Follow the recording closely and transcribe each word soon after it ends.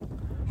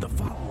The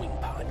following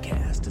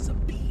podcast is a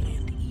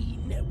B&E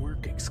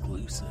Network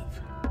exclusive.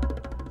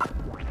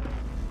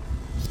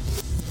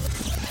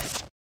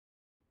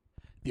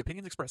 The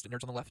opinions expressed in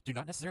Nerds on the Left do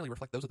not necessarily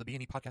reflect those of the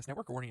B&E Podcast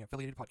Network or any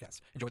affiliated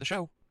podcasts. Enjoy the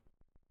show.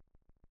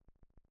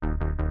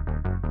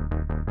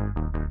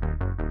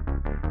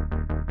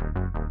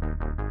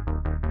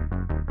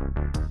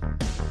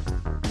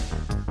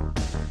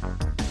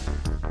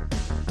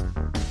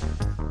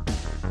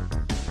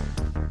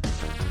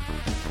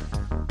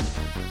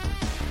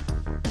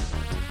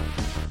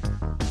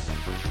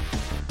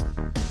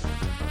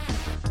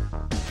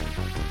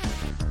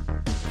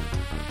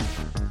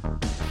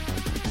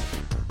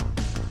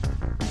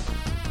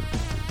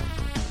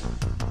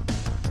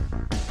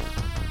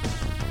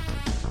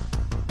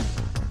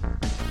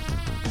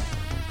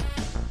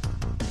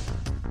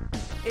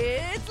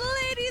 It's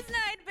Ladies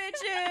Night,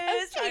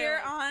 bitches!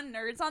 Here on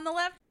Nerds on the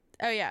Left.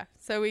 Oh, yeah.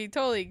 So we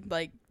totally,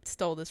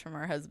 stole this from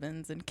our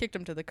husbands and kicked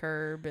them to the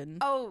curb. And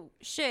Oh,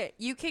 shit.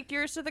 You kicked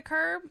yours to the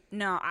curb?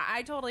 No,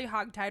 I totally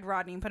hogtied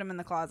Rodney and put him in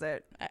the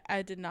closet.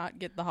 I did not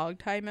get the hog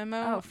tie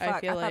memo. Oh,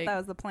 fuck. I thought that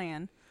was the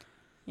plan.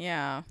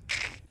 Yeah.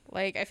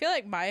 I feel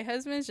like my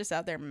husband's just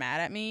out there mad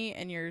at me,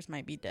 and yours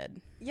might be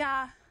dead.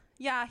 Yeah.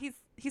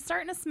 He's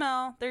starting to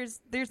smell. There's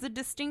a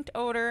distinct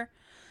odor.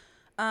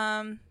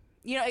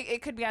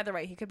 It could be either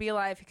way. He could be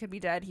alive. He could be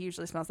dead. He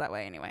usually smells that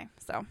way anyway.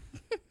 So,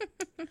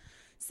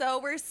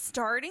 so we're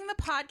starting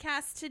the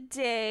podcast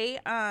today,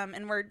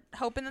 and we're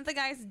hoping that the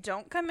guys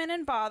don't come in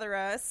and bother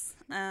us.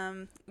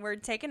 We're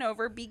taking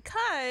over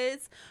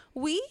because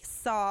we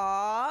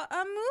saw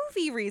a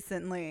movie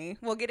recently.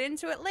 We'll get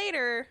into it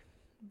later.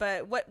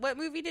 But what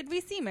movie did we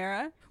see,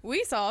 Mara?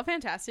 We saw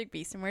Fantastic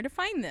Beasts and Where to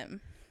Find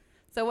Them.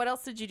 So what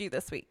else did you do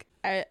this week?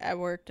 I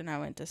worked and I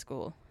went to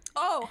school.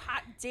 Oh,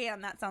 hot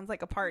damn. That sounds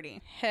like a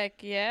party.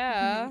 Heck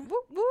yeah.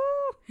 Woo,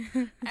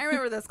 woo. I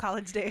remember those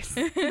college days.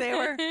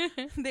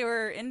 They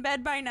were in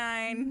bed by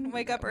 9,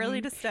 wake up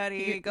early to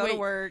study, go to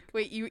work.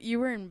 Wait, you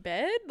were in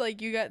bed?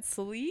 You got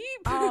sleep?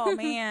 Oh,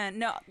 man.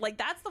 No,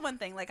 that's the one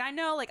thing. I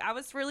know, I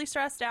was really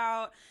stressed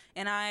out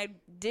and I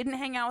didn't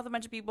hang out with a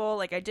bunch of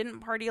people. I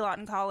didn't party a lot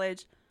in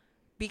college.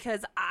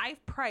 Because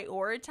I've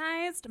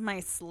prioritized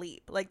my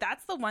sleep.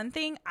 That's the one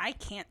thing I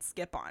can't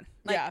skip on.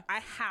 Yeah. I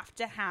have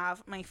to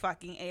have my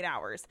fucking 8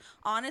 hours.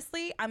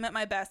 Honestly, I'm at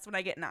my best when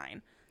I get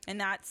 9.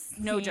 And that's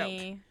no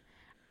joke.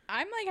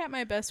 I'm at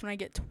my best when I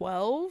get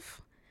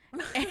 12.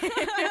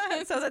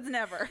 So that's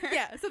never.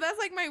 Yeah, so that's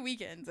my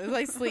weekends.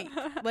 It's sleep.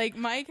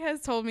 Mike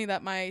has told me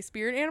that my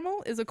spirit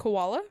animal is a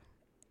koala.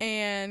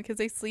 And because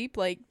they sleep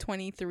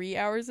 23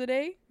 hours a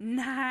day.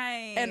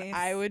 Nice. And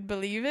I would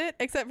believe it,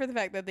 except for the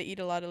fact that they eat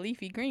a lot of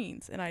leafy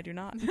greens, and I do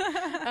not.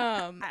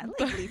 I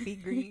like leafy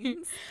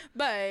greens.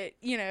 But,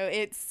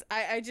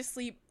 I just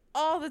sleep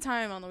all the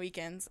time on the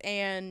weekends.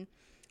 And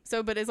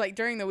so, but it's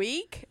during the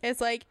week,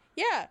 it's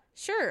yeah,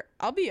 sure,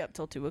 I'll be up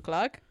till 2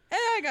 o'clock. And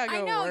I gotta go I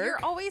know, to work. you're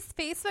always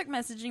Facebook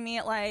messaging me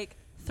at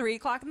 3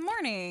 o'clock in the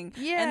morning.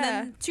 Yeah. And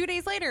then 2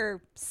 days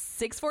later,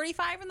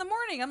 6:45 in the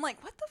morning. I'm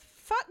like, what the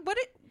fuck?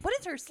 What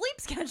is her sleep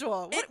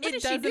schedule? What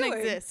is she doing? It doesn't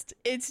exist.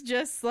 It's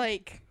just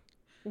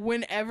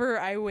whenever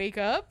I wake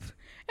up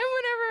and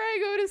whenever I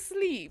go to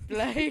sleep.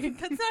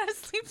 That's not a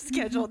sleep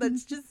schedule.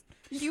 That's just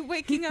you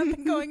waking up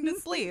and going to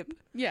sleep.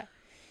 Yeah.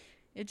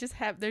 It just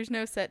there's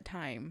no set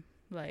time.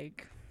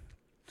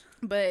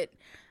 But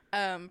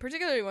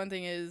particularly one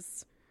thing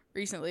is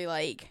recently,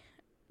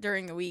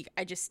 during the week,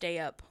 I just stay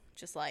up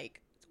just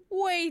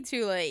way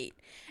too late.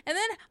 And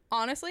then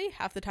honestly,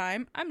 half the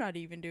time I'm not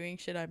even doing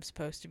shit I'm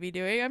supposed to be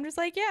doing. I'm just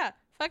yeah,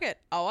 fuck it,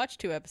 I'll watch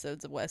 2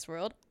 episodes of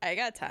Westworld. I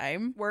got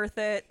time. Worth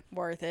it.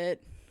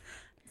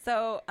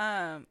 So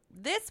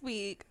this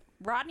week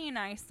Rodney and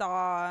I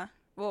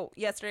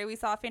yesterday we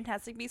saw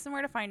Fantastic Beasts and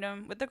Where to Find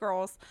Them with the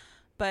girls,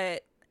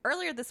 but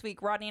earlier this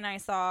week Rodney and I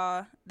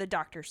saw the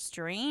Doctor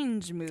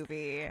Strange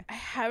movie. I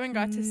haven't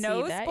got to see that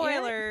No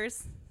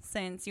spoilers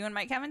since you and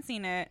Mike haven't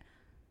seen it,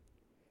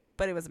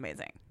 but it was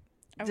amazing.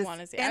 I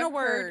want to see it. In a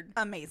word,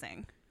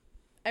 amazing.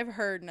 I've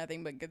heard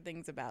nothing but good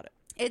things about it.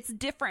 It's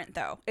different,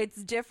 though.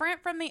 It's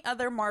different from the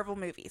other Marvel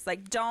movies.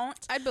 Don't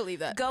I believe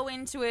that. Go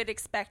into it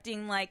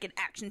expecting an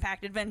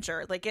action-packed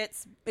adventure.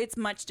 It's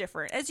much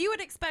different, as you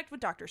would expect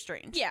with Doctor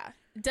Strange. Yeah.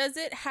 Does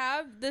it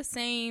have the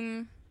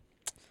same...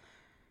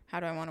 How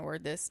do I want to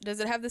word this? Does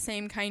it have the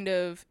same kind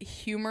of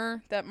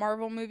humor that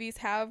Marvel movies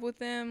have with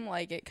them?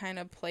 It kind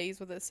of plays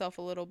with itself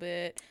a little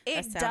bit.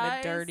 It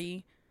sounded does,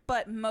 dirty.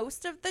 But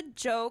most of the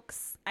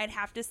jokes, I'd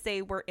have to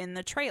say, were in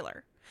the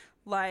trailer.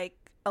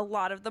 A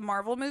lot of the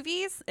Marvel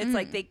movies,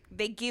 it's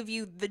they give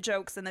you the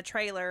jokes in the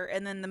trailer,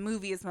 and then the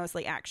movie is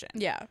mostly action.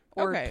 Yeah.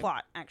 Or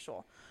plot,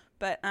 actual.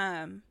 But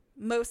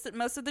most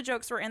of the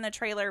jokes were in the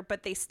trailer,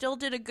 but they still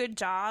did a good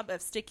job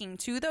of sticking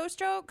to those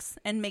jokes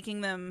and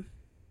making them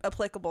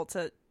applicable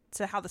to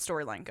how the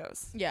storyline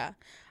goes. Yeah.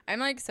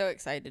 I'm so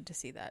excited to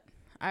see that.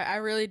 I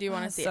really do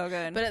want to see it. So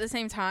good. But at the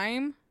same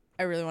time,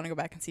 I really want to go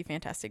back and see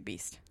Fantastic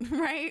Beast.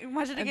 Right?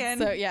 Watch it again.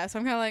 So, yeah. So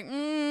I'm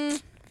kind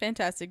of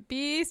Fantastic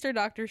Beast or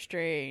Doctor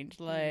Strange?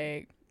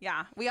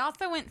 Yeah. We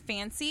also went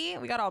fancy.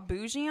 We got all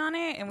bougie on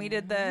it, and we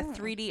did the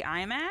 3D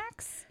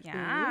IMAX.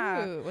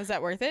 Yeah. Ooh, was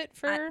that worth it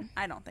for?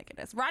 I don't think it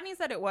is. Rodney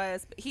said it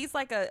was, but he's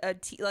like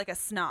a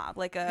snob,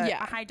 like a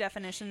high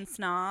definition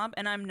snob,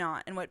 and I'm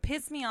not. And what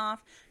pissed me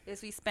off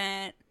is we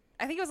spent,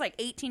 I think it was like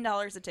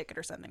 $18 a ticket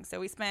or something. So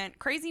we spent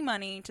crazy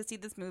money to see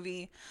this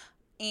movie,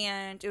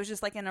 and it was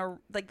just like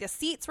the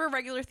seats were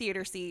regular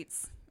theater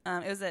seats.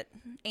 It was at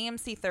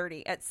AMC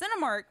 30. At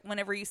Cinemark,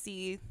 whenever you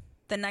see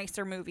the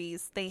nicer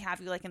movies, they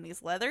have you like in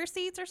these leather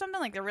seats or something,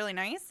 like they're really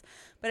nice.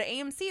 But at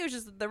AMC, it was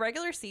just the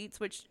regular seats,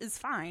 which is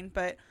fine,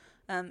 but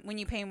when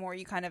you pay more,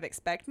 you kind of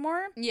expect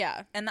more.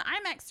 Yeah. And the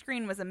IMAX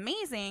screen was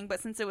amazing, but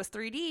since it was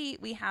 3D,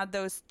 we had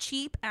those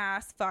cheap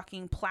ass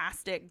fucking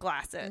plastic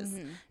glasses,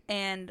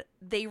 and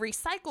they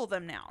recycle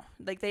them now.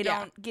 Like they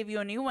don't give you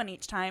a new one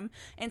each time,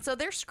 and so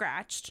they're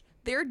scratched.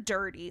 They're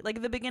dirty. Like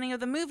at the beginning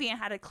of the movie, I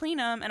had to clean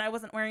them, and I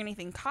wasn't wearing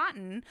anything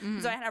cotton,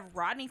 so I had to have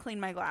Rodney clean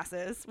my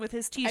glasses with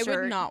his t-shirt.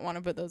 I would not want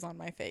to put those on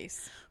my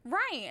face.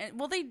 Right.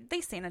 Well, they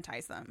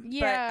sanitize them.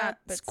 Yeah, but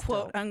but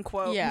quote still.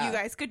 unquote. Yeah. You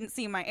guys couldn't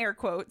see my air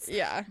quotes.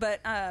 Yeah.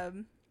 But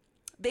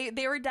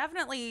they were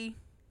definitely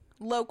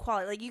low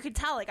quality. Like you could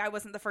tell, like I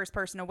wasn't the first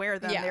person to wear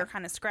them. Yeah. They were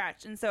kind of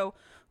scratched, and so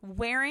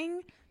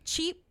wearing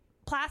cheap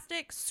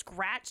plastic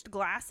scratched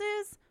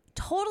glasses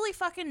totally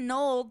fucking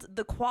nulled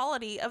the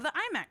quality of the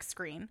IMAX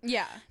screen.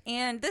 Yeah.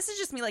 And this is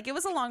just me. Like, it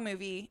was a long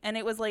movie, and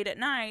it was late at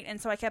night, and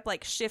so I kept,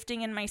 like,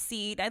 shifting in my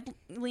seat. I'd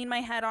lean my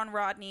head on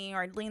Rodney,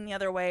 or I'd lean the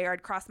other way, or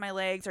I'd cross my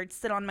legs, or I'd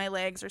sit on my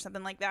legs, or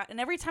something like that. And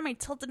every time I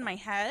tilted my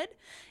head,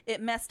 it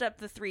messed up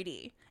the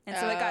 3D. And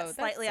so it got that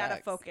slightly out of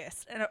sucks.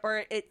 focus,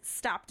 or it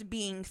stopped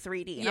being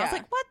 3D. And I was Yeah.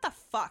 like, what the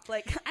fuck?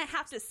 Like, I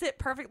have to sit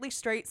perfectly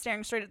straight,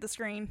 staring straight at the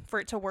screen for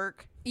it to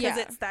work. Because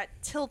Yeah. it's that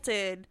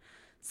tilted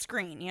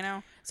screen, you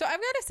know? So I've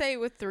got to say,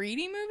 with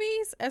 3D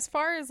movies, as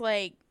far as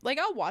like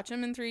I'll watch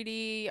them in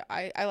 3D.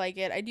 I like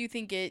it. I do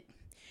think it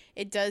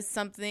does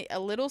something, a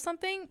little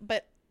something,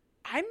 but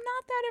I'm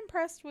not that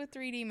impressed with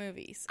 3D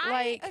movies.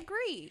 I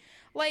agree.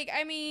 Like,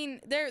 I mean,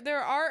 there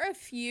are a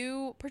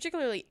few,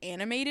 particularly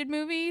animated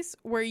movies,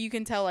 where you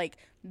can tell, like,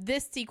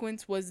 this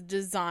sequence was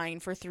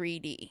designed for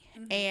 3D.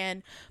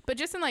 But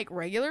just in, like,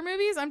 regular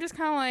movies, I'm just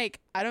kind of like,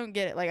 I don't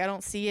get it. Like, I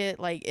don't see it.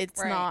 Like, it's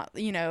Right. not,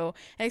 you know,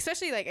 and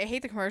especially, like, I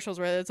hate the commercials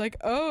where it's like,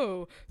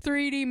 oh,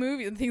 3D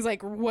movie, and things,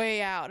 like,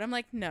 way out. And I'm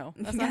like, no,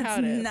 that's not how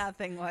it is.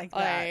 Nothing like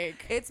that.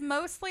 Like- It's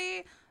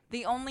mostly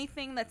the only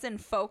thing that's in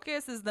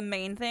focus is the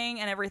main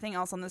thing, and everything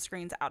else on the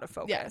screen's out of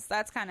focus. Yeah.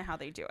 That's kind of how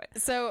they do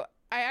it. So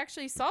I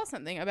actually saw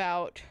something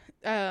about,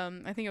 I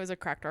think it was a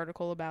Cracked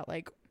article about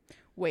like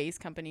ways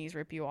companies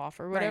rip you off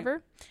or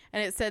whatever.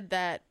 And it said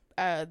that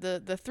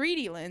the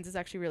 3D lens is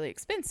actually really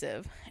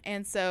expensive.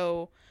 And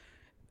so,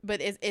 but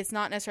it's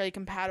not necessarily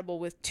compatible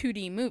with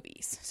 2D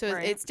movies. So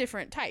Right. it's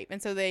different type.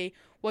 And so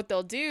what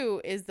they'll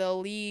do is they'll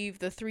leave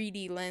the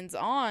 3D lens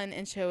on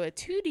and show a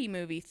 2D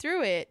movie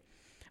through it,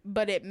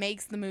 but it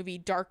makes the movie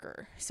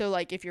darker. So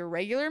like if your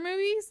regular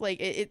movies, like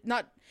it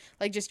not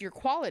like just your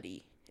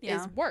quality Yeah.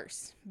 is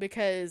worse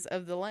because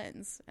of the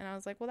lens. And I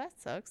was like, well, that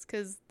sucks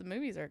because the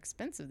movies are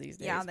expensive these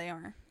days. Yeah, they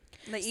are.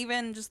 Like,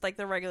 even just like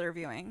the regular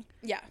viewing.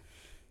 Yeah.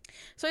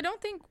 So I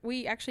don't think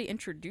we actually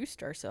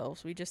introduced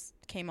ourselves. We just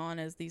came on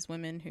as these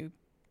women who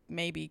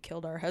maybe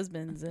killed our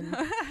husbands, and but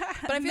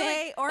I feel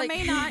May like, or like,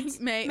 may not.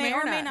 may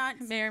or may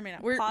not, may or may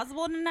not. We're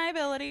Plausible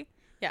deniability.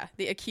 yeah,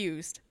 the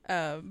accused,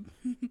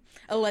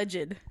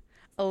 alleged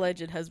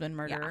husband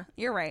murderer.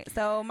 Yeah, you're right.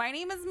 So my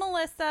name is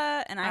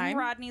Melissa, and I'm I'm-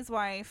 Rodney's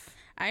wife.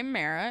 I'm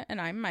Mara,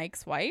 and I'm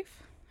Mike's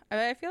wife.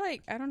 I feel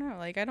like I don't know,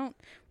 like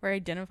we're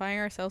identifying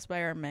ourselves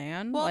by our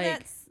man. Well,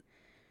 like,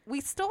 we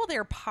stole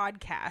their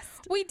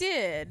podcast. we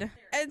did,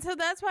 and so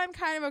that's why I'm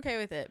kind of okay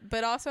with it.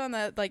 But also in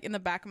the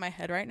back of my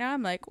head right now,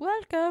 I'm like,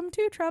 welcome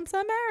to Trump's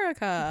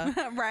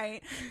America.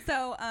 Right.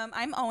 So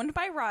I'm owned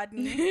by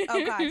Rodney.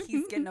 Oh God,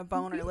 he's getting a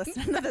boner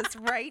listening to this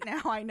right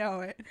now. I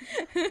know it.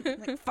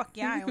 Like, fuck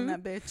yeah, I own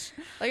that bitch.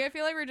 Like, I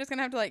feel like we're just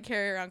gonna have to like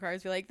carry around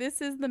cards, be like, this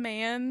is the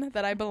man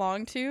that I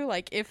belong to.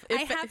 Like, if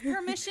I have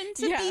permission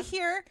to Yeah. be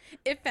here.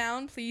 if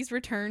found, please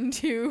return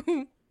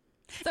to.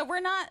 So we're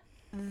not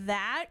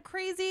that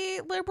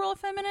crazy liberal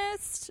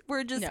feminist.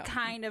 We're just No.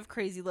 kind of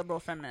crazy liberal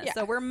feminist. Yeah.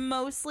 So we're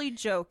mostly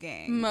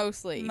joking.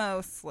 Mostly.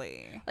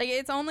 Mostly. Like,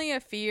 it's only a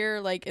fear,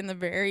 like, in the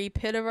very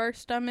pit of our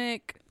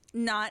stomach.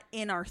 Not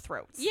in our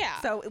throats. Yeah.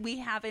 So we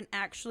haven't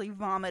actually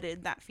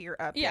vomited that fear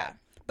up Yeah. yet.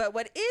 But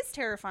what is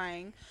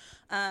terrifying,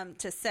 to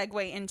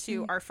segue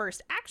into our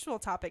first actual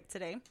topic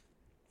today.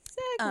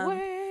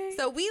 Segway.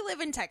 So we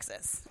live in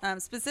Texas,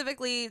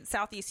 specifically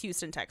Southeast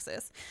Houston,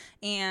 Texas.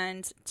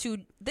 And to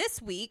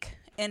this week,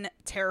 in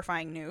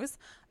terrifying news,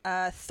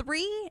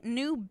 3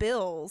 new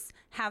bills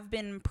have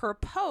been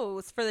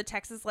proposed for the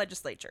Texas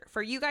legislature.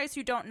 For you guys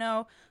who don't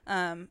know,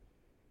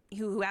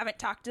 who haven't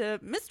talked to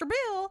Mr.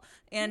 Bill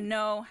and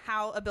know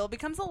how a bill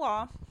becomes a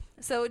law.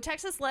 So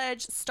Texas Leg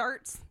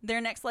starts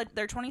their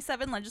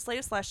 27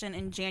 legislative session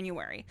in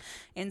January.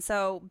 And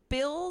so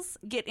bills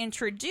get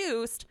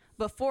introduced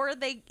before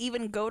they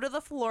even go to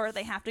the floor,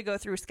 they have to go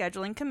through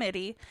scheduling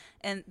committee,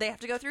 and they have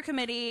to go through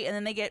committee, and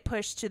then they get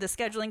pushed to the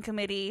scheduling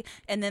committee,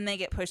 and then they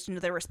get pushed into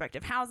their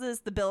respective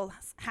houses. The bill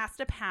has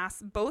to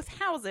pass both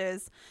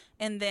houses,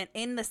 and then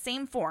in the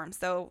same form.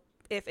 So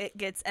if it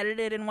gets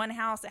edited in one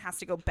house, it has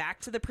to go back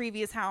to the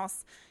previous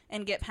house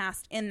and get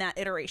passed in that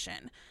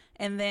iteration.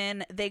 And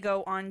then they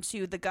go on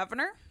to the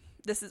governor.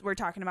 We're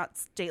talking about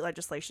state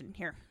legislation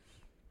here.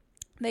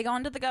 They go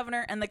on to the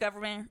governor, and the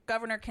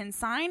governor can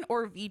sign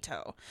or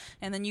veto.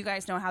 And then you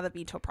guys know how the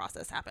veto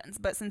process happens.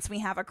 But since we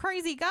have a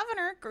crazy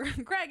governor,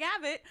 Greg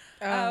Abbott,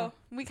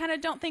 we kind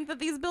of don't think that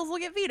these bills will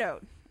get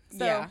vetoed.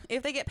 So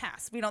if they get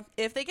passed,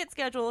 if they get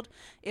scheduled,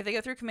 if they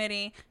go through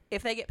committee,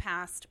 if they get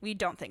passed, we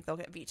don't think they'll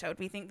get vetoed.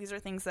 We think these are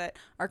things that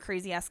our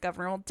crazy ass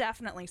governor will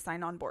definitely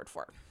sign on board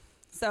for.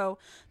 So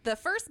the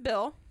first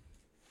bill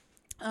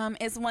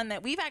is one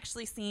that we've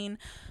actually seen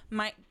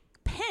Mike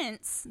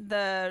Pence,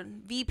 the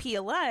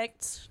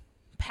VP-elect,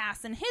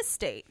 pass in his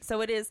state. So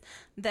it is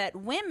that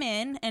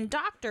women and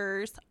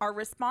doctors are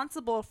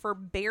responsible for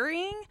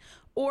burying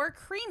or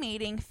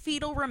cremating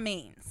fetal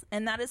remains,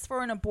 and that is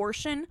for an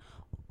abortion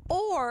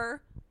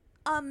or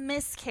a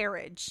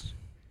miscarriage.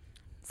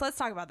 So let's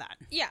talk about that.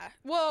 Yeah.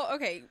 Well,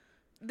 okay.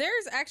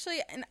 There's actually,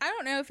 and I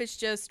don't know if it's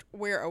just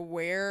we're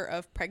aware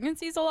of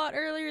pregnancies a lot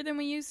earlier than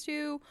we used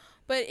to,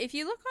 but if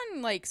you look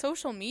on like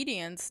social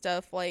media and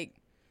stuff, like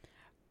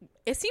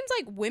it seems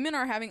like women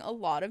are having a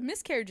lot of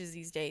miscarriages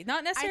these days.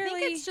 Not necessarily. I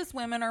think it's just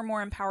women are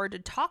more empowered to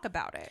talk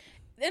about it.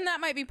 And that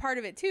might be part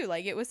of it too.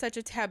 Like it was such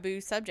a taboo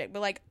subject,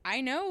 but like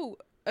I know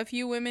a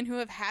few women who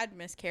have had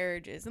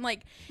miscarriages, and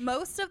like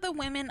most of the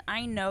women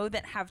I know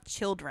that have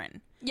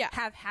children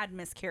have had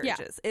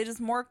miscarriages. It is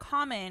more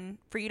common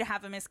for you to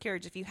have a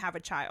miscarriage if you have a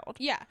child.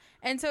 Yeah.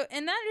 And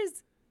that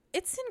is,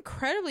 it's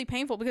incredibly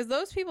painful because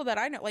those people that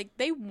I know, like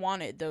they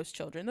wanted those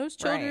children. Those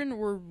children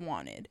were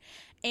wanted.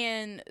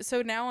 And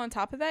so now on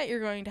top of that,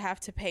 you're going to have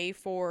to pay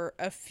for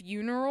a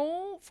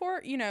funeral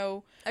for,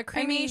 a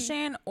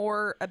cremation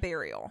or a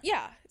burial.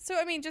 Yeah. So,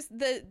 I mean,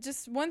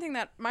 just one thing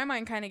that my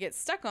mind kind of gets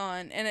stuck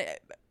on, and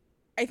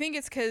I think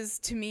it's because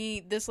to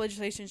me, this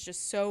legislation is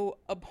just so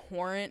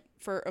abhorrent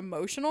for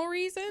emotional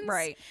reasons.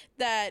 Right.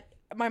 That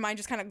my mind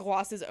just kind of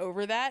glosses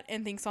over that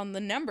and thinks on the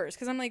numbers.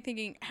 Because I'm like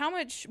thinking, how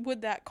much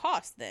would that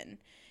cost then?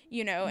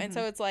 And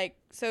so it's like,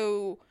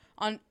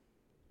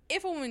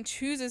 if a woman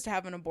chooses to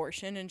have an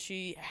abortion and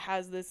she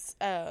has this,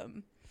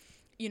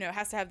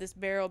 has to have this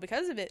burial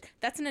because of it,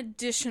 that's an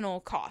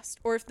additional cost.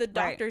 Or if the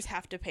doctors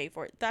have to pay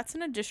for it, that's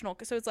an additional.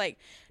 So it's like,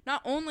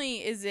 not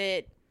only is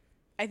it,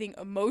 I think,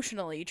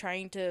 emotionally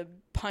trying to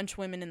punch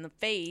women in the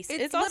face,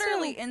 it's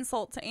literally also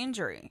insult to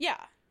injury. Yeah.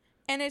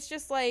 And it's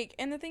just like,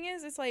 and the thing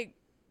is, it's like,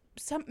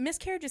 some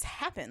miscarriages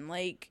happen.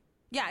 Like,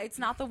 yeah, it's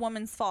not the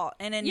woman's fault.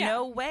 And in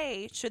no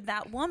way should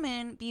that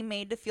woman be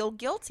made to feel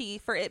guilty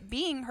for it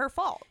being her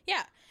fault.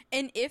 Yeah.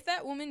 And if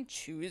that woman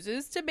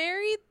chooses to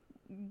bury,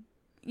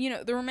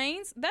 the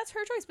remains, that's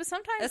her choice. But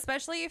sometimes,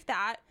 especially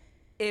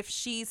if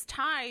she's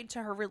tied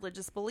to her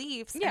religious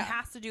beliefs and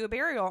has to do a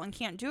burial and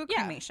can't do a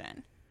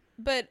cremation.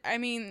 But I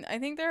mean, I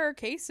think there are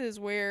cases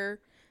where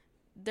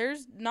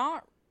there's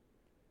not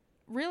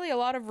really a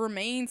lot of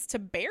remains to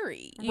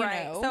bury, you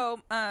know?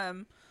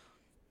 So,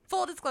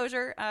 full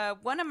disclosure,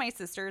 one of my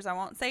sisters, I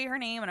won't say her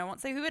name and I won't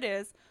say who it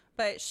is,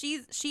 but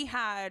she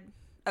had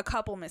a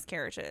couple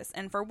miscarriages,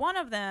 and for one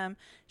of them,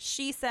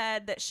 she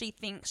said that she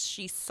thinks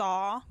she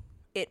saw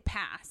it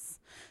pass.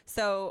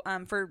 So,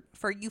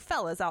 for you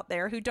fellas out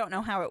there who don't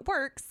know how it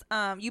works,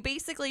 you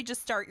basically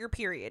just start your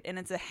period, and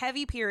it's a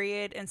heavy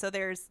period, and so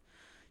there's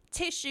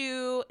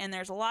tissue and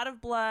there's a lot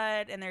of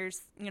blood, and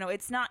there's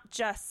it's not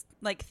just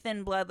like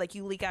thin blood like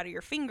you leak out of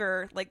your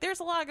finger. Like there's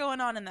a lot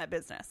going on in that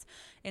business.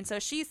 And so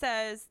she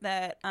says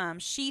that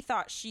she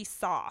thought she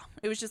saw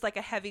it was just like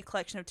a heavy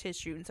collection of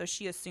tissue, and so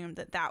she assumed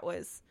that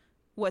was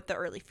what the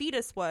early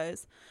fetus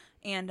was,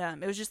 and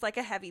it was just like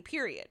a heavy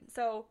period.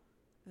 So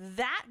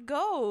that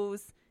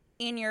goes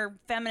in your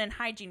feminine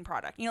hygiene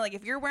product. Like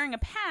if you're wearing a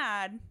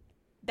pad,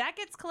 that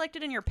gets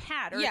collected in your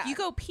pad, or if you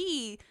go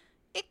pee,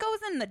 it goes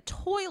in the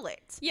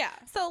toilet. Yeah.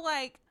 So,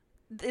 like,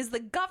 is the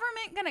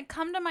government going to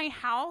come to my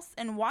house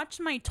and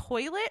watch my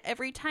toilet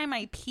every time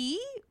I pee?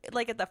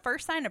 Like, at the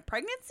first sign of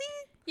pregnancy?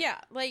 Yeah.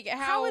 Like,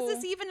 how is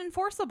this even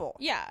enforceable?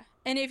 Yeah.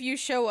 And if you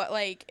show up,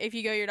 like, if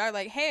you go to your doctor,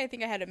 like, hey, I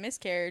think I had a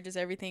miscarriage. Is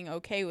everything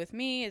okay with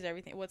me? Is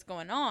everything, what's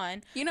going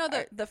on?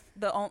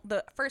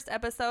 The first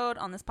episode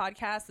on this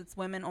podcast, it's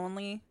women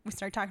only. We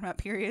started talking about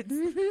periods.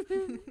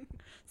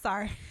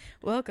 Sorry.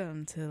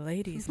 Welcome to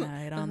Ladies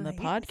Night on the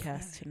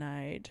podcast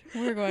tonight.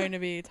 We're going to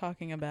be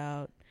talking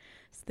about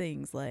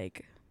things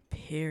like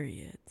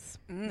periods.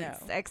 No.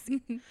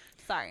 Sexy.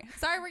 Sorry,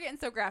 we're getting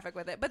so graphic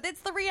with it, but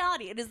it's the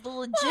reality. It is the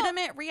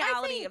legitimate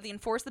reality of the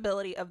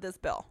enforceability of this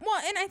bill. Well,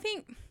 and I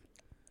think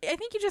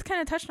you just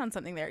kind of touched on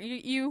something there.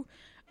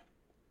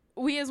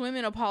 We as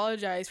women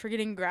apologize for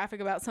getting graphic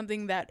about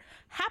something that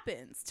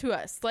happens to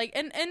us, like,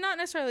 and not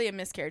necessarily a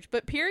miscarriage,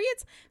 but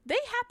periods, they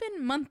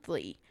happen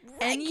monthly,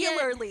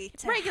 regularly,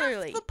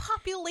 regularly, half the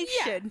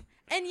population.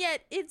 Yeah. And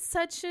yet, it's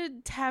such a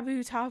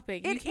taboo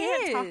topic. You It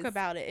can't talk is.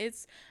 about it.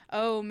 It's,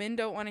 oh, men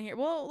don't want to hear.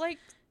 Well, like,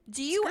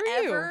 Do you screw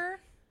you. ever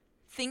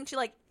think to,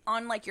 like,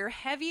 on, like, your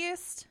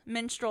heaviest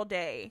menstrual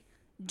day,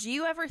 do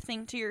you ever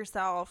think to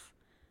yourself,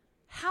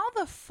 how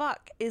the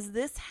fuck is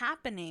this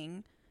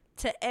happening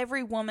to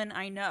every woman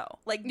I know?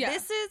 Like, Yeah.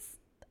 this is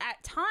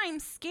at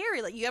times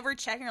scary. Like, you ever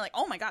check and you're like,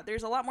 oh my God,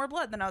 there's a lot more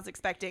blood than I was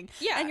expecting.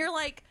 Yeah. And you're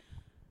like,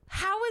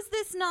 how is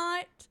this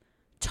not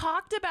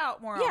talked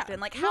about more Yeah. often?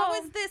 Like, how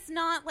Well- is this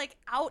not, like,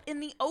 out in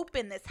the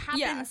open? This happens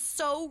Yeah.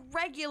 so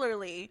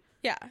regularly.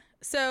 Yeah.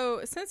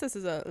 So, since this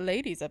is a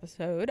ladies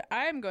episode,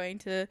 I'm going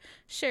to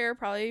share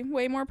probably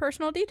way more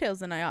personal details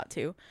than I ought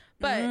to.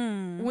 But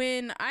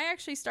when I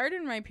actually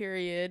started my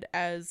period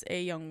as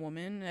a young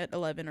woman at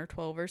 11 or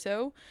 12 or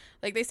so,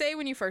 like they say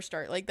when you first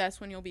start, like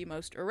that's when you'll be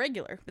most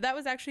irregular. But that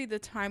was actually the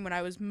time when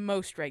I was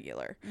most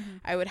regular.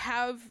 I would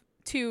have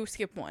to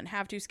skip one,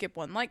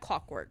 like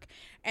clockwork.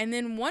 And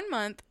then 1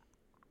 month,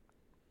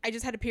 I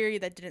just had a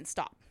period that didn't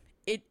stop.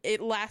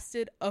 It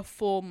lasted a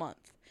full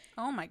month.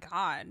 Oh my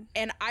God.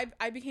 And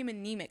I became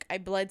anemic. I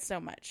bled so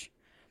much,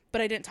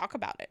 but I didn't talk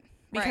about it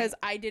because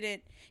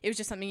it was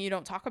just something you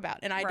don't talk about.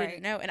 And I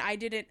didn't know. And I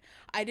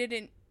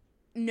didn't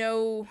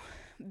know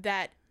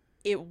that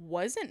it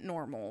wasn't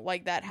normal.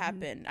 Like that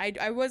happened.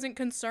 I wasn't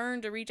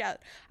concerned to reach out.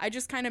 I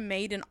just kind of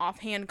made an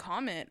offhand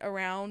comment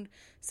around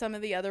some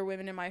of the other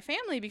women in my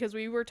family because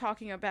we were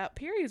talking about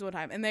periods one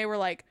time and they were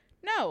like,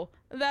 no,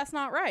 that's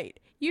not right.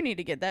 You need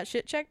to get that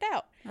shit checked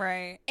out.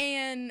 Right.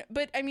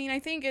 But I mean, I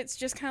think it's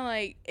just kind of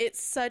like,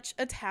 it's such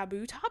a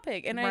taboo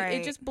topic. And Right.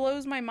 it just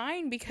blows my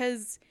mind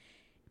because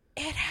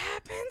it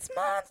happens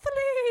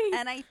monthly.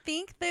 And I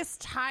think this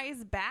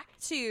ties back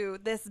to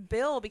this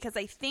bill because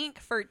I think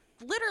for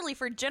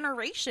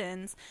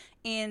generations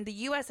in the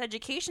U.S.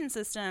 education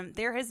system,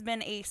 there has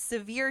been a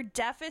severe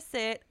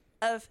deficit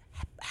of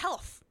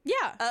health.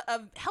 Yeah.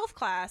 Of health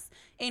class,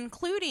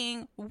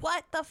 including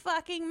what the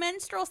fucking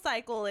menstrual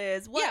cycle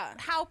is,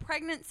 how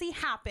pregnancy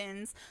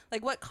happens,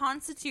 like what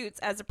constitutes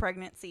as a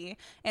pregnancy,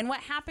 and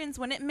what happens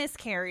when it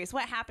miscarries,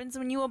 what happens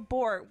when you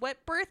abort,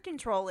 what birth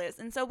control is.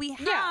 And so we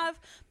have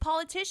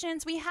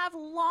politicians, we have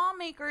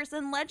lawmakers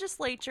and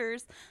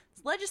legislators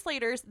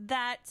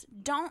that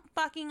don't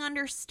fucking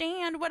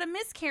understand what a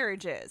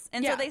miscarriage is.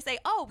 And so they say,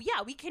 oh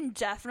yeah, we can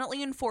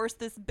definitely enforce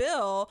this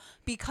bill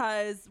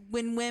because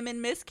when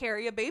women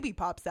miscarry, a baby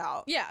pops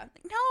out. Yeah.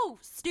 No,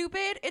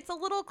 stupid. It's a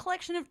little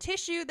collection of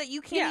tissue that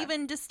you can't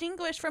even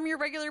distinguish from your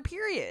regular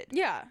period.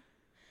 Yeah.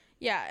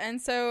 Yeah. And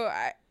so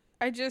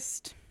I'm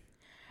just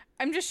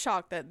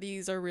shocked that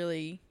these are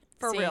really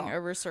For seeing real.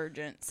 a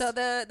resurgence. So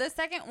the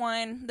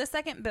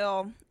second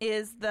bill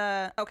is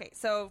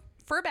so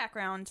for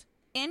background,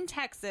 in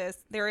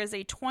Texas, there is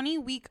a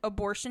 20-week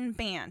abortion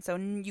ban. So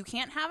you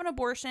can't have an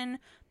abortion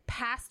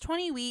past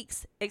 20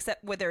 weeks,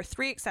 except there are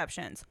 3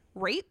 exceptions: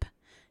 rape,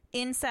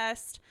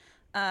 incest,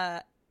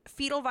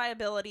 fetal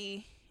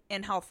viability,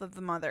 and health of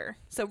the mother.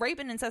 So rape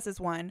and incest is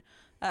one.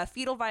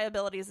 Fetal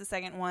viability is the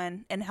second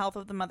one, and health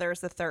of the mother is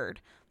the third.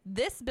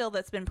 This bill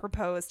that's been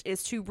proposed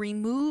is to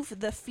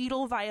remove the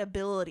fetal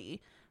viability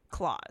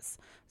clause.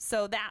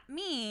 So that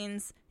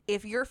means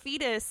if your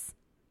fetus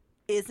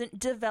isn't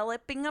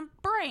developing a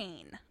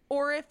brain,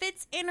 or if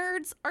its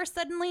innards are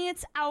suddenly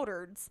its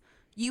outards,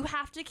 you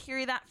have to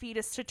carry that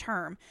fetus to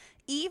term.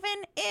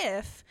 Even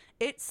if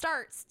it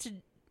starts to,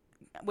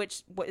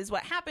 which is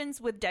what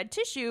happens with dead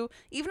tissue,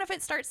 even if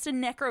it starts to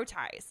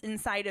necrotize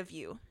inside of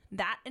you,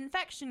 that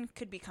infection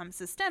could become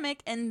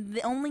systemic, and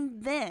only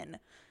then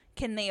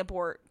can they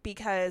abort,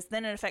 because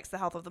then it affects the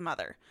health of the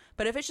mother.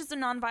 But if it's just a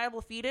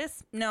non-viable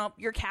fetus, no,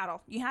 you're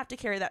cattle. You have to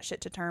carry that shit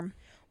to term.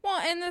 Well,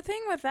 and the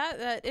thing with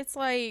that it's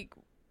like,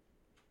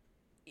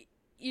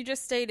 you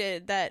just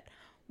stated that,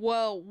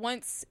 well,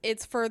 once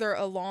it's further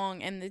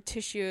along and the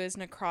tissue is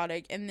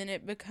necrotic and then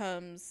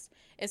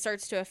it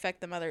starts to affect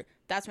the mother,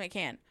 that's when it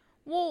can.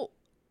 Well,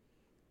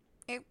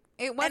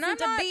 it wasn't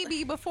a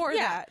baby before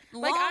that.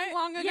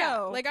 Long ago.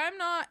 Yeah, like I'm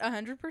not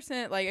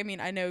 100%, like, I mean,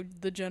 I know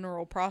the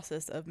general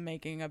process of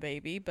making a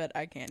baby, but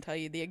I can't tell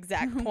you the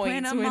exact points.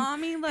 When a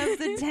mommy loves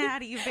a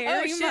daddy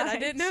very shit, much. I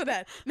didn't know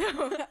that.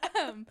 No.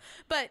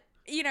 But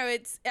you know,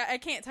 I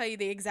can't tell you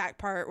the exact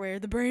part where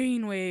the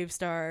brain waves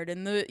start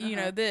and the, you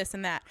know, this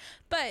and that.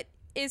 But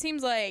it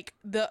seems like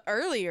the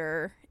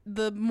earlier,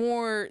 the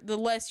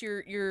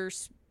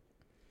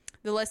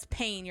less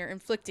pain you're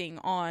inflicting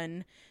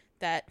on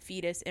that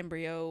fetus,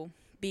 embryo,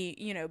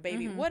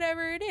 baby,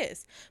 whatever it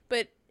is.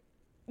 But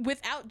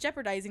without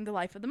jeopardizing the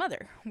life of the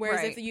mother.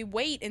 Whereas if you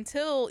wait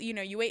until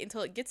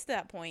it gets to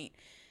that point,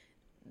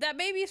 that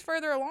baby is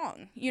further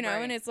along,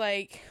 and it's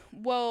like,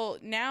 well,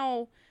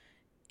 now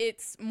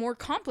it's more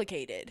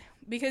complicated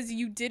because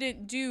you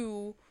didn't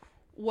do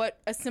what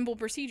a simple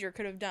procedure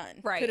could have done.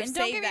 Right. Could have And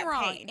don't saved get me that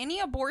wrong, pain. any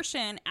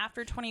abortion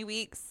after 20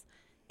 weeks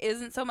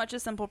isn't so much a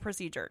simple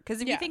procedure.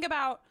 Because if you think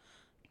about,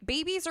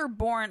 babies are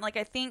born, like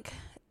I think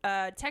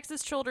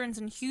Texas Children's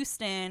in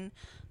Houston,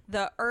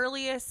 the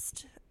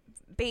earliest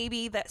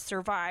baby that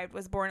survived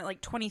was born at like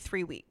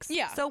 23 weeks.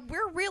 Yeah. So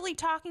we're really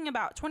talking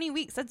about 20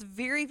 weeks. That's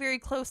very, very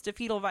close to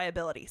fetal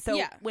viability. So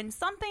Yeah. when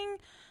something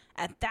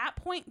at that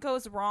point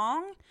goes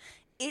wrong,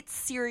 it's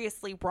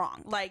seriously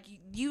wrong. Like,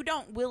 you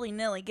don't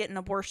willy-nilly get an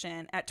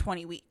abortion at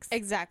 20 weeks.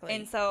 Exactly.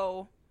 And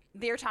so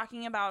they're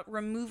talking about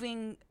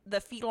removing the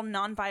fetal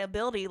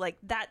non-viability. Like,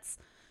 that's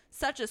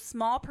such a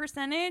small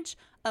percentage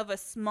of a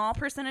small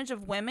percentage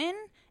of women,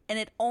 and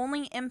it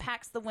only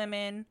impacts the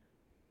women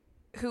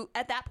who,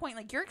 at that point,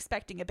 like, you're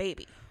expecting a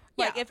baby.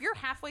 Like, Yeah. if you're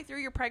halfway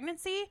through your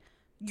pregnancy,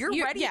 you're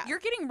You- ready. yeah. You're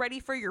getting ready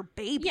for your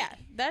baby. Yeah,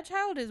 that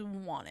child is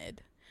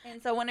wanted.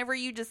 And so whenever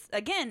you just,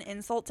 again,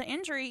 insult to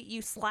injury,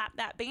 you slap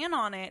that ban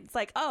on it. It's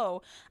like,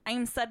 oh,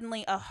 I'm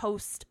suddenly a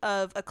host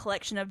of a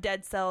collection of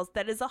dead cells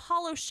that is a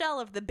hollow shell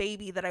of the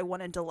baby that I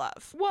wanted to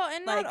love. Well,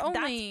 and not Like,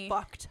 only that's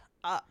fucked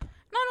up.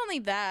 not only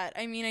that,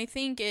 I mean, I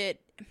think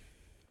it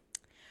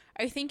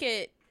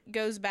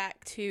goes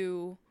back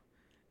to,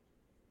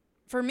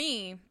 for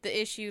me,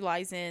 the issue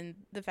lies in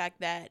the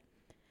fact that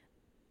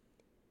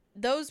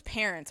those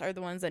parents are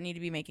the ones that need to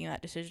be making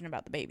that decision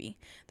about the baby.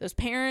 Those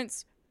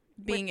parents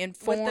being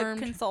informed with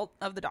the consult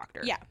of the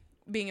doctor. Yeah,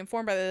 being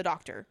informed by the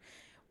doctor.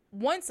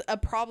 Once a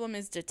problem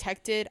is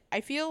detected,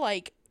 I feel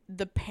like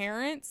the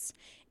parents,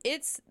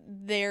 it's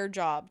their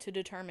job to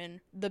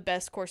determine the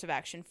best course of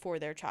action for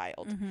their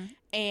child. Mm-hmm.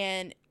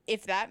 And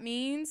if that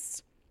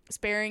means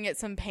sparing it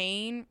some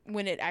pain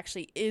when it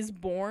actually is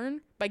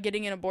born by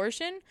getting an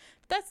abortion,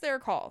 that's their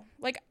call.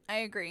 Like, I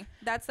agree.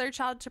 That's their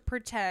child to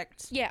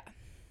protect. yeah.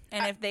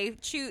 And if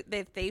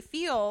they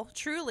feel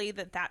truly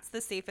that that's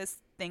the safest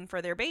thing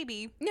for their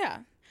baby, Yeah.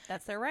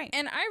 that's their right.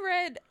 And I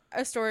read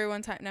a story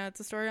one time. Now, it's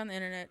a story on the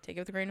internet. Take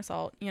it with a grain of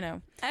salt, you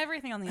know.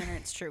 Everything on the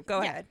internet's true.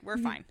 Go Yeah. ahead. We're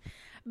fine.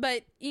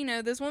 But, you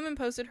know, this woman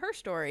posted her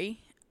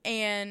story,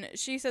 and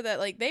she said that,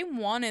 like, they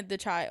wanted the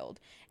child,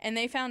 and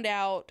they found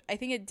out, I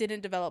think it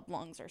didn't develop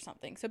lungs or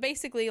something. So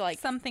basically, like,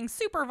 Something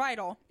super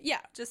vital, yeah.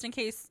 just in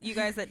case you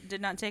guys that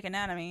did not take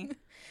anatomy.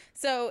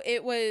 So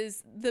it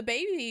was, the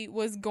baby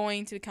was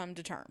going to come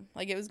to term.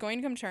 Like, it was going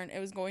to come to term. It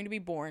was going to be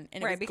born,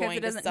 and Right, it was because going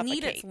it doesn't to need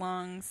suffocate. its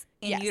lungs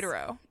in Yes.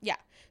 utero. Yeah.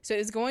 So it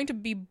was going to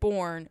be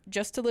born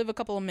just to live a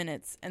couple of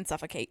minutes and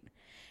suffocate.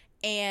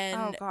 And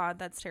Oh God,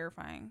 that's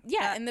terrifying.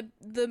 yeah, and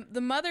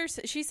the mother,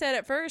 she said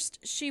at first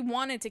she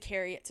wanted to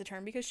carry it to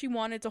term because she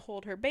wanted to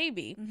hold her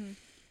baby. Mm-hmm.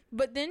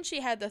 But then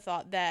she had the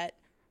thought that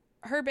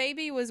her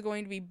baby was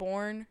going to be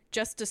born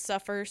just to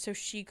suffer so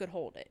she could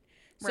hold it.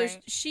 So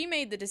Right. she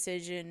made the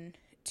decision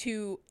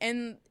to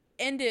end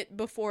it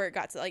before it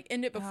got to, like,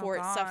 end it before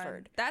it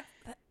suffered.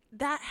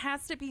 That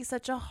has to be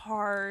such a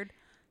hard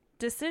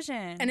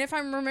decision. And if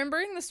I'm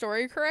remembering the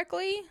story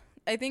correctly,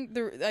 I think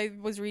I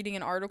was reading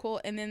an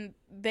article, and then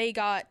they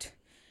got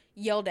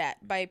yelled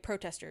at by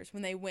protesters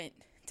when they went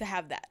to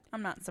have that.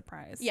 I'm not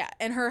surprised. Yeah,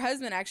 and her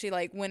husband actually,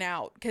 like, went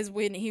out because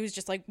when he was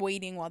just, like,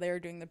 waiting while they were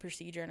doing the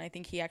procedure, and I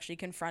think he actually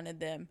confronted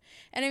them.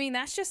 And I mean,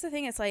 that's just the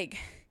thing. It's like,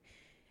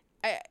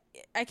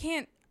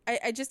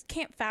 I just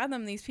can't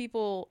fathom these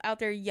people out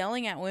there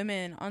yelling at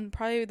women on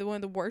probably one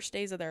of the worst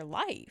days of their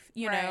life,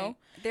 you know?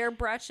 They're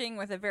brushing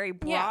with a very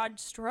broad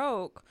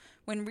stroke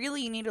when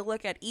really you need to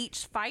look at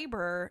each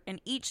fiber and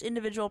each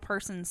individual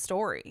person's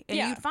story. And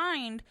Yeah. you'd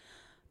find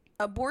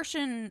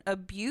abortion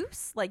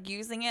abuse, like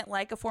using it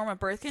like a form of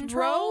birth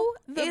control,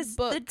 is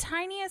the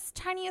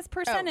tiniest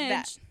percentage. Oh,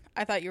 that.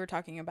 I thought you were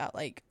talking about,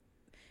 like,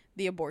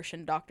 the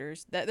abortion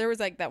doctors. That there was,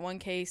 like, that one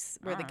case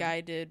where the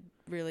guy did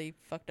really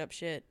fucked up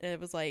shit. And it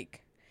was,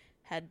 like,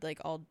 had, like,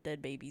 all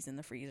dead babies in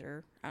the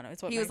freezer. I don't know.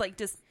 It's what He was like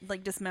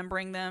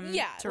dismembering them.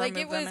 yeah, to like,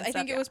 remove it them was. and I stuff.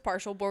 think it was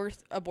partial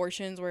birth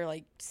abortions where,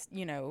 like,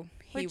 you know,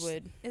 he Which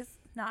would. is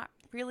not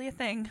really a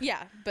thing.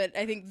 Yeah, but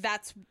I think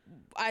that's.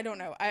 I don't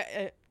know.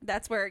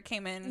 That's where it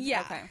came in.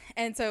 Yeah. Okay.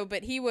 And so,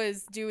 but he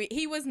was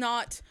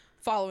not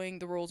following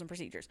the rules and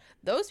procedures.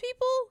 Those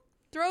people,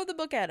 throw the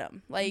book at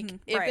them. Like,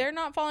 if right. they're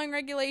not following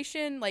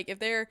regulation, like, if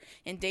they're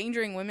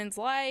endangering women's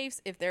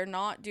lives, if they're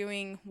not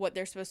doing what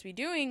they're supposed to be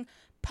doing,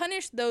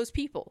 punish those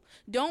people.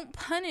 Don't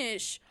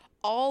punish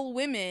all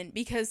women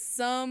because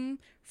some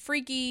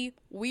freaky,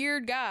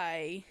 weird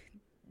guy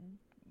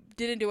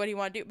didn't do what he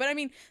wanted to do. But I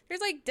mean,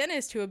 there's, like,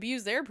 dentists who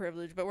abuse their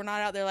privilege, but we're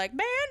not out there like,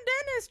 ban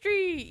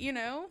dentistry, you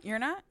know? You're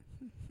not?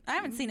 I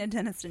haven't seen a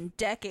dentist in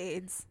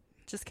decades.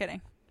 Just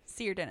kidding.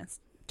 See your dentist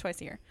twice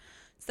a year.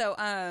 So,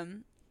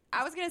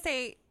 I was going to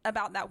say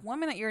about that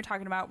woman that you were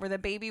talking about where the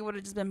baby would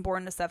have just been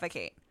born to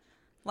suffocate.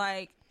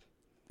 Like,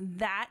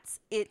 that's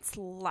its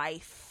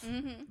life.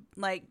 Mm-hmm.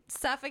 Like,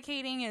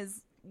 suffocating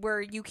is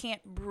where you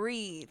can't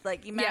breathe.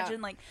 Like,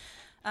 imagine, like,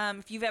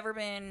 if you've ever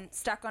been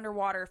stuck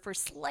underwater for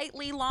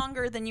slightly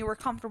longer than you were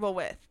comfortable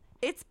with.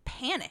 It's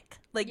panic.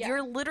 Like,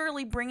 you're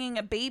literally bringing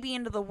a baby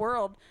into the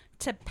world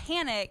to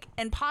panic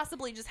and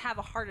possibly just have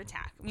a heart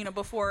attack, you know,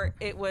 before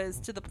it was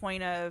to the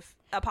point of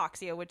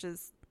apoxia, which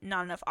is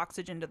not enough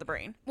oxygen to the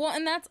brain. Well,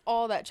 and that's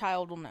all that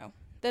child will know.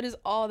 That is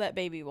all that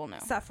baby will know.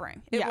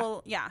 Suffering. It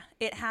will,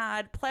 It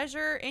had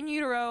pleasure in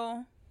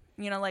utero,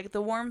 you know, like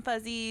the warm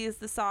fuzzies,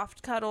 the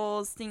soft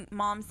cuddles,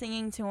 mom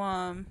singing to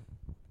him.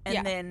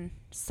 and then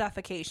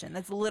suffocation.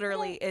 That's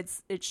literally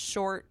it's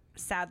short,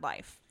 sad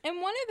life.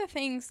 And one of the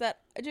things that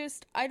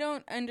I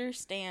don't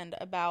understand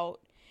about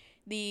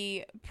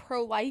the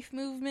pro-life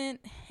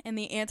movement and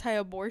the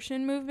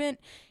anti-abortion movement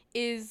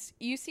is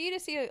you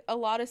see a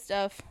lot of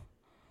stuff,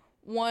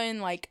 one,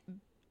 like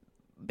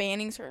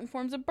banning certain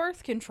forms of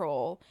birth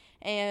control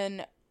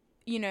and,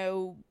 you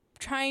know,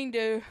 trying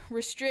to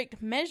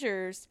restrict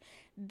measures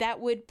that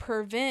would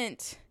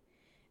prevent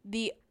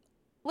the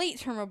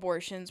late-term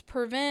abortions,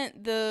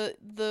 prevent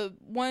the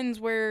ones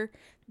where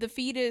the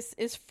fetus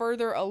is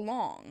further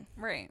along.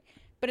 Right.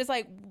 But it's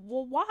like,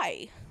 well,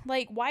 why?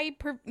 Like, why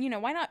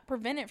not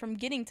prevent it from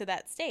getting to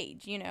that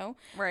stage, you know?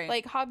 Right.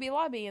 Like Hobby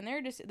Lobby, and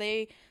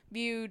they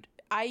viewed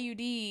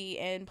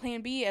IUD and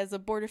Plan B as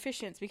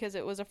abortifacients because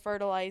it was a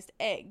fertilized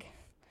egg.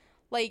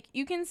 Like,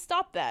 you can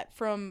stop that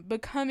from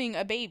becoming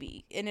a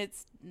baby, and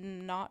it's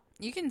not...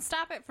 You can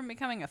stop it from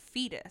becoming a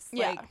fetus.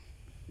 Yeah. Like,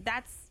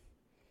 that's...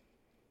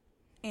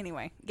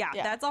 Anyway,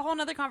 that's a whole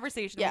nother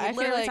conversation. Yeah, we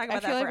literally talk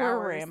about that for we're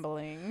hours.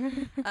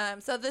 rambling.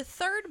 So the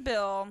third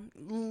bill,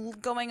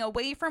 going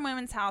away from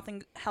women's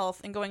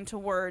health and going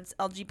towards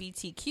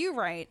LGBTQ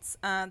rights,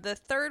 the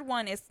third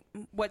one is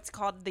what's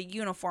called the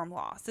uniform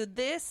law. So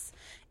this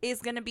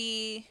is going to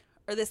be,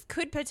 or this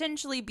could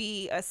potentially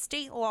be, a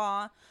state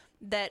law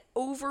that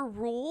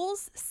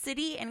overrules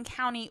city and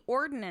county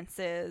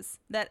ordinances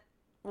that...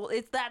 Well,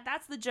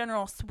 that's the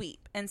general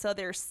sweep. And so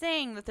they're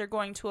saying that they're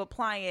going to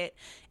apply it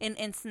in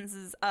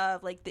instances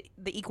of like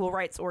the equal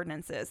rights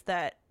ordinances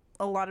that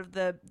a lot of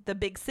the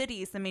big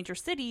cities, the major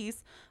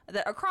cities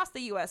that across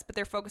the U.S., but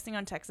they're focusing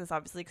on Texas,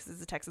 obviously, because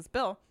it's a Texas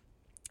bill,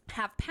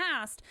 have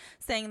passed,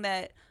 saying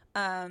that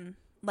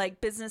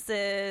like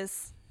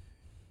businesses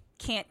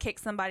can't kick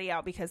somebody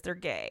out because they're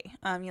gay.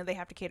 They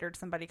have to cater to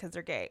somebody because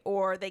they're gay,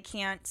 or they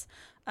can't.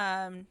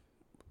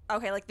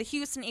 Like the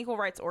Houston Equal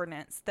Rights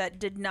Ordinance that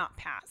did not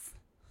pass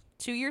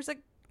 2 years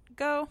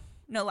ago.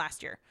 No,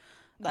 last year.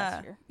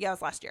 Last year. Yeah, it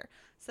was last year.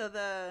 So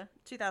the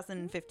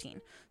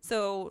 2015.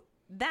 So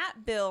that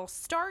bill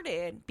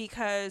started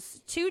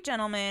because two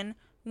gentlemen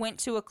went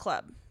to a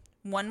club.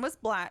 One was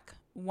black,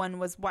 one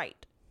was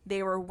white.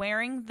 They were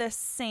wearing the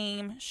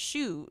same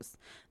shoes.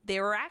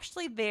 They were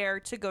actually there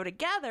to go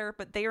together,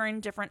 but they were in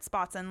different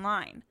spots in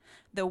line.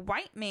 The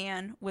white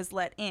man was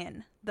let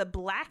in. The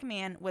black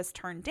man was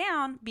turned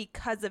down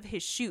because of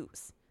his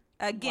shoes.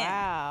 Again,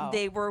 wow.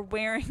 They were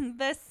wearing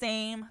the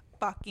same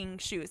fucking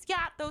shoes.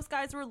 Yeah, those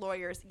guys were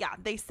lawyers. Yeah,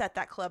 they set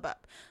that club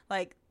up.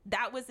 Like,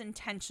 that was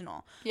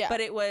intentional. Yeah. But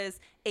it was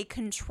a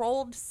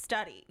controlled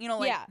study.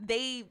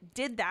 They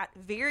did that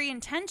very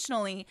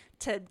intentionally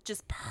to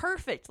just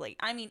perfectly,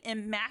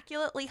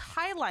 immaculately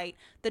highlight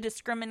the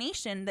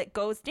discrimination that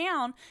goes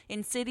down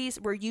in cities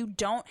where you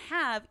don't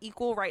have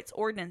equal rights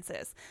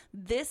ordinances.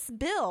 This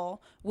bill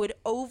would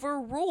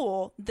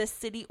overrule the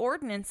city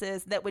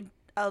ordinances that would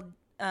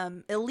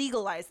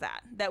illegalize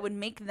that would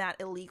make that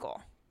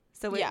illegal.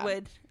 So it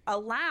would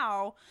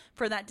allow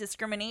for that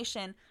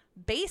discrimination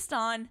based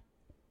on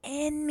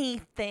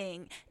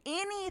anything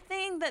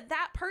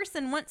that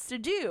person wants to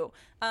do.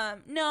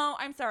 No,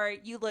 I'm sorry,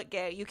 you look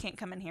gay, you can't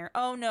come in here.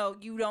 Oh no,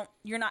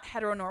 you're not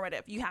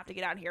heteronormative, you have to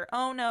get out of here.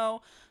 Oh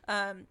no,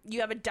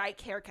 you have a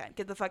dyke haircut,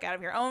 get the fuck out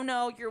of here. Oh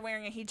no, you're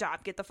wearing a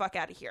hijab, get the fuck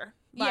out of here.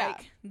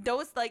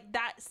 Those,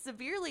 that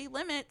severely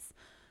limits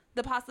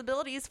the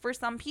possibilities for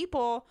some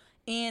people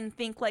in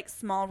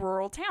small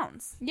rural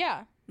towns.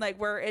 Yeah.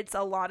 Where it's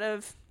a lot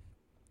of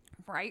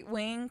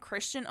right-wing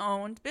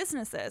Christian-owned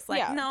businesses.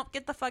 No,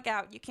 get the fuck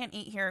out. You can't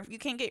eat here. You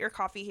can't get your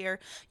coffee here.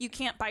 You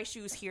can't buy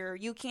shoes here.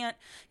 You can't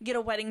get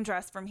a wedding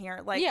dress from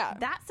here.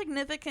 That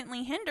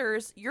significantly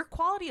hinders your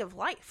quality of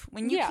life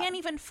when you can't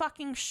even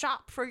fucking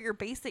shop for your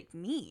basic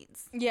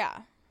needs.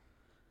 Yeah.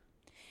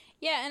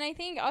 Yeah, and I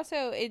think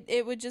also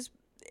it would just...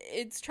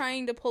 It's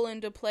trying to pull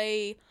into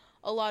play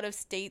a lot of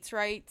states'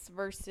 rights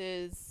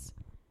versus...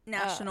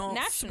 National.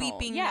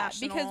 Sweeping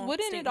national because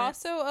wouldn't it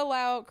also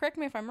allow, correct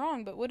me if I'm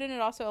wrong, but wouldn't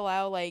it also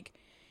allow,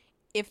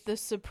 if the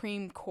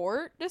Supreme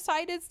Court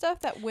decided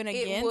stuff that went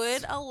against? It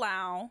would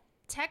allow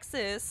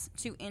Texas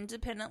to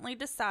independently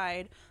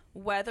decide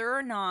whether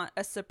or not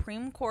a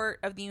Supreme Court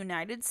of the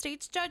United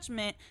States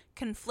judgment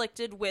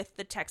conflicted with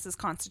the Texas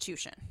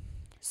Constitution.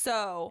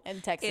 So,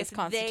 and Texas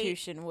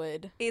Constitution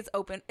is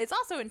open. It's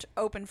also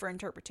open for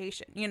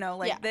interpretation.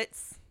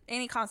 That's...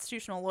 Any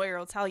constitutional lawyer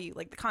will tell you,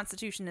 the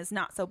Constitution is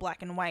not so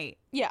black and white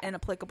and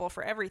applicable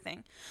for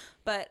everything.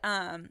 But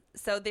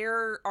so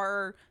there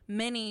are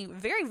many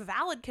very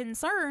valid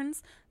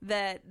concerns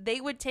that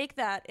they would take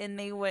that and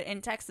they would,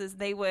 in Texas,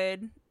 they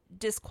would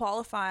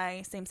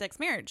disqualify same-sex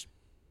marriage.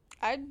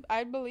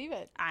 I'd believe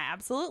it. I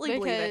absolutely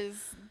believe it.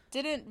 Because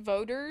didn't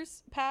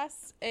voters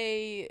pass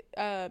a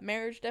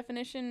marriage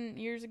definition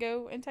years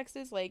ago in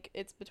Texas?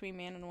 It's between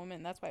man and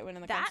woman. That's why it went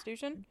in the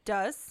Constitution.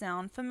 Does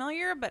sound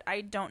familiar, but I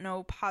don't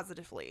know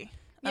positively.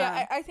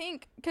 Yeah, I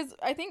think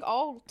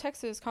all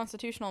Texas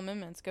constitutional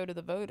amendments go to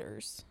the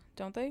voters,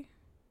 don't they?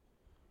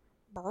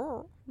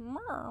 I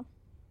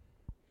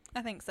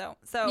think so.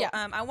 So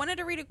I wanted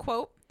to read a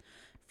quote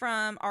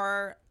from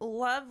our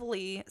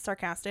lovely,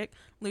 sarcastic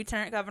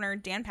Lieutenant Governor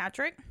Dan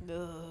Patrick.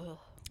 Ugh.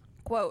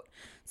 Quote,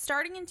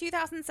 starting in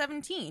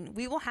 2017,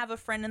 we will have a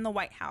friend in the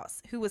White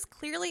House who was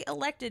clearly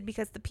elected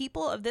because the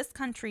people of this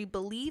country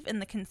believe in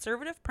the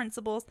conservative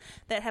principles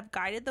that have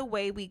guided the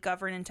way we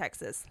govern in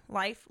Texas.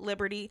 Life,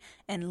 liberty,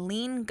 and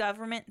lean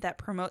government that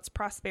promotes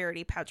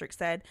prosperity, Patrick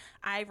said.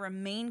 I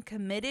remain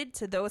committed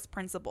to those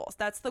principles.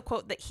 That's the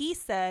quote that he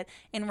said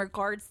in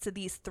regards to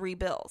these 3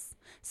 bills.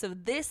 So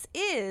this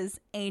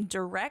is a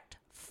direct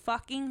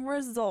fucking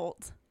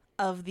result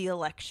of the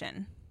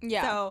election.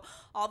 Yeah. So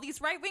all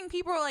these right-wing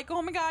people are like,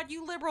 oh my God,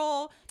 you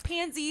liberal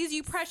pansies,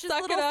 you precious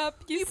Suck little, it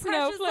up, you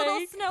precious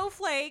little snowflakes.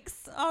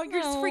 snowflakes. Oh,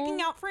 you're just No. freaking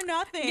out for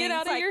nothing. Get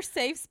out It's of like, your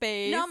safe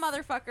space. no,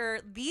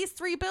 motherfucker. These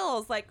 3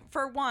 bills, like,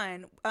 for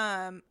one,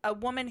 a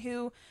woman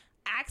who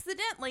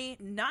accidentally,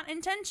 not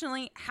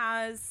intentionally,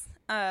 has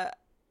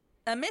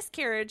a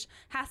miscarriage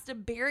has to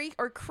bury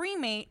or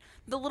cremate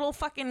the little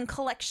fucking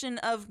collection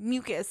of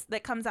mucus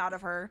that comes out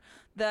of her.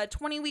 The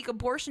 20-week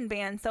abortion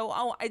ban.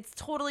 So, it's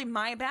totally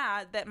my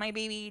bad that my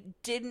baby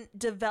didn't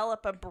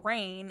develop a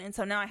brain, and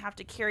so now I have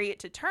to carry it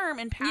to term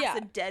and pass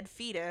a dead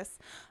fetus.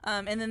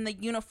 And then the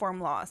uniform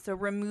law, so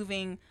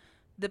removing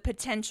the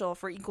potential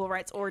for equal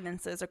rights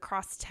ordinances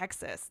across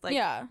Texas. Like,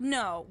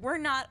 no, we're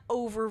not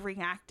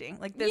overreacting.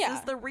 Like, this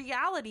is the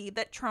reality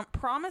that Trump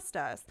promised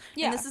us.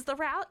 Yeah. And this is the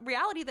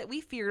reality that we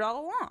feared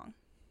all along.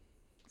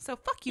 So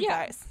fuck you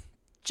guys.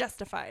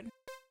 Justified.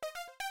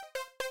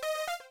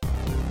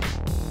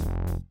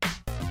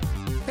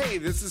 Hey,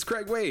 this is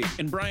Craig Wade.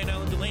 And Brian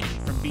Allen Delaney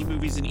from B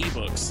Movies and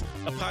Ebooks,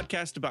 a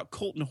podcast about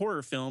cult and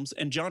horror films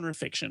and genre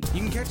fiction.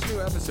 You can catch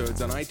new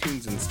episodes on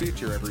iTunes and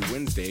Stitcher every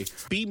Wednesday.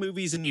 B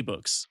Movies and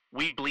Ebooks.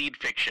 We bleed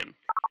fiction.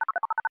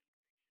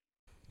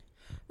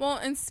 Well,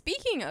 and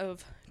speaking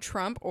of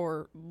Trump,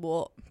 or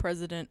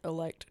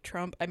President-elect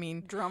Trump, I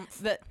mean,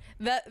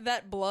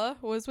 that blah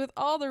was with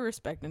all the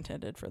respect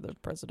intended for the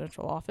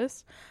presidential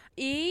office.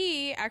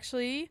 He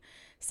actually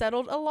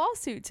settled a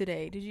lawsuit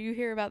today. Did you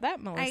hear about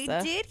that, Melissa?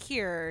 I did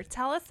hear.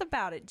 Tell us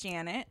about it,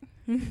 Janet.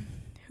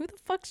 Who the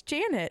fuck's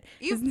Janet?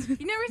 You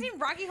never seen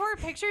Rocky Horror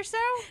Picture Show?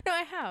 No,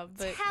 I have.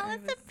 But Tell us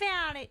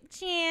about it,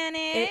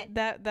 Janet.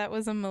 That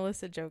was a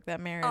Melissa joke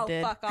that Mara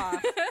did. Oh, fuck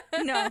off.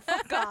 No,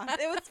 fuck off.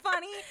 It was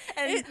funny,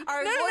 and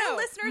our loyal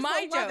listeners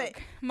my will joke. love it.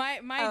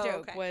 My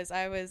joke okay. was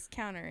I was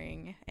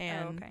countering,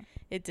 and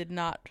it did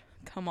not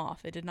come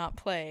off. It did not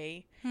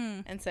play.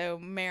 And so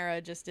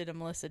Mara just did a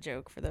Melissa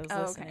joke for those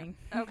listening.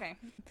 Okay.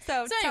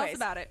 So tell us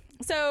about it.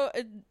 So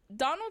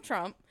Donald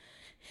Trump,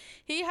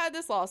 he had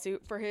this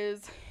lawsuit for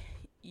his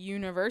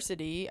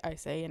university, I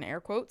say in air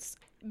quotes,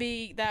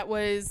 that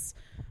was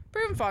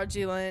proven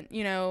fraudulent.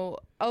 You know,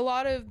 a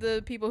lot of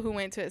the people who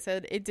went to it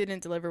said it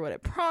didn't deliver what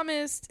it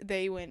promised.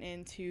 They went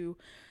into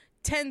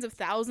tens of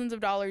thousands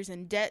of dollars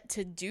in debt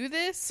to do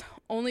this,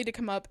 only to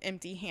come up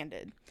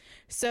empty-handed.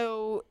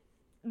 So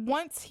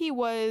once he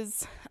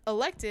was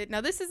elected,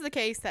 now this is the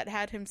case that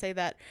had him say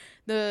that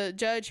the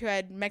judge who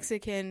had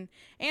Mexican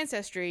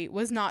ancestry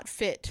was not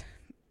fit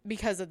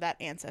because of that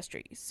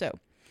ancestry. So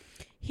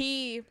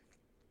he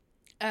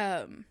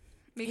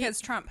because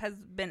Trump has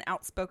been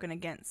outspoken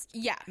against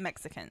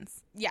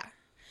Mexicans. Yeah.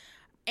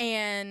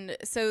 And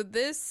so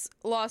this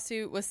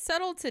lawsuit was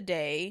settled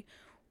today,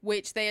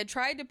 which they had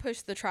tried to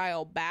push the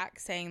trial back,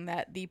 saying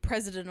that the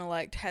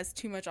president-elect has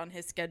too much on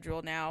his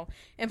schedule now,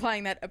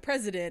 implying that a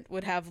president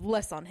would have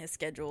less on his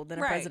schedule than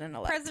a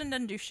president-elect. President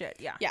doesn't do shit.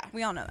 Yeah. Yeah.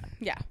 We all know that.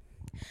 Yeah.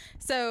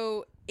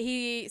 So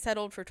he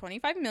settled for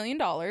 $25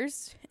 million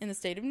in the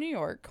state of New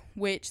York,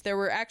 which there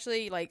were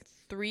actually like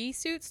 3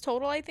 suits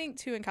total, I think,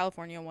 2 in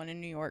California, 1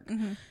 in New York.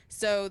 Mm-hmm.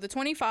 So the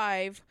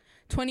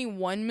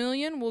 21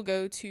 million will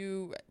go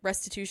to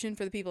restitution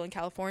for the people in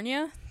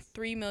California.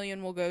 3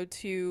 million will go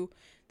to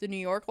the New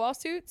York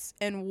lawsuits,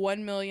 and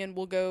 1 million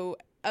will go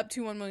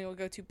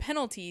to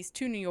penalties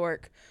to New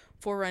York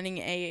for running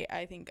a,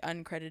 I think,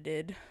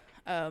 uncredited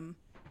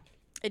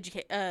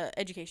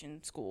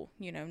education school,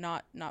 you know,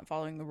 not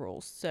following the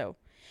rules. So,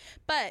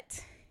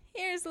 but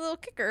here's a little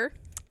kicker.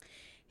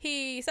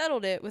 He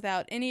settled it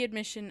without any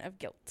admission of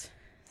guilt.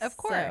 Of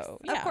course. So,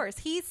 Of course.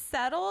 He's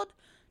settled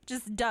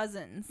just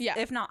dozens,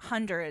 if not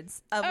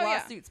hundreds, of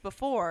lawsuits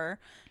before.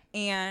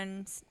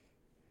 And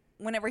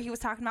whenever he was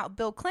talking about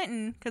Bill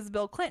Clinton, because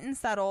Bill Clinton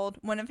settled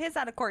one of his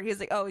out of court, he was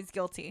like, oh, he's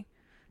guilty.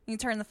 You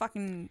turn the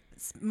fucking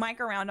mic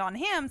around on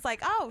him. It's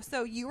like, oh,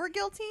 so you were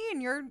guilty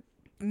and you're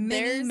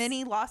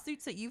many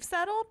lawsuits that you've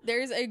settled?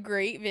 There's a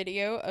great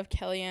video of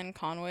Kellyanne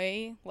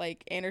Conway,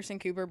 like Anderson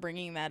Cooper,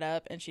 bringing that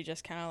up, and she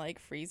just kind of like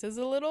freezes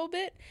a little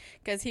bit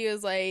because he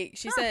was like,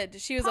 she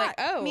was like,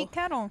 oh, meat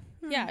kettle.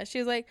 Yeah, she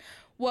was like,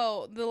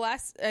 well,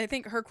 I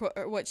think her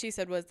what she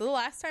said was, the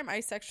last time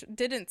I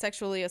didn't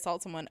sexually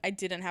assault someone, I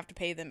didn't have to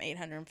pay them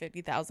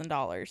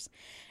 $850,000.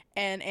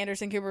 And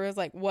Anderson Cooper was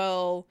like,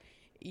 well,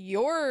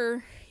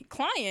 your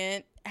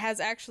client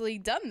has actually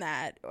done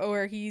that,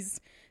 or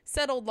he's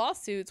settled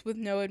lawsuits with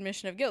no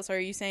admission of guilt. So are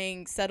you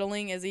saying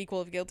settling is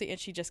equal of guilty? And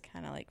she just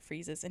kind of like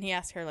freezes, and he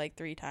asked her like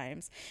 3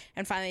 times,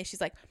 and finally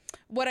she's like,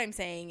 what I'm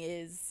saying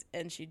is,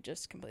 and she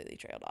just completely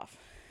trailed off.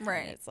 Right.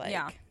 And it's like,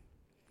 yeah.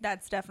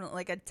 That's definitely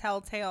like a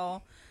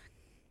telltale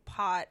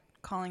pot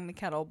calling the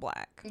kettle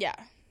black. yeah.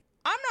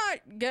 I'm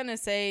not gonna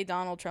say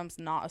Donald Trump's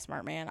not a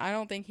smart man. I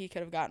don't think he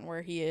could have gotten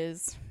where he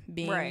is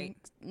being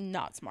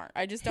not smart.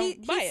 I just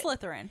don't buy He's it.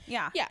 Slytherin.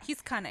 Yeah. Yeah. He's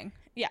cunning.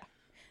 Yeah.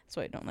 That's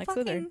why I don't like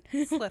Fucking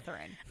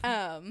Slytherin.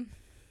 Slytherin.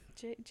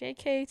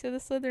 JK to the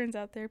Slytherins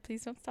out there,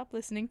 please don't stop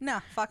listening. No,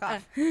 fuck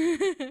off.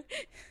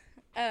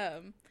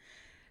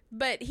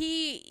 But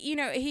he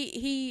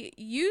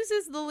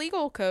uses the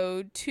legal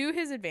code to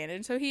his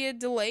advantage. So he had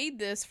delayed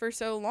this for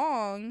so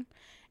long,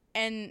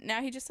 and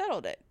now he just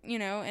settled it,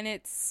 and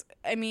it's,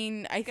 I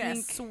Gonna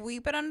think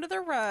sweep it under the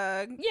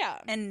rug. yeah.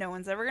 And no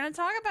one's ever gonna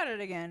talk about it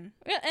again.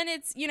 Yeah, and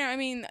it's,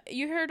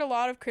 you heard a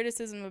lot of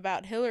criticism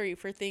about Hillary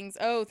for things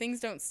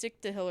don't stick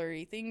to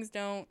Hillary. Things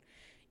don't,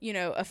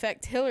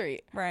 affect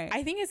Hillary. Right.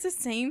 I think it's the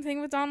same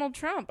thing with Donald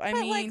Trump. But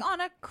like on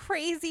a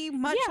crazy,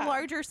 much Yeah.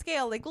 larger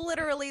scale, like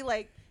literally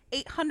like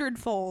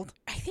 800-fold.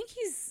 I think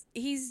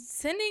he's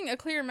sending a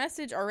clear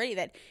message already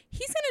that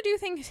he's going to do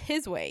things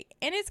his way.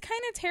 And it's kind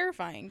of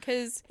terrifying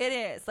because It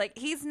is. Like,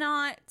 he's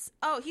not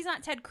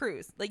Ted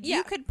Cruz. Like, Yeah.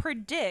 you could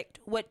predict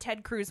what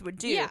Ted Cruz would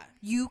do. Yeah.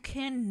 You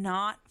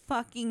cannot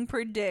fucking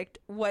predict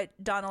what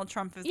Donald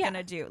Trump is Yeah. going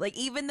to do. Like,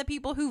 even the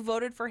people who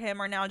voted for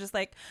him are now just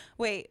like,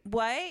 wait,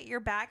 what?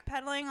 You're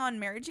backpedaling on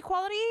marriage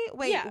equality?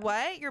 Wait, Yeah.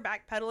 what? You're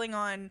backpedaling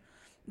on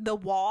the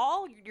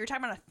wall? You're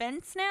talking about a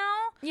fence now?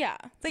 yeah.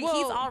 It's like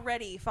he's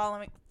already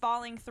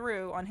falling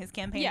through on his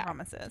campaign Yeah.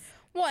 promises.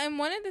 Well, and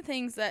one of the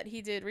things that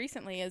he did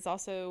recently is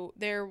also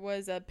there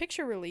was a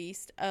picture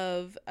released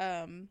of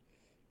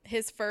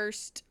his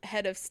first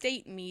head of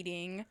state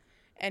meeting,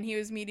 and he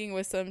was meeting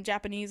with some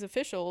Japanese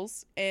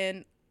officials,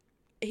 and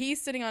he's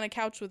sitting on a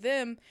couch with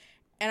them,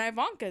 and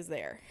Ivanka's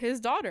there, his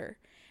daughter.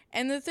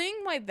 And the thing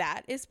why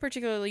that is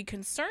particularly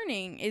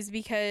concerning is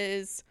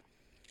because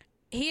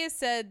he has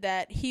said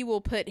that he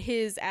will put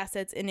his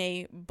assets in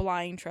a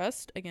blind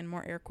trust, again,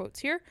 more air quotes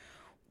here,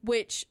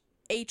 which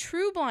a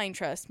true blind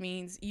trust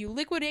means you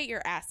liquidate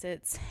your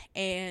assets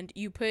and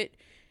you put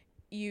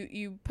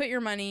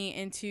your money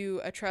into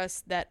a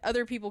trust that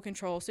other people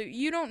control, so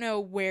you don't know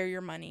where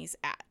your money's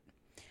at.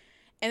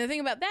 And the thing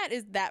about that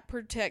is that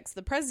protects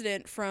the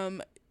president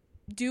from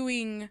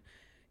doing,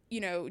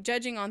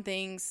 judging on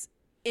things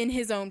in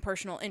his own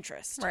personal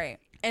interest. Right.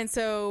 And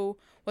so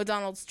what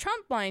Donald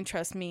Trump blind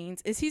trust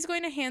means is he's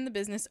going to hand the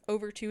business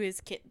over to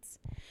his kids.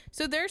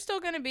 So he's still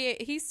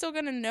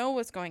going to know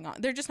what's going on.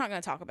 They're just not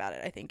going to talk about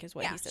it, I think is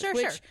what he says.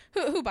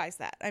 Sure. Who buys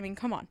that? I mean,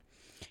 come on.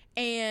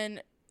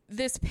 And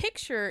this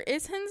picture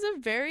sends a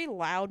very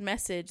loud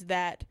message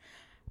that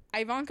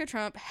Ivanka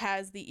Trump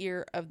has the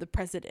ear of the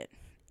president.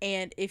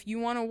 And if you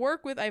want to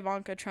work with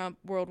Ivanka Trump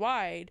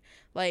worldwide,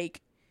 like,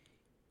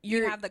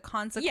 You have the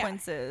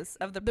consequences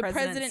of the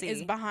presidency president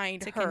is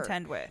behind to her.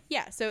 contend with.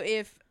 Yeah, so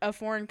if a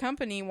foreign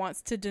company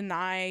wants to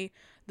deny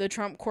the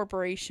Trump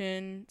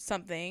Corporation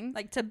something,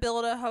 Like to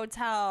build a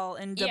hotel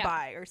in Yeah.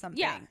 Dubai or something.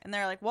 Yeah. And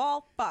they're like,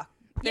 well, fuck.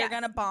 They're Yeah.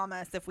 going to bomb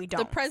us if we don't.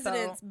 the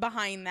president's So,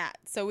 behind that.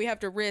 So we have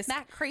to risk.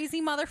 that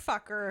crazy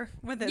motherfucker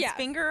with his Yeah.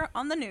 finger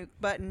on the nuke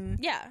button.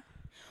 Yeah.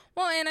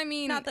 Well, and I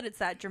mean, Not that it's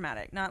that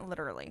dramatic, not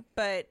literally,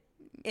 but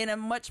in a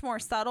much more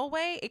subtle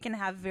way, it can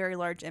have very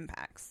large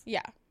impacts.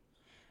 yeah,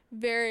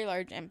 very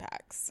large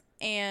impacts.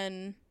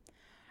 And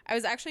I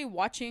was actually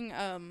watching,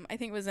 I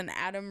think it was an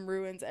Adam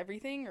Ruins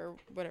Everything or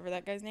whatever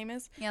that guy's name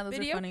is. Yeah, those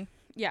video. are funny.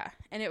 Yeah,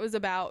 and it was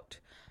about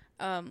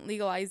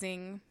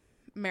legalizing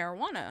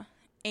marijuana.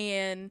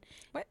 And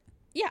What?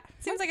 yeah,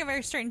 Seems like a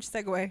very strange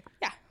segue.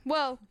 yeah.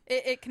 Well,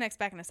 it connects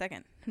back in a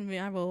second.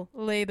 I will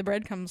lay the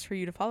breadcrumbs for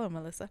you to follow,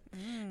 Melissa.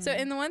 So,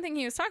 and the one thing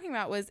he was talking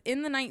about was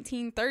in the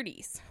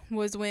 1930s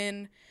was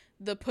when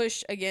the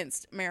push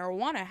against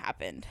marijuana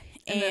happened.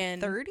 In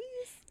the 30s?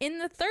 In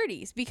the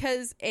 30s,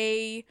 because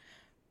a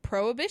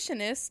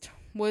prohibitionist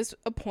was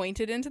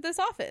appointed into this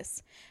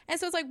office. And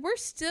so it's like we're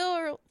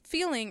still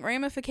feeling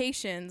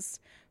ramifications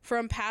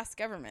from past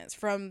governments,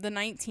 from the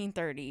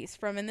 1930s,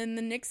 and then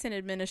the Nixon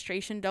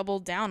administration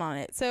doubled down on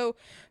it. So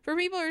for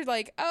people who are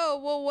like,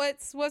 oh, well,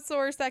 what's the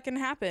worst that can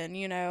happen?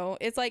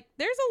 It's like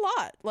there's a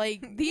lot.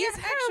 Like these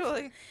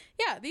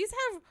these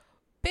have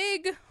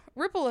big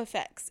ripple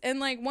effects. And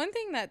like one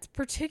thing that's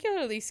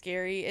particularly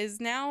scary is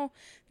now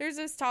there's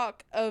this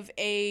talk of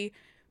a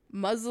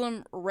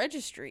Muslim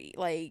registry.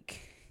 Like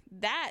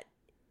that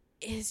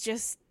is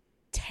just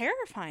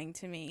terrifying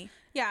to me.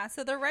 Yeah,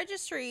 so the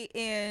registry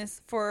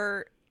is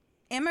for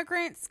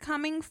immigrants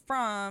coming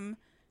from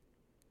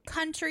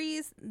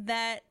countries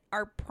that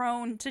are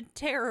prone to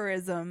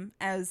terrorism,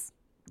 as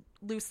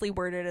loosely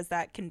worded as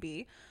that can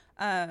be.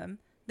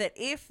 That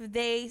if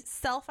they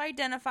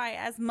self-identify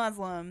as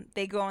Muslim,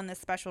 they go on this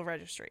special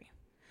registry.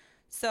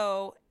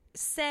 So,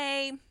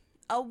 say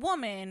a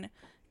woman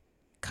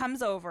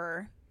comes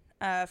over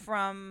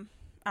from,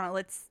 I don't know,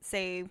 let's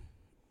say,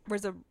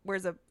 where's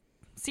a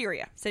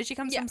Syria. Say she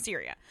comes from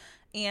Syria.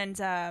 And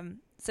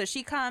so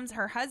she comes,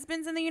 her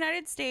husband's in the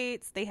United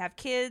States, they have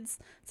kids.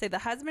 Say the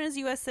husband is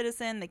U.S.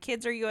 citizen, the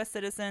kids are U.S.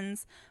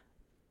 citizens.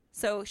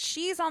 So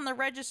she's on the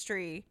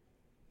registry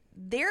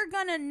they're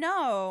gonna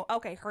know,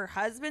 okay, her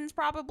husband's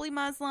probably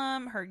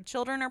Muslim, her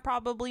children are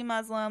probably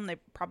Muslim, they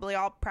probably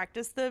all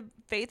practice the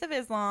faith of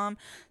Islam,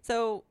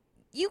 so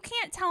you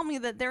can't tell me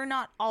that they're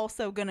not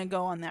also gonna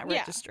go on that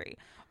registry.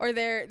 Or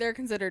they're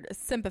considered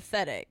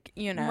sympathetic,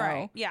 you know.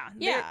 Right. Yeah.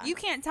 You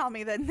can't tell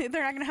me that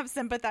they're not going to have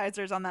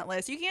sympathizers on that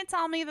list. You can't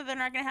tell me that they're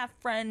not going to have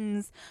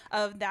friends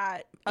of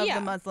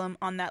the Muslim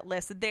on that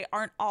list. That they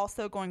aren't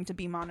also going to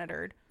be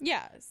monitored.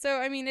 Yeah. So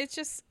I mean, it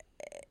just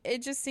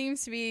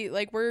seems to be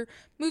like we're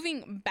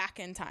moving back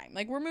in time.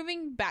 Like we're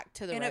moving back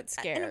to the Red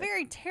Scare. In a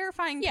very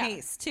terrifying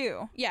pace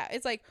too. Yeah.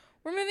 It's like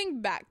we're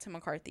moving back to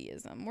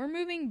McCarthyism. We're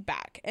moving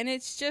back, and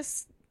it's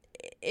just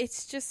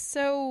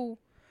so.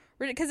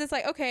 Because it's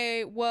like,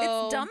 okay,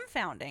 well... It's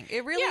dumbfounding.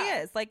 It really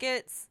is. Like,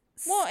 it's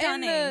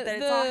stunning that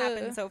it's all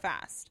happened so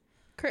fast.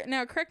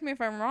 Now, correct me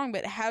if I'm wrong,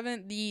 but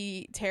haven't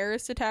the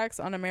terrorist attacks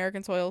on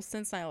American soil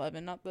since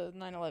 9/11, not the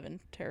 9/11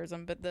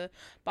 terrorism, but the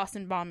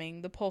Boston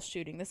bombing, the Pulse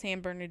shooting, the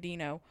San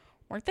Bernardino,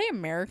 weren't they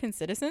American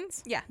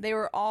citizens? Yeah, they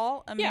were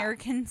all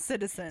American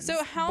citizens.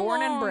 So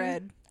born and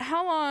bred.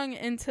 How long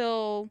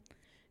until,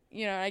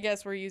 you know, I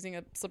guess we're using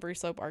a slippery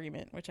slope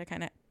argument, which I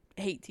kind of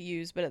hate to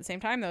use, but at the same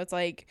time, though, it's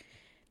like...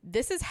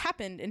 This has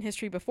happened in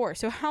history before.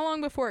 So how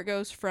long before it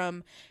goes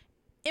from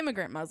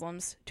immigrant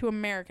Muslims to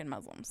American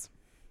Muslims?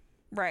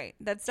 Right.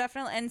 That's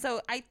definitely... And so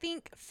I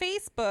think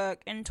Facebook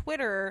and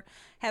Twitter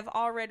have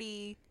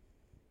already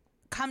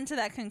come to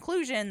that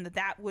conclusion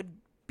that would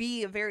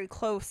be a very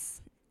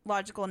close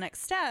logical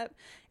next step.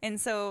 And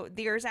so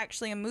there's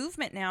actually a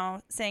movement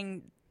now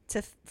saying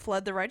to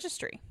flood the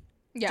registry.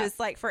 Yeah. Just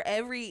like for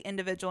every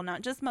individual,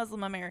 not just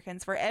Muslim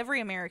Americans, for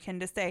every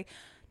American to say...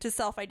 to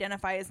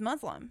self-identify as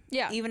Muslim.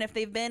 Yeah. Even if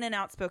they've been an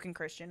outspoken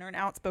Christian or an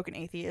outspoken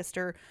atheist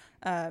or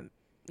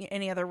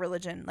any other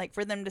religion. Like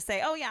for them to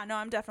say, oh yeah, no,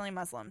 I'm definitely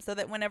Muslim. So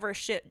that whenever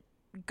shit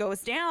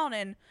goes down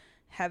and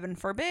heaven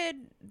forbid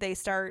they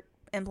start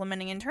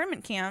implementing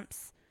internment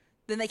camps,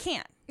 then they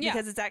can't. Yeah.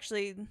 Because it's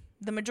actually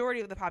the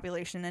majority of the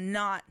population and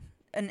not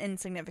an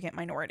insignificant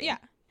minority. Yeah.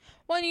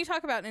 Well, and you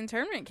talk about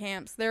internment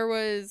camps. There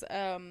was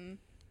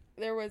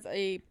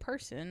a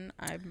person,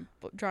 I'm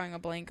drawing a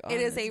blank on.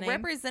 It is his a name.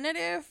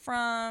 Representative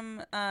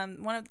from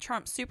one of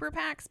Trump's super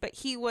PACs, but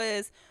he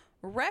was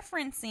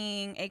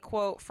referencing a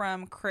quote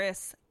from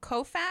Chris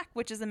Kofak,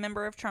 which is a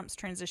member of Trump's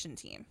transition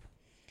team.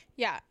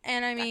 Yeah,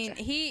 and I mean,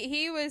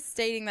 he was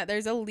stating that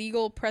there's a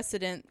legal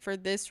precedent for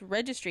this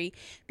registry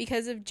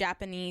because of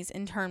Japanese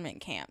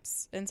internment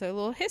camps. And so a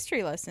little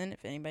history lesson,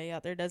 if anybody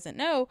out there doesn't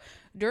know,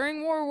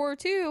 during World War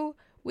II,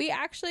 we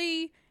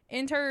actually...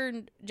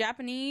 interned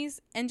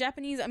Japanese and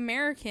Japanese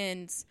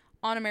Americans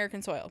on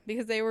American soil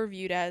because they were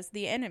viewed as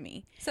the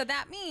enemy. So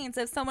that means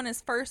if someone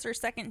is first or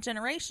second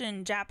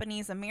generation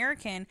Japanese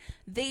American,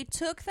 they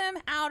took them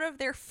out of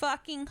their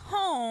fucking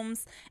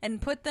homes and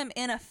put them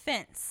in a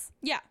fence.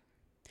 Yeah.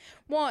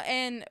 Well,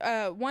 and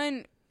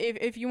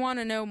if you want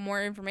to know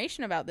more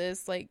information about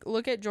this, like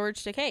look at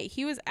George Takei.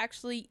 He was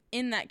actually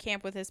in that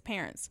camp with his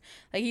parents.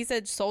 Like he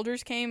said,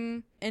 soldiers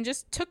came and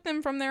just took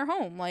them from their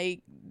home.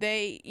 Like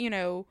they, you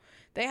know,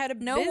 they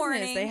had no business.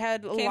 Warning. They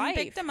had came life. And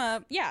picked them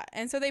up. Yeah,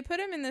 and so they put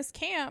him in this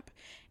camp,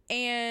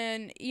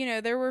 and you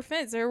know there were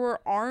fence, there were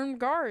armed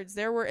guards,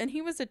 and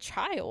he was a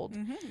child.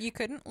 Mm-hmm. You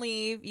couldn't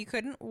leave, you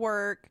couldn't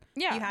work.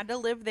 Yeah, you had to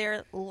live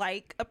there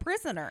like a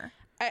prisoner.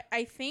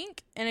 I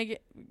think, and again,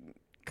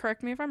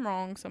 correct me if I'm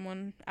wrong,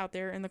 someone out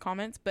there in the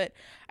comments, but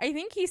I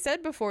think he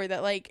said before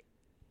that like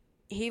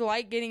he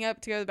liked getting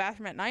up to go to the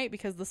bathroom at night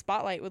because the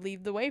spotlight would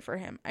lead the way for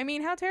him. I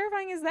mean, how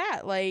terrifying is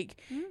that? Like,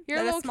 you're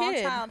a little small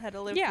kid. Child had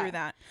to live through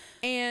that.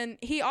 And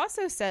he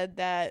also said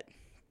that,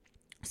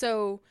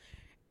 so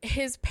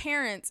his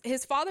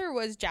father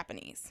was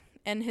Japanese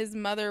and his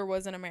mother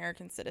was an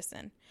American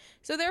citizen.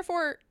 So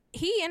therefore,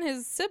 he and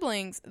his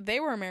siblings, they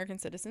were American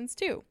citizens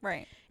too.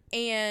 Right.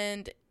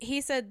 And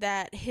he said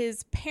that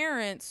his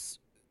parents,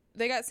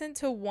 they got sent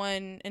to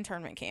one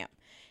internment camp.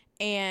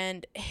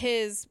 And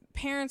his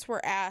parents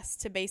were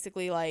asked to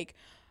basically like,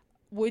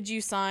 would you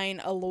sign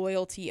a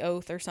loyalty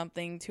oath or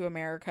something to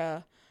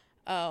America?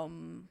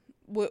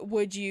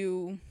 Would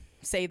you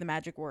say the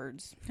magic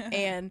words?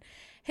 And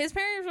his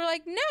parents were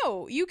like,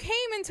 no, you came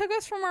and took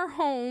us from our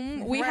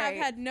home. We have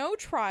had no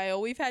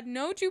trial. We've had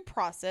no due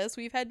process.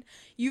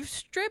 You've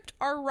stripped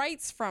our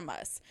rights from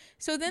us.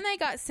 So then they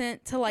got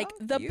sent to like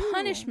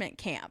punishment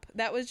camp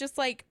that was just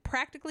like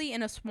practically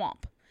in a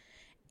swamp.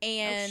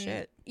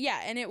 And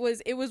yeah, and it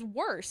was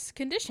worse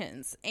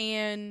conditions.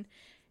 And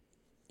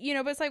you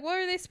know, but it's like, what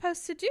are they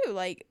supposed to do?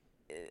 Like,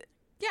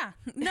 yeah,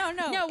 no,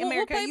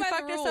 America, you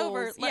fucked us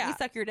over. Let me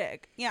suck your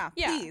dick. Yeah,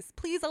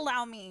 please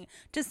allow me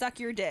to suck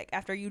your dick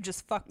after you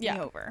just fucked me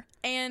over.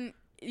 And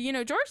you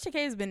know, George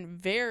Takei has been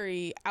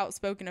very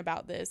outspoken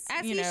about this.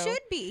 As he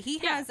should be. He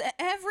has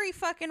every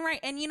fucking right.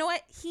 And you know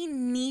what? He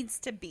needs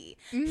to be.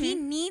 Mm-hmm. He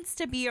needs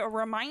to be a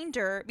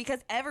reminder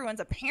because everyone's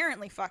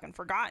apparently fucking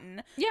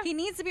forgotten. Yeah. He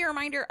needs to be a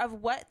reminder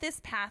of what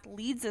this path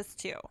leads us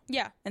to.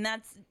 Yeah. And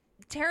that's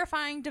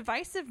terrifying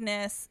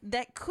divisiveness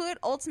that could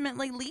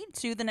ultimately lead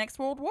to the next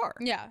World War.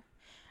 Yeah.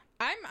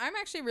 I'm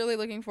actually really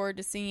looking forward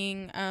to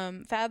seeing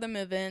Fathom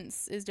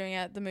Events is doing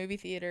at the movie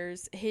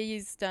theaters.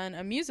 He's done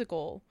a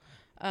musical.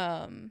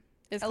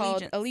 It's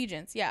called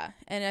Allegiance. Yeah,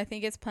 and I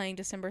think it's playing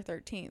December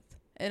 13th.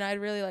 And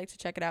I'd really like to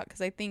check it out because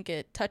I think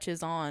it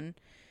touches on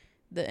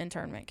the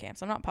internment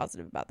camps. I'm not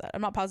positive about that. I'm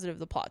not positive of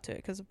the plot to it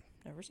because I've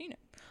never seen it.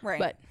 Right.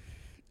 But,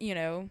 you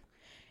know,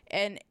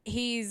 and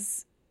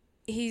he's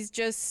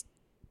just,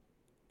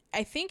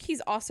 I think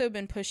he's also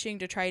been pushing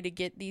to try to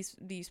get these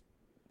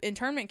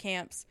internment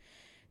camps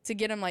to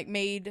get them like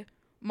made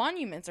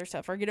monuments or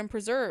stuff or get them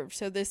preserved.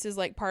 So this is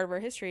like part of our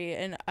history.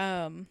 And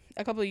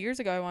a couple of years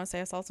ago, I want to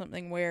say I saw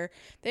something where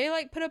they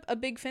like put up a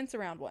big fence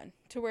around one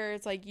to where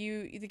it's like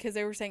because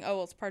they were saying, oh,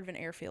 well, it's part of an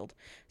airfield.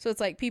 So it's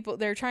like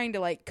they're trying to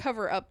like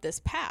cover up this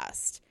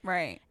past.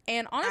 Right.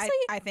 And honestly,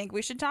 I think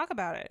we should talk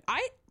about it.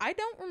 I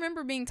don't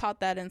remember being taught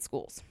that in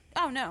schools.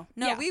 Oh, no.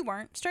 No, Yeah. we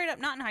weren't. Straight up,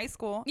 not in high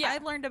school. Yeah.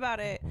 I learned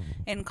about it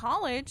in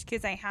college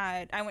because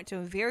I went to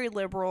a very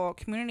liberal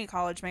community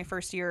college my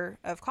first year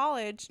of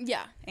college.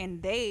 Yeah.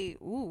 And they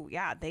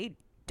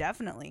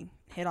definitely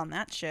hit on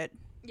that shit.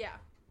 Yeah.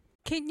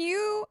 Can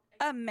you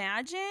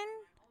imagine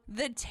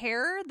the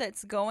terror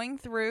that's going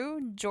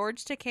through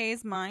George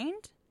Takei's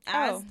mind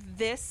as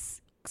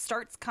this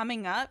starts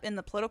coming up in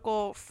the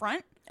political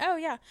front? Oh,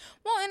 yeah.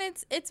 Well, and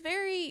it's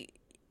very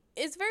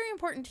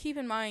important to keep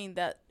in mind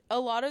that a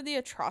lot of the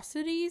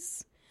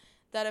atrocities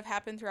that have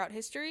happened throughout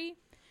history,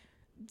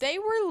 they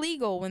were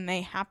legal when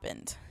they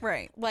happened.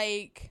 Right.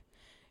 Like,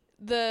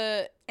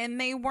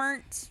 and they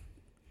weren't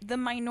the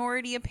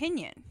minority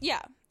opinion.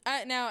 Yeah.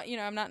 Now, you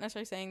know, I'm not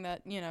necessarily saying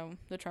that, you know,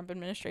 the Trump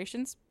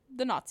administration's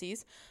the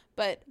Nazis,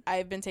 but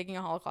I've been taking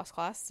a Holocaust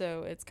class,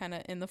 so it's kind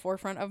of in the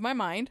forefront of my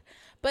mind.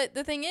 But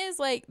the thing is,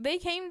 like, they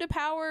came to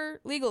power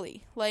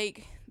legally.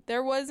 Like,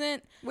 there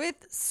wasn't...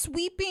 With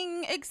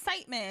sweeping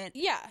excitement.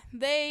 Yeah.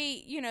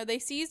 They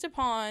seized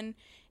upon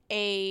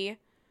a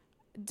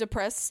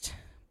depressed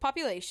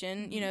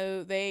population. Mm-hmm. You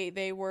know,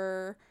 they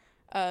were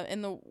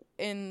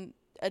in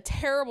a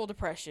terrible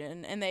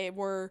depression, and they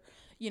were,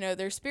 you know,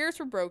 their spirits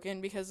were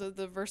broken because of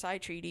the Versailles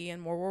Treaty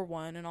and World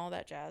War I and all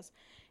that jazz.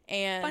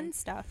 And Fun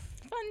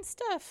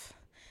stuff.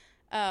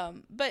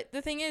 But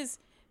the thing is,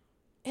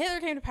 Hitler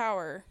came to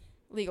power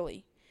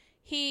legally.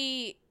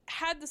 He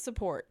had the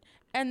support.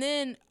 And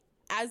then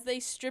as they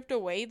stripped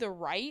away the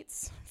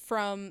rights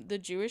from the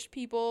Jewish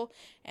people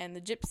and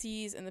the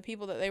gypsies and the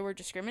people that they were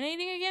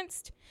discriminating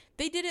against,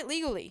 they did it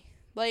legally.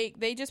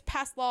 Like, they just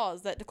passed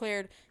laws that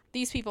declared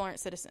these people aren't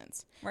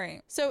citizens.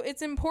 Right. So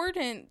it's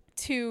important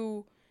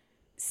to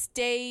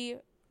stay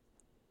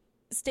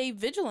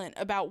vigilant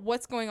about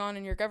what's going on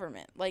in your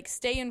government. Like,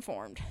 stay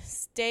informed,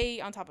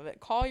 stay on top of it,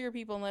 call your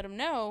people and let them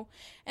know.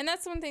 And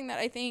that's one thing that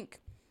I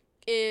think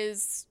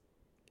is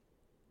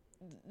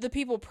the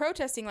people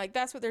protesting, like,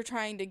 that's what they're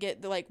trying to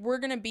get. Like, we're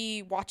going to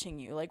be watching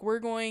you. Like, we're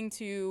going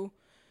to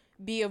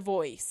be a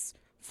voice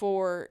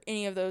for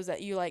any of those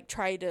that you, like,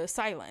 try to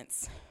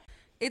silence.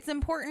 It's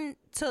important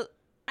to...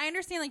 I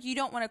understand, like, you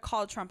don't want to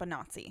call Trump a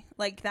Nazi.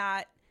 Like,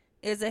 that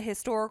is a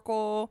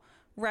historical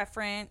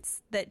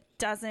reference that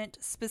doesn't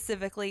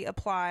specifically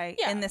apply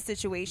in this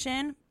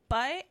situation.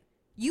 But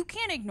you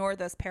can't ignore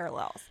those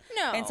parallels.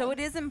 No. And so it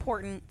is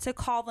important to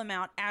call them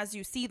out as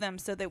you see them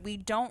so that we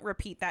don't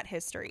repeat that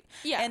history.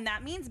 Yeah. And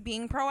that means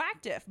being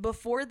proactive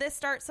before this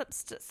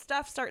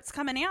stuff starts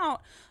coming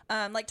out.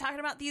 Like talking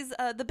about these,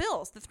 the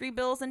bills, the 3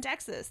 bills in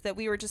Texas that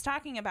we were just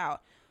talking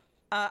about.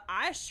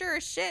 I sure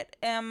as shit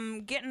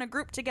am getting a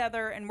group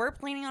together, and we're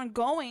planning on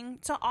going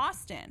to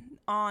Austin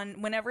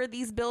on whenever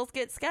these bills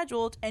get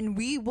scheduled, and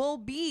we will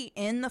be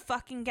in the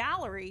fucking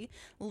gallery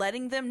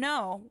letting them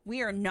know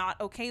we are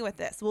not okay with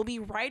this. We'll be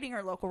writing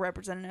our local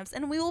representatives,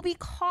 and we will be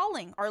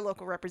calling our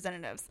local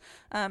representatives.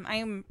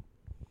 I'm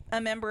a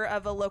member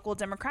of a local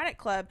Democratic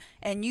club,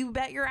 and you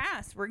bet your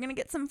ass we're going to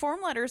get some form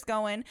letters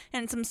going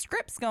and some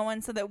scripts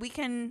going so that we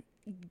can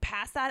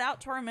pass that out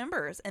to our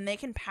members and they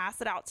can pass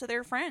it out to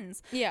their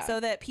friends. Yeah. So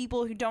that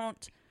people who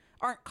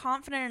aren't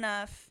confident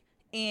enough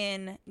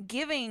in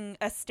giving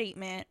a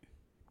statement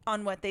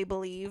on what they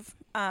believe,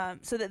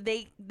 so that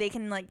they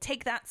can like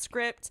take that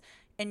script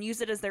and use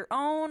it as their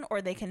own,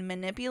 or they can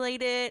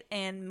manipulate it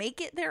and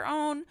make it their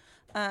own,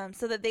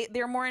 so that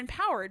they're more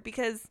empowered,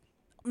 because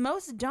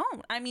most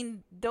don't. I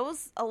mean,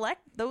 those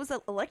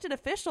elected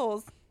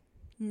officials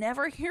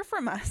never hear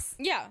from us.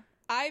 Yeah.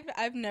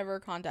 I've never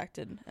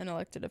contacted an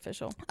elected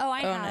official. Oh, I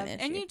on have. an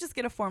And issue. you just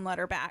get a form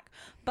letter back.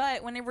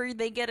 But whenever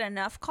they get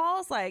enough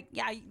calls, like,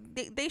 yeah,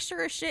 they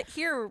sure as shit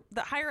hear,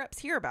 the higher ups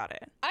hear about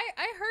it.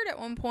 I heard at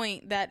one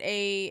point that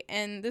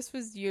and this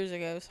was years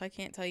ago, so I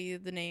can't tell you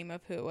the name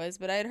of who it was,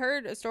 but I had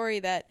heard a story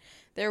that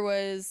there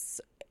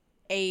was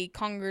a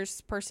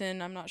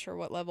congressperson, I'm not sure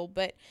what level,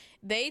 but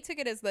they took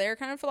it as their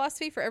kind of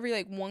philosophy. For every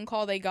like one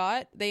call they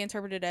got, they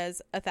interpreted it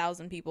as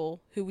 1,000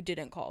 people who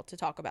didn't call to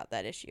talk about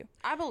that issue.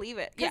 I believe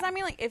it. Because, Yeah. I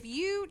mean, like, if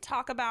you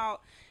talk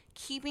about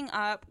keeping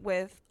up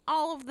with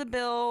all of the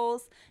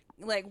bills,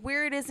 like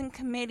where it is in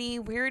committee,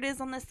 where it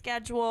is on the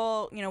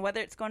schedule, you know, whether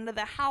it's going to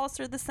the House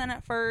or the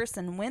Senate first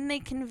and when they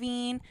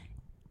convene,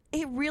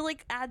 it really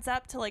adds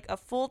up to like a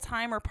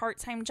full-time or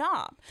part-time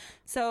job.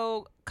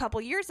 So a couple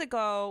years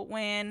ago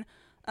when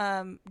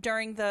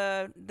during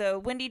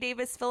the Wendy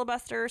Davis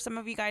filibuster, some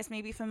of you guys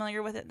may be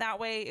familiar with it that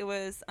way. It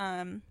was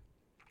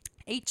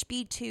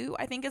HB2,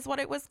 I think is what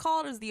it was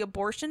called. It was the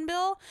abortion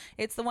bill.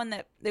 It's the one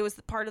that it was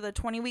part of the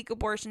 20-week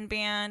abortion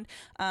ban.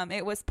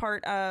 It was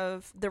part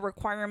of the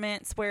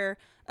requirements where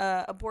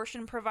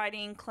abortion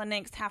providing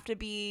clinics have to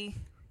be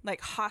like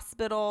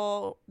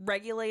hospital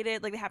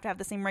regulated, like they have to have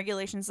the same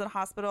regulations as a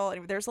hospital.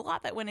 There's a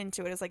lot that went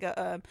into it. It's like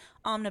a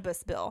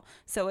omnibus bill,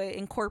 so it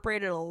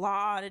incorporated a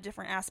lot of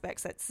different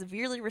aspects that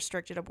severely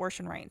restricted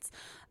abortion rights.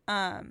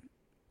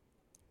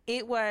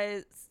 It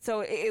was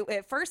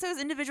at first it was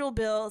individual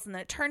bills, and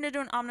then it turned into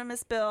an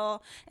omnibus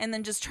bill, and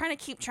then just trying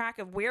to keep track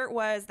of where it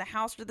was, the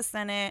House or the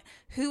Senate,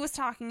 who was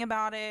talking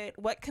about it,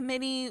 what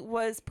committee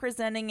was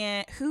presenting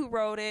it, who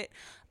wrote it.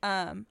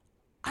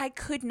 I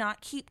could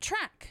not keep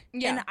track.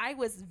 Yeah. And I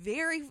was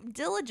very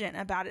diligent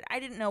about it.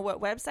 I didn't know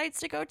what websites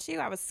to go to.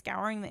 I was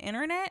scouring the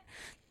internet.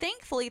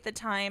 Thankfully, at the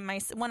time,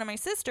 one of my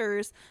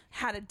sisters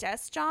had a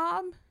desk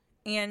job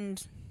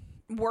and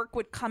work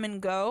would come and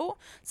go.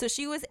 So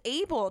she was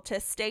able to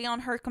stay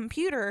on her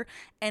computer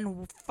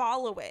and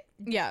follow it.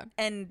 Yeah.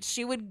 And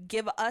she would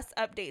give us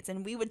updates,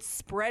 and we would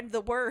spread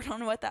the word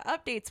on what the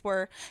updates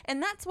were.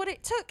 And that's what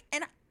it took.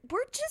 And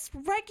we're just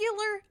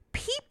regular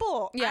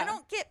people. Yeah. I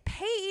don't get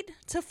paid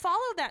to follow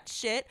that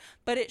shit,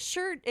 but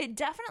it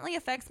definitely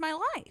affects my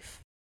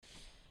life.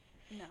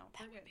 No.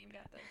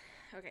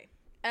 Okay.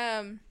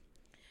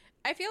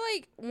 I feel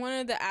like one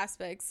of the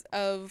aspects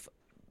of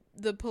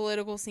the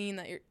political scene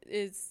that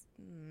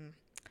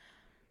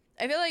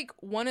I feel like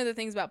one of the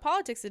things about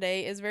politics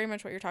today is very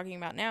much what you're talking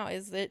about now,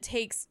 is that it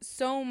takes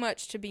so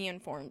much to be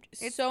informed.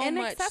 It's so much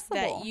inaccessible.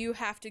 that you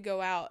have to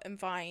go out and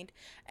find.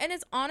 And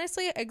it's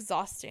honestly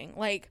exhausting.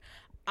 Like,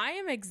 I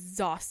am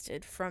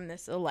exhausted from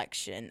this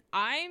election.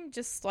 I'm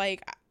just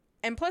like,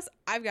 and plus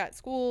I've got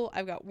school,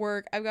 I've got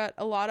work, I've got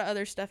a lot of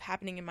other stuff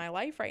happening in my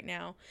life right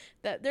now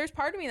that there's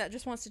part of me that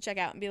just wants to check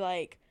out and be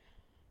like,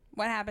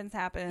 What happens.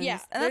 yeah,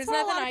 And that's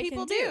what a lot of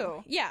people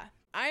do. Yeah.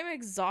 I'm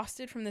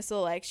exhausted from this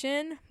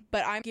election,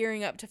 but I'm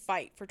gearing up to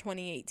fight for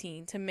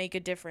 2018 to make a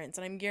difference.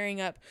 And I'm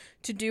gearing up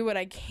to do what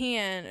I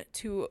can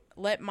to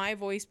let my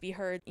voice be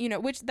heard,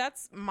 which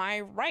that's my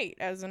right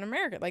as an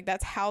American. Like,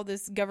 that's how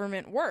this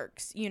government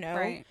works,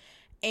 Right.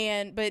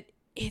 But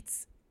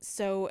it's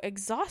so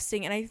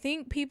exhausting. And I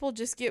think people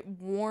just get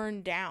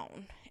worn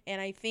down. And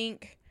I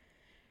think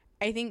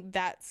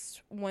that's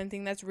one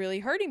thing that's really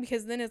hurting,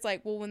 because then it's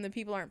like, well, when the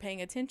people aren't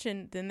paying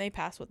attention, then they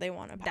pass what they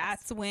want to pass.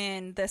 That's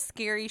when the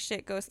scary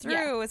shit goes through.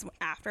 Yeah. Is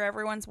after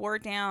everyone's wore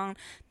down.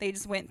 They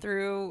just went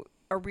through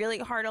a really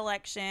hard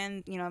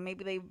election.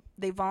 Maybe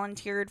they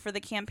volunteered for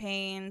the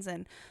campaigns,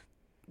 and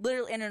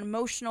literally in an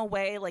emotional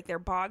way, like they're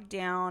bogged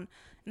down.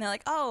 And they're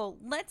like, oh,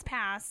 let's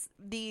pass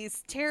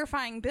these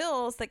terrifying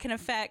bills that can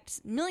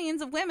affect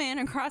millions of women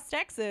across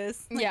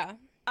Texas. Like,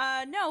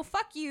 yeah. No,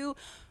 fuck you.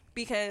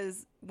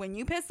 Because when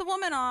you piss the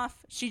woman off,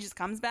 she just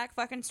comes back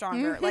fucking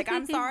stronger. Like,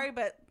 I'm sorry,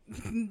 but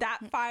that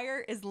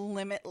fire is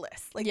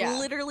limitless. Like, Yeah.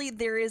 literally,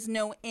 there is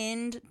no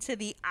end to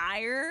the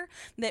ire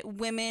that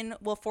women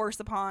will force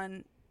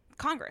upon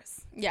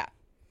Congress. Yeah.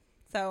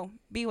 So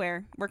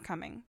beware, we're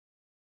coming.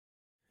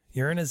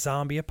 You're in a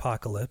zombie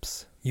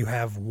apocalypse. You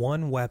have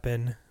one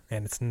weapon,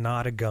 and it's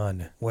not a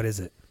gun. What is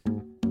it?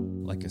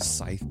 Like a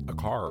scythe, a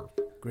car.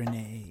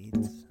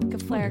 Grenades. Like a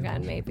flare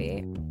gun,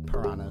 maybe.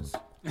 Piranhas.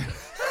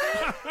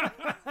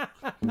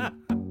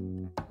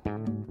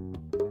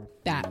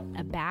 Bat.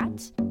 A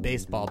bat?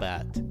 Baseball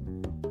bat.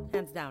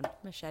 Hands down.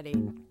 Machete.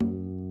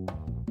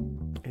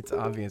 It's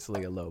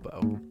obviously a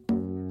Lobo.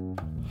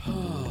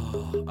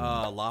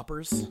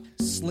 Loppers.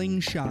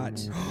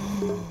 Slingshot.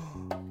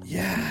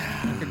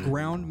 Yeah. Like a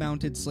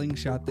ground-mounted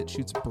slingshot that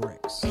shoots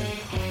bricks.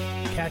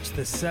 Catch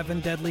the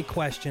 7 deadly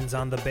questions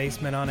on The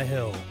Basement on a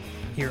Hill.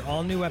 Hear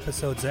all new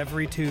episodes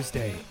every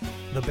Tuesday.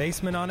 The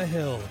Basement on a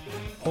Hill.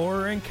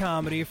 Horror and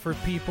comedy for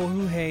people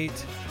who hate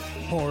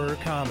horror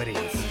comedies.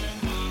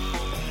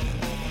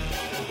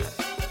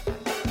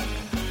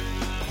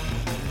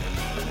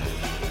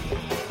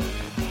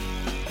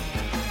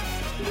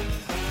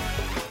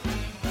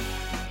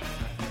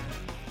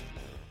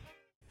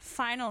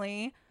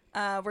 Finally,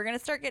 we're going to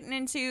start getting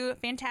into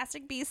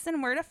Fantastic Beasts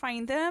and where to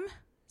find them.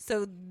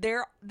 So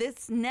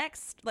this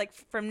next, like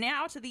from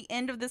now to the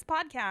end of this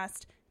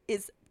podcast,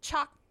 is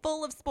chock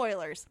full of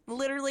spoilers.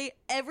 Literally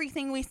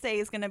everything we say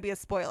is going to be a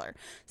spoiler.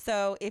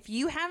 So if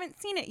you haven't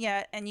seen it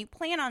yet and you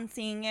plan on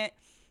seeing it,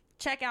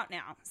 check out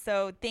now.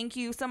 So thank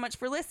you so much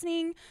for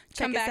listening.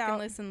 Come Check us back out. and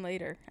listen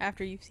later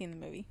after you've seen the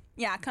movie.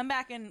 Yeah, come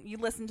back and you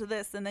listen to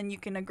this, and then you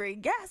can agree,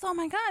 yes, oh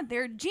my God,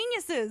 they're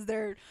geniuses.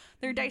 They're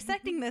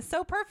dissecting this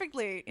so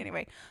perfectly.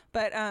 Anyway,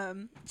 but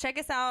check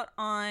us out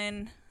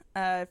on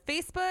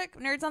Facebook,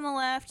 Nerds on the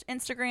Left,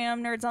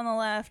 Instagram, Nerds on the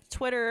Left,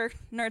 Twitter,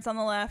 Nerds on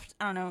the Left.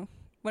 I don't know.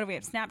 What do we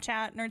have?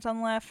 Snapchat, Nerds on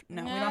the Left?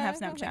 No, we don't have I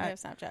don't think we Snapchat. have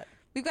Snapchat.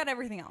 We've got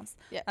everything else.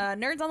 Yeah.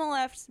 Nerds on the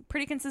Left,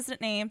 pretty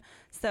consistent name.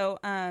 So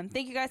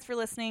thank you guys for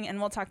listening, and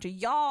we'll talk to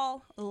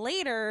y'all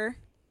later.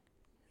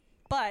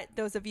 But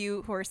those of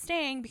you who are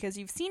staying because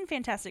you've seen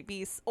Fantastic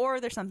Beasts or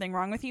there's something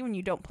wrong with you and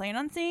you don't plan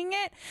on seeing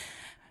it,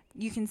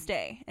 you can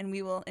stay and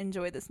we will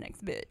enjoy this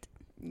next bit.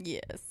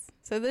 Yes.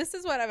 So this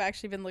is what I've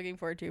actually been looking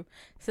forward to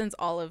since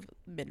all of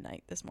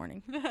midnight this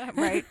morning.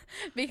 Right.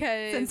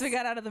 Because since we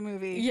got out of the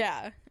movie.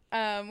 Yeah.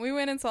 We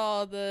went and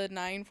saw the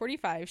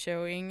 9:45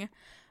 showing.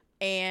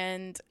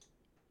 And,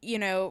 you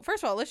know,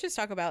 first of all, let's just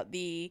talk about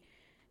the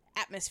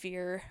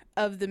atmosphere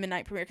of the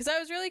midnight premiere, because I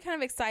was really kind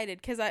of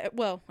excited because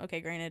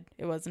granted,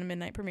 it wasn't a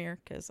midnight premiere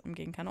because I'm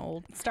getting kind of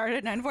old. It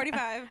started at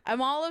 9:45.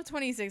 I'm all of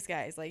 26,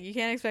 guys. Like, you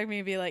can't expect me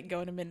to be like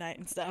going to midnight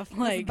and stuff.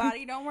 Like, His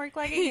body don't work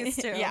like it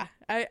used to. Yeah,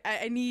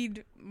 I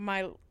need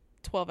my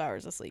 12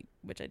 hours of sleep,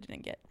 which I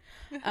didn't get.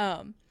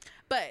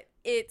 But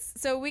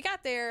so we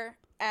got there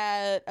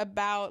at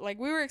about, like,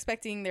 we were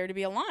expecting there to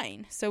be a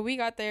line, so we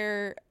got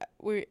there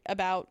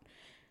about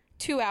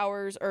 2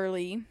 hours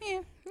early.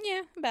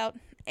 Yeah, about.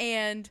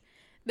 And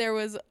there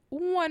was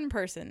one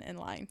person in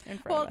line in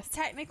front of us.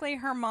 Well, technically,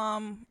 her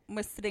mom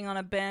was sitting on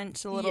a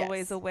bench a little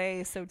ways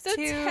away, so two.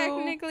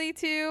 Technically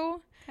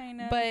two.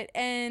 Kind of.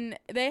 And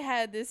they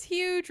had this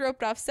huge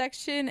roped off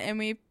section, and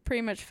we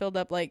pretty much filled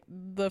up like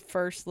the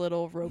first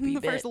little ropey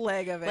bit. The first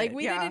leg of it. Like,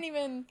 we didn't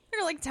even.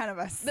 There were like 10 of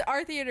us.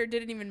 Our theater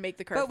didn't even make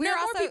the curve. But more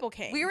people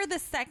came. We were the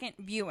second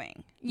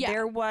viewing. Yeah.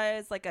 There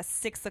was like a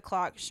 6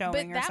 o'clock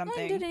showing or something. But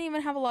that one didn't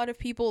even have a lot of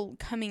people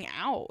coming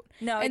out.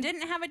 No, it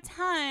didn't have a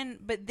ton,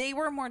 but they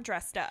were more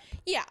dressed up.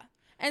 Yeah.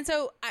 And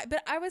so,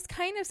 I was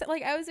kind of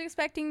like, I was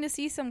expecting to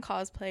see some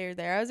cosplayer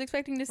there. I was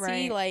expecting to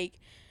see like,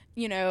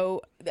 you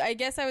know, I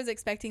guess I was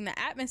expecting the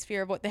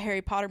atmosphere of what the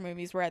Harry Potter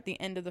movies were at the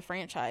end of the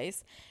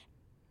franchise.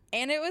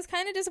 And it was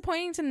kind of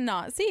disappointing to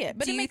not see it.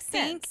 But it makes sense. Do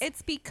you think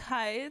it's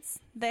because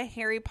the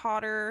Harry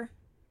Potter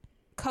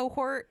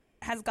cohort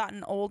has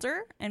gotten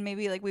older and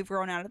maybe like we've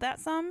grown out of that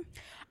some?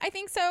 I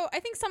think so.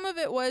 I think some of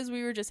it was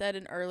we were just at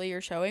an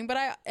earlier showing. But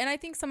I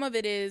think some of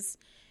it is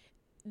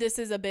this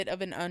is a bit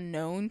of an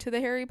unknown to the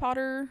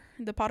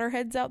the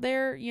Potterheads out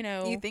there, you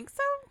know. You think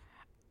so?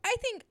 I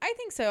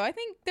think so. I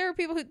think there are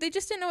people who they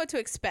just didn't know what to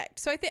expect.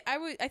 So I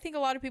think a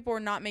lot of people were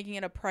not making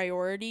it a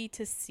priority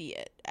to see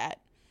it at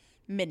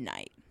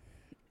midnight.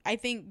 I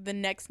think the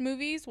next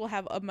movies will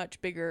have a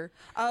much bigger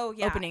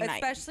opening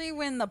night. Especially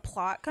when the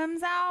plot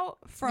comes out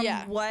from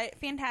what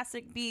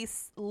Fantastic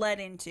Beasts led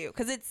into.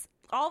 Because it's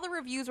all the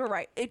reviews were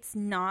right. It's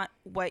not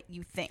what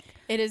you think.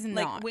 It is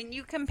not. Like, when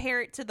you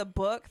compare it to the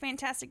book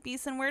Fantastic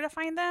Beasts and Where to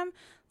Find Them,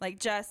 like,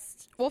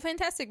 just... Well,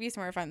 Fantastic Beasts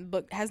and Where to Find Them,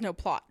 the book has no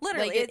plot.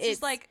 Literally,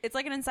 like, it's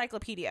like an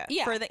encyclopedia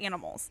for the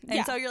animals.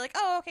 And so you're like,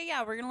 oh, okay,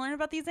 yeah, we're going to learn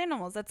about these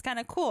animals. That's kind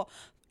of cool.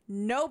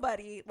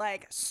 Nobody,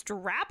 like,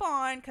 strap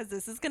on, because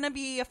this is going to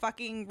be a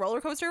fucking roller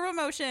coaster of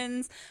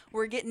emotions.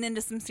 We're getting into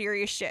some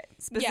serious shit.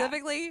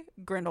 Specifically,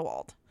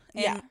 Grindelwald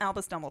and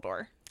Albus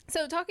Dumbledore.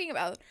 So talking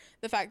about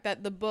the fact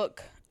that the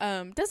book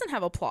doesn't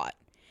have a plot,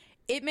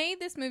 it made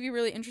this movie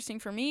really interesting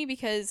for me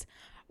because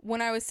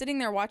when I was sitting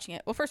there watching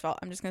it, well, first of all,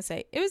 I'm just going to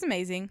say it was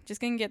amazing. Just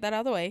going to get that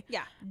out of the way.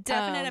 Yeah,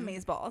 definite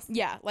amazeballs.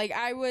 Yeah, like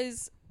I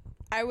was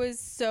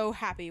so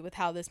happy with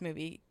how this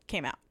movie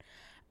came out.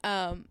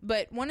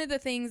 But one of the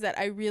things that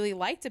I really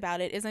liked about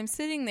it is I'm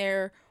sitting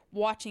there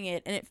watching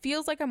it and it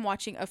feels like I'm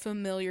watching a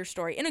familiar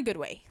story in a good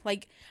way.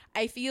 Like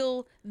I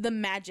feel the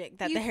magic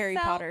that the Harry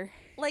Potter.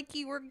 Like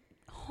you were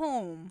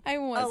home. I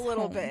was a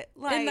little home. bit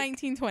like in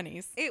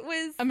 1920s. It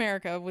was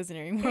America,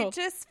 Wizarding World.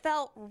 It just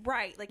felt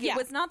right. Like it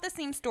was not the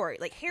same story.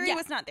 Like Harry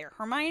was not there,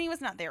 Hermione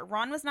was not there,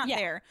 Ron was not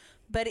there,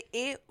 but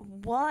it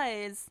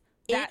was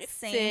that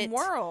same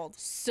world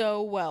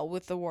so well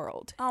with the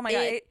world. Oh my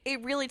god,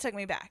 it really took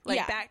me back.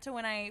 Like back to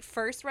when I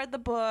first read the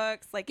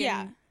books, like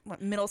in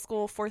middle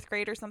school, 4th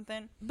grade or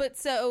something. But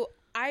so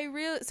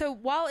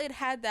while it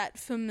had that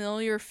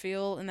familiar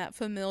feel and that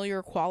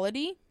familiar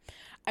quality,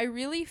 I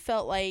really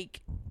felt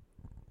like,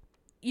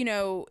 you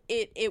know,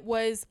 it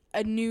was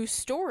a new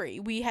story.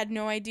 We had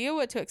no idea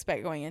what to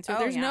expect going into.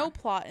 There's no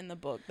plot in the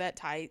book that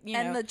ties,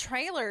 and the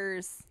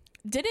trailers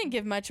didn't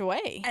give much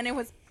away. And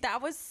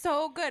that was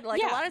so good.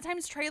 Like a lot of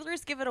times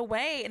trailers give it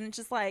away and it's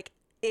just like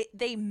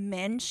they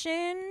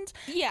mentioned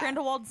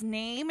Grindelwald's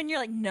name and you're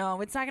like,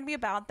 no, it's not going to be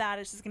about that.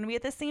 It's just going to be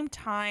at the same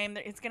time.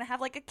 It's going to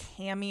have like a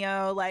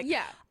cameo. Like,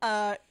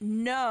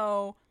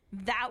 no,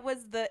 that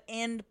was the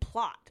end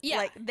plot. Yeah.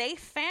 Like they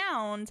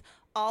found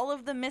all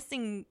of the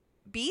missing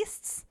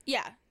beasts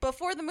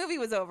before the movie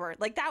was over.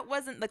 Like that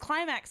wasn't the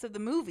climax of the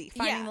movie,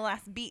 finding the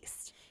last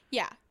beast.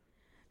 Yeah.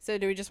 So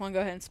do we just want to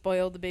go ahead and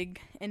spoil the big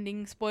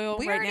ending spoil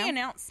we right already now?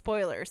 Announced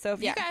spoilers, so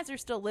if you guys are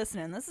still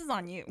listening, this is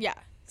on you. Yeah.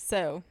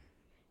 So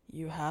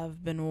you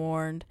have been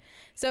warned.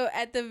 So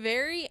at the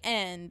very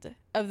end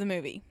of the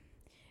movie,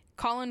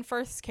 Colin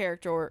Firth's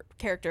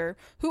character,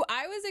 who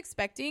I was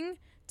expecting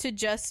to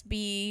just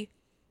be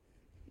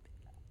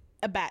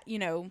you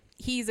know,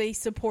 he's a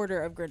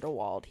supporter of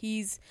Grindelwald.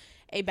 He's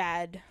a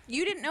bad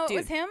You didn't know dude. It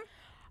was him?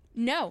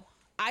 No.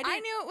 I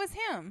knew it was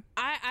him.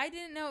 I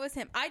didn't know it was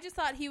him. I just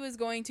thought he was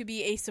going to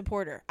be a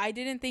supporter. I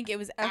didn't think it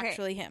was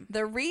actually him.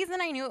 The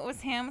reason I knew it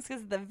was him is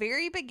because at the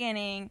very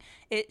beginning,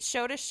 it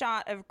showed a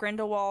shot of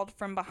Grindelwald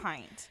from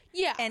behind.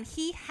 Yeah. And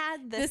he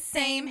had the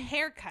same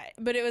haircut.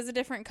 But it was a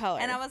different color.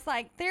 And I was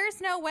like,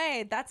 there's no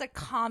way that's a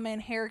common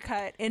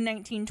haircut in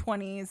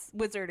 1920s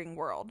wizarding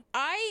world.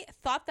 I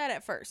thought that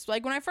at first.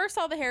 Like, when I first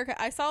saw the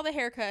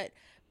haircut,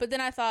 but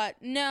then I thought,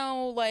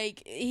 no,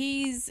 like,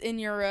 he's in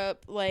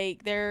Europe,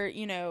 like, they're,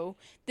 you know,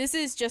 this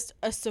is just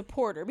a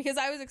supporter, because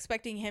I was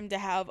expecting him to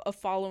have a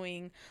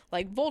following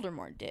like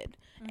Voldemort did.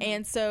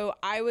 And so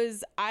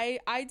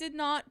I did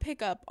not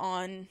pick up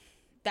on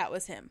that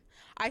was him.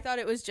 I thought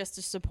it was just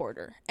a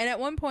supporter. And at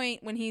one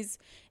point when he's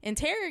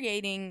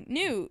interrogating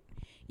Newt,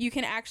 you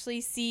can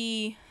actually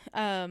see,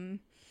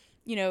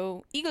 you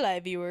know, Eagle Eye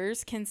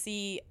viewers can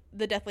see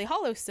the Deathly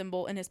Hallows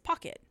symbol in his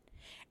pocket.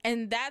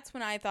 And that's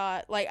when I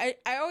thought, like,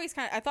 I always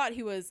I thought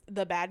he was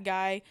the bad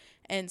guy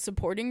and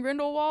supporting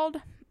Grindelwald.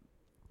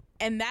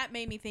 And that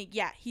made me think,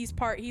 yeah, he's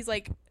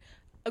like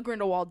a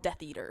Grindelwald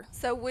Death Eater.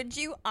 So would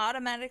you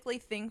automatically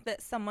think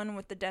that someone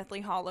with the Deathly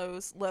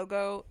Hallows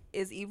logo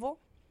is evil?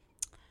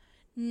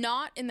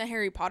 Not in the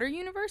Harry Potter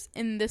universe.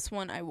 In this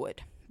one, I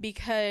would.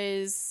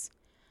 Because,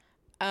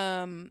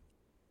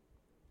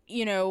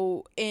 you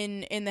know,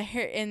 in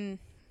I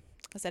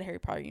said Harry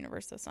Potter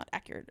universe, that's not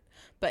accurate.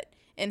 But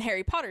in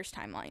Harry Potter's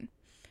timeline,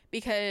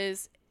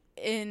 because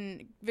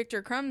in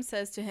Victor Crumb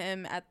says to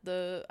him at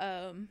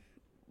the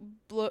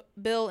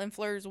Bill and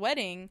Fleur's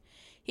wedding,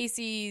 he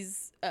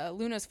sees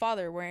Luna's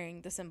father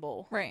wearing the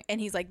symbol, right?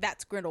 And he's like,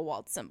 "That's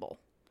Grindelwald's symbol."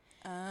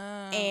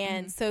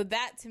 And so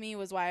that to me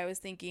was why I was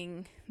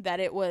thinking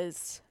that it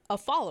was a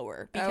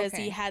follower, because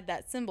he had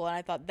that symbol, and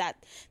I thought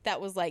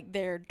that was like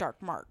their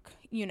dark mark,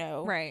 you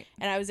know, right?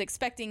 And I was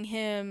expecting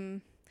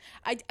him.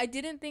 I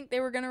didn't think they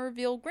were going to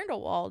reveal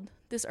Grindelwald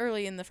this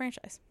early in the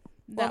franchise.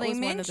 Well, they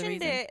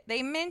mentioned it.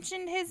 They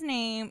mentioned his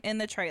name in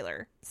the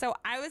trailer, so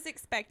I was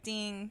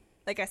expecting,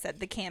 like I said,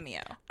 the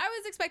cameo. I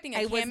was expecting a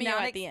cameo. I was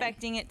not at the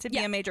expecting end. it to be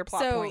a major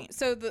plot point.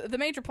 So the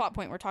major plot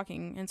point we're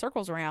talking in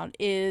circles around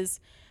is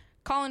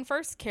Colin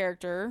Firth's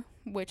character,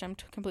 which I'm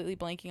completely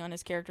blanking on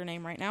his character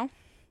name right now.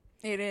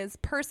 It is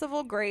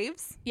Percival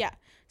Graves. Yeah.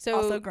 So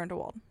also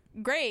Grindelwald.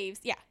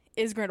 Graves,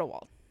 is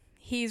Grindelwald.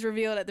 He's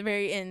revealed at the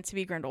very end to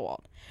be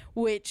Grindelwald,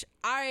 which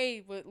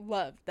I would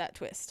love that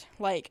twist.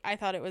 Like, I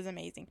thought it was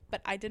amazing,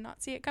 but I did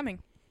not see it coming.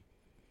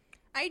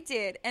 I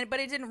did, but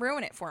it didn't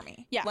ruin it for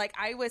me. Yeah. Like,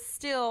 I was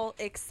still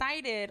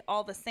excited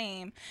all the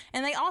same.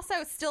 And they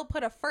also still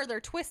put a further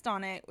twist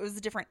on it. It was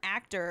a different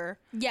actor.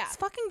 Yeah. It's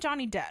fucking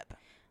Johnny Depp.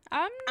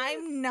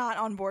 I'm not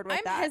on board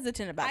with that. I'm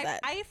hesitant about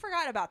that. I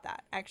forgot about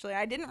that, actually.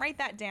 I didn't write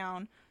that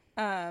down.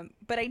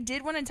 But I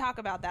did want to talk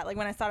about that. Like,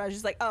 when I saw it, I was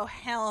just like, oh,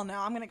 hell no.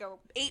 I'm going to go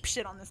ape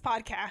shit on this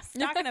podcast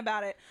talking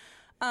about it.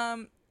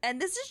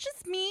 And this is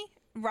just me.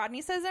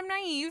 Rodney says I'm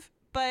naive,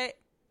 but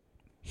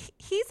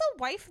he's a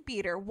wife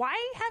beater. Why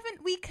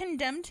haven't we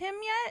condemned him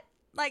yet?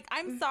 Like,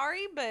 I'm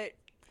sorry, but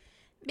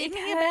isn't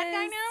he a bad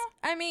guy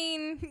now? I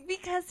mean,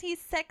 because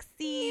he's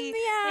sexy.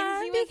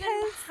 Yeah, and he was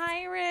in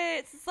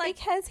Pirates. It's like,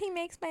 because he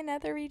makes my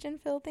nether region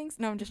feel things.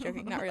 No, I'm just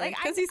joking. Not really.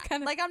 Because he's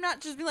kind of like, I'm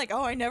not just being like,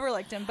 oh, I never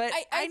liked him, but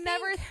I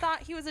never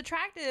thought he was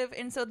attractive,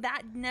 and so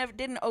that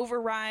didn't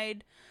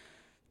override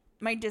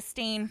my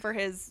disdain for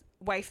his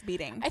wife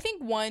beating. I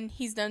think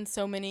he's done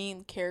so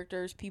many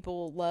characters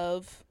people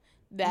love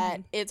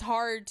that it's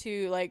hard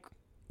to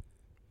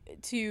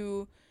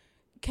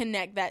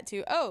connect that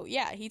to, oh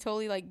yeah, he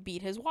totally like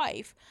beat his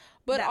wife.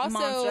 But that also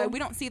monster, we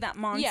don't see that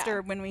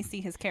monster when we see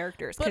his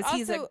characters, because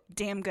he's a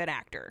damn good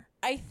actor.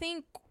 I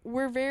think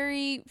we're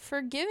very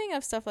forgiving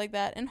of stuff like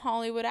that in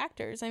Hollywood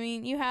actors. I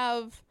mean, you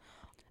have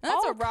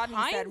that's what Rodney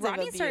said.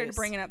 Rodney started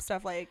bringing up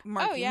stuff like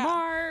Marky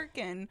Mark,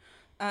 and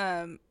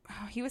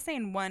he was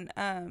saying one.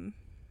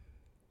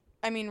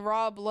 I mean,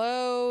 Rob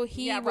Lowe.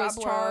 He was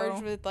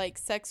charged with like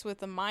sex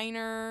with a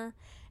minor,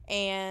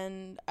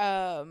 and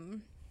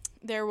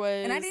there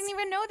was, and I didn't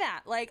even know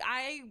that. Like,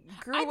 I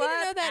didn't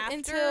know that after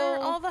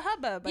until all the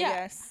hubbub. I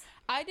guess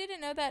I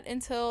didn't know that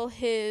until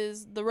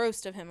the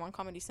roast of him on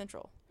Comedy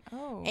Central.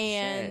 Oh,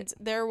 and shit.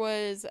 There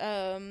was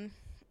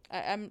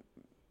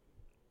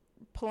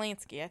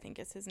Polanski, I think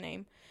is his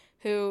name,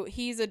 who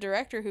he's a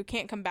director who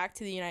can't come back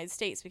to the United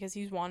States because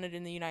he's wanted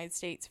in the United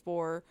States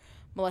for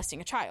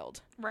molesting a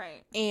child.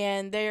 Right.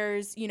 And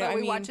there's, but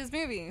we watch his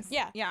movies.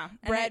 Yeah.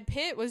 Brad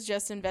Pitt was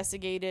just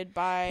investigated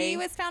by... He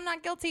was found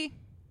not guilty.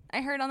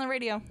 I heard on the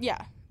radio.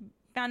 Yeah.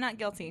 Found not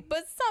guilty.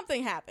 But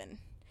something happened.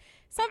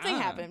 Something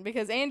happened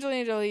because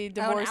Angelina Jolie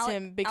divorced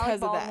him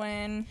because of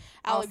that.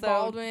 Alec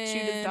Baldwin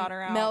chewed his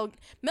daughter out.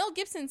 Mel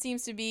Gibson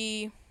seems to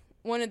be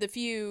one of the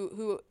few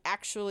who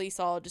actually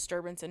saw a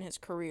disturbance in his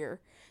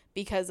career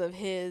because of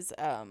his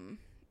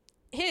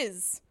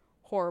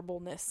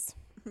horribleness.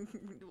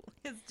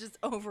 His just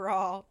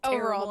overall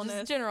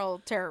just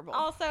general terrible.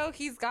 Also,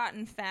 he's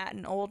gotten fat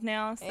and old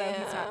now, so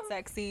he's not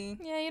sexy.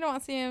 Yeah, you don't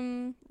want to see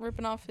him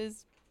ripping off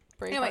his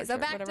Anyway, so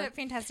back to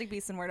Fantastic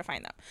Beasts and where to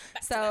find them.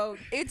 So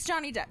it's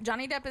Johnny Depp.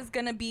 Johnny Depp is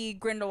going to be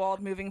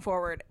Grindelwald moving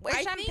forward, which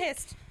I'm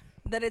pissed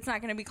that it's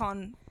not going to be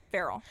Colin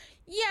Farrell.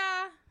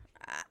 Yeah.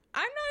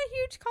 I'm not a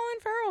huge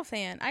Colin Farrell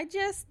fan. I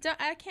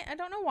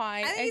don't know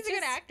why. I think he's a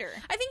good actor.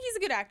 I think he's a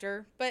good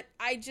actor, but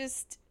I'm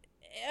just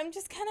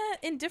kind of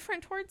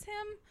indifferent towards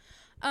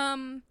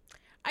him.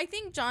 I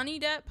think Johnny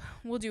Depp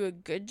will do a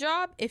good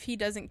job if he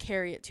doesn't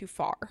carry it too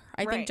far.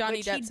 I think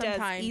Johnny Depp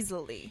sometimes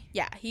easily.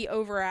 Yeah, he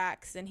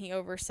overacts and he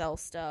oversells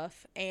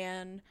stuff.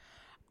 And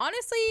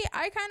honestly,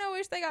 I kind of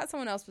wish they got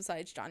someone else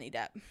besides Johnny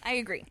Depp. I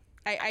agree.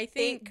 I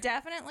think it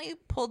definitely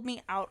pulled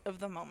me out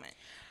of the moment.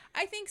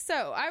 I think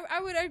so.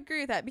 I would agree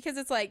with that because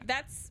it's like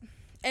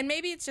and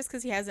maybe it's just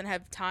because he hasn't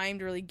had time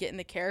to really get in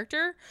the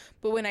character.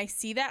 But when I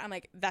see that, I'm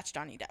like, that's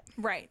Johnny Depp.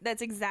 Right.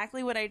 That's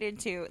exactly what I did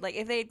too. Like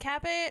if they'd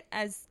kept it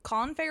as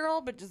Colin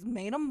Farrell, but just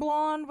made him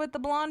blonde with the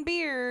blonde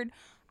beard,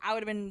 I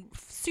would have been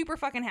super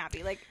fucking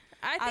happy. Like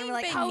I think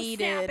like, they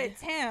needed. Snap,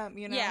 it's him.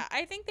 You know. Yeah,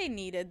 I think they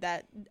needed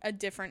a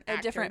different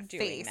actor doing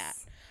face. that.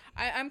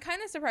 I'm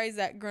kind of surprised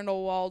that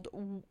Grindelwald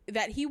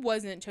that he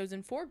wasn't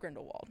chosen for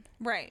Grindelwald.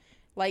 Right.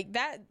 Like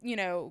that, Yeah,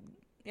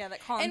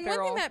 that Colin and Farrell.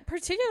 one thing that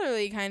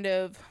particularly kind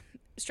of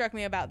struck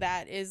me about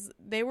that is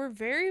they were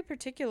very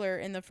particular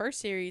in the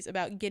first series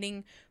about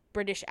getting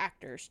British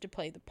actors to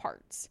play the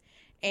parts.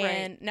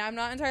 And now I'm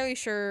not entirely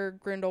sure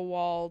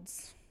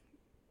Grindelwald's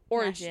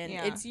origin.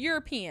 Yeah. It's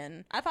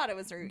European. I thought it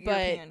was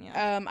European,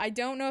 yeah. I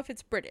don't know if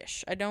it's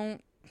British.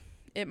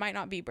 It might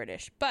not be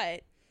British,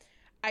 but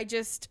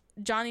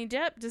Johnny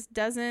Depp just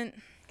doesn't.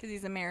 Because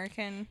he's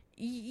American.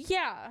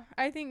 Yeah,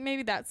 I think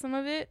maybe that's some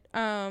of it.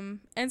 And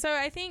so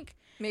I think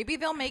maybe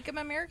they'll make him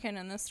American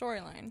in this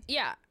storyline.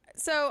 Yeah.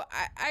 So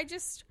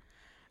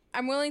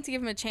I'm willing to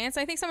give him a chance.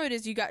 I think some of it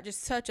is you got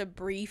just such a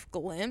brief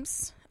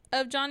glimpse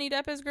of Johnny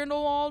Depp as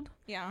Grindelwald.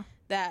 Yeah.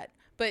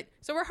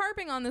 So we're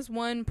harping on this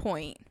one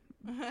point.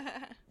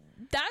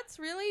 That's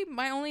really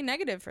my only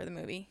negative for the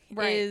movie.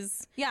 Right.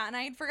 And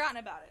I had forgotten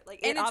about it.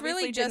 Like, and it it's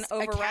really just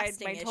didn't override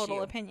a my total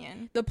issue.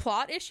 opinion. The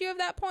plot issue of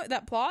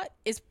that plot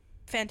is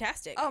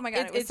fantastic. Oh my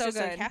god, it was it's so just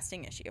good. a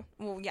casting issue.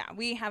 Well, yeah,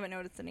 we haven't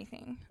noticed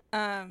anything.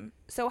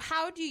 So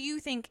how do you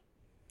think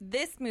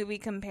this movie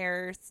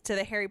compares to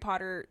the Harry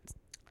Potter?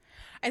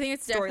 I think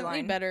it's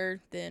definitely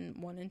better than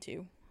 1 and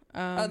 2.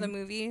 The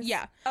movies?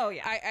 Yeah. Oh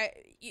yeah.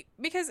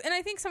 Because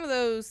I think some of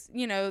those,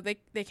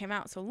 they came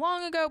out so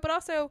long ago, but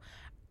also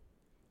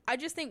I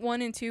just think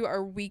 1 and 2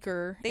 are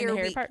weaker in the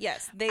Harry Potter.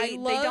 Yes, they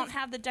don't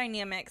have the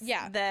dynamics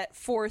that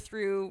 4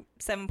 through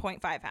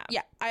 7.5 have.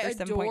 Yeah,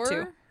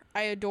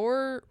 I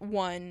adore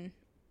 1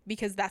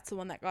 because that's the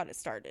one that got it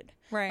started.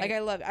 Right. Like I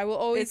love it. I will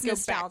always it's go back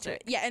to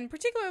nostalgic. it. Yeah, and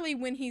particularly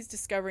when he's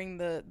discovering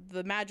the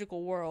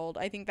magical world,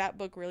 I think that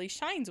book really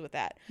shines with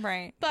that.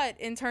 Right. But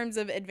in terms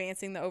of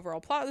advancing the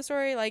overall plot of the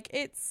story, like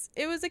it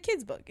was a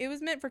kid's book. It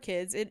was meant for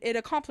kids. It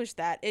accomplished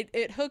that.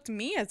 It hooked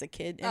me as a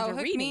kid into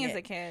reading it. As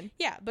a kid.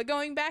 Yeah, but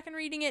going back and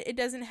reading it, it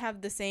doesn't have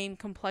the same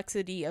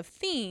complexity of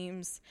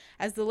themes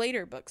as the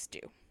later books do.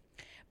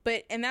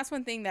 And that's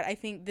one thing that I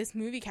think this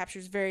movie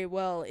captures very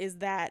well is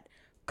that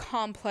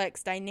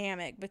complex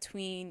dynamic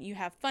between you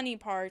have funny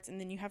parts and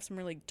then you have some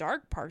really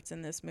dark parts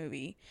in this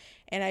movie.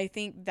 And I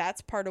think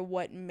that's part of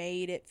what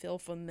made it feel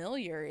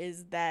familiar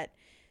is that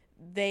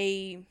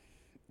they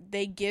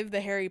give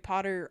the Harry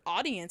Potter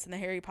audience and the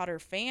Harry Potter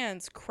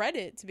fans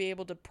credit to be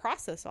able to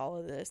process all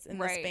of this in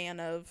the span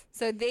of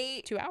 2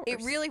 hours.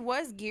 It really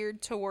was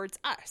geared towards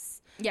us.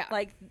 Yeah.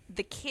 Like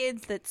the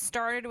kids that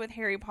started with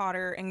Harry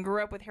Potter and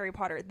grew up with Harry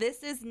Potter.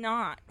 This is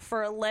not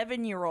for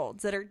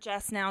 11-year-olds that are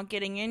just now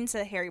getting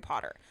into Harry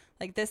Potter.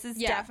 Like this is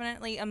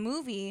definitely a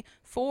movie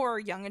for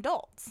young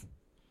adults.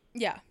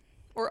 Yeah.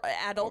 Or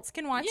adults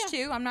can watch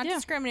too. I'm not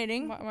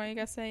discriminating. Why you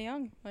gotta say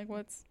young? Like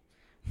what's...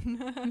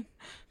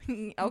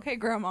 Okay,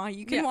 Grandma,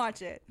 you can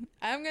watch it.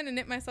 I'm gonna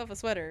knit myself a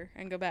sweater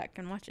and go back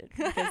and watch it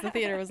because the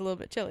theater was a little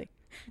bit chilly.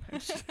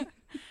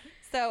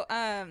 So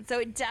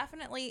it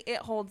definitely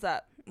holds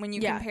up when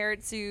you compare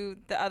it to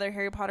the other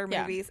Harry Potter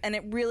movies, and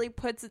it really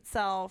puts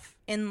itself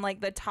in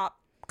like the top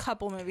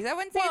couple movies. I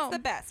wouldn't say it's the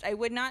best. I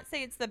would not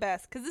say it's the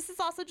best because this is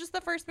also just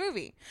the first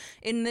movie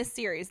in this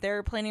series.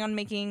 They're planning on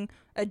making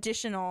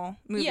additional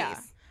movies. Yeah,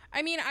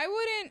 I mean, I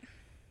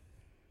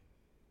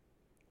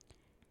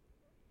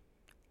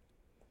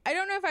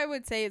don't know if I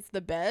would say it's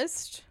the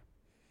best,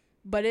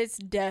 but it's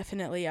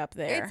definitely up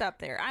there. It's up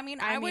there. I mean,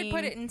 I would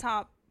put it in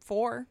top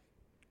 4.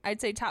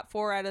 I'd say top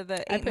 4 out of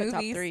the 8 movies.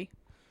 Top 3.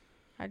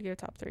 I'd go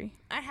top 3.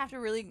 I'd have to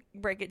really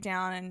break it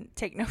down and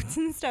take notes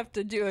and stuff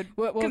to do it.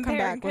 We'll come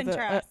back with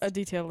a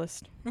detailed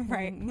list.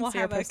 Right. We'll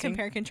have a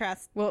compare and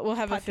contrast. We'll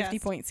have a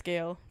 50-point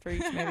scale for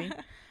each movie.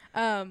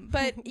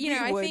 But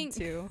I think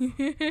too.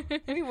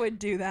 We would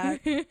do that.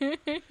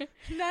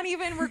 Not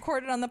even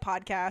recorded on the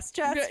podcast,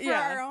 just for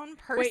our own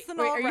personal.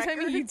 Wait, are you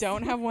telling me you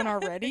don't have one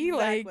already?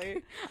 Exactly.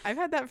 Like, I've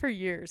had that for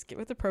years. Get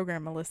with the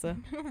program, Melissa.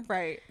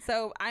 Right.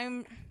 So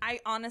I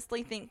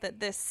honestly think that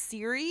this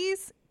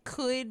series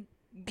could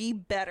be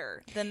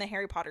better than the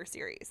Harry Potter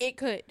series. It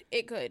could.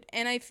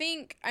 And I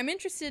think I'm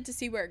interested to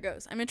see where it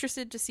goes. I'm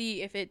interested to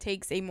see if it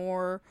takes a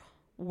more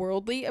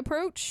worldly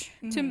approach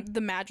to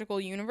the magical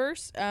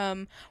universe,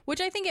 which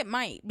I think it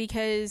might,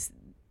 because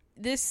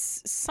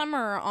this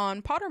summer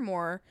on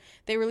Pottermore,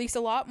 they released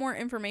a lot more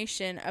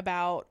information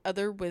about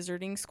other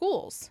wizarding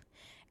schools.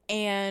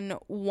 And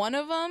one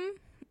of them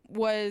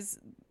was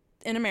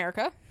in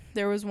America.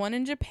 There was one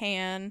in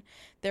Japan.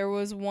 There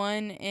was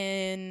one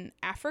in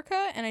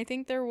Africa. And I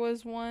think there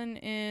was one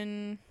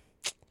in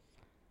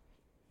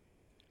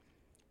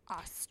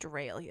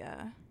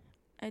Australia.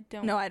 I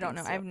don't know. so.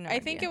 I have no I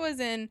think idea. it was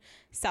in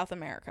South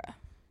America.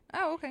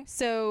 Oh, okay.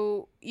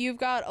 So you've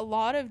got a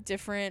lot of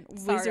different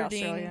Sorry, wizarding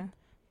Australia.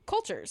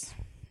 cultures.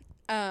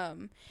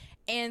 And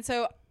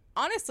so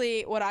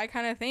honestly, what I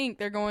kind of think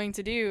they're going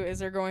to do is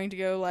they're going to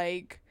go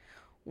like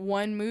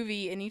one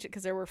movie in each,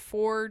 because there were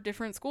 4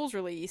 different schools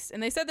released,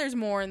 and they said there's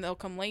more and they'll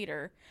come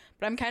later,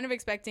 but I'm kind of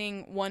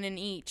expecting one in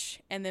each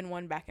and then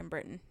one back in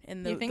Britain.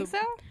 And You think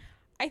so?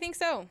 I think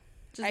so.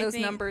 Just those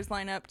numbers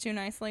line up too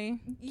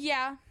nicely.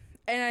 Yeah.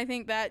 And I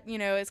think that, you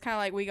know, it's kind of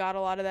like we got a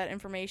lot of that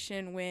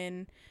information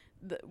when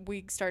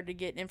we started to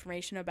get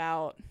information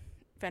about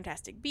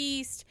Fantastic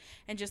Beast,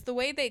 and just the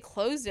way they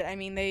closed it. I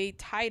mean, they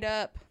tied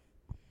up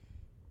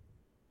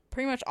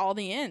pretty much all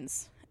the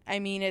ends. I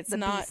mean, it's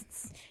not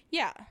beasts.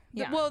 Yeah.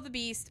 The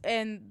Beast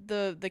and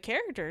the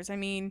characters. I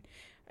mean,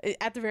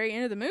 at the very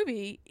end of the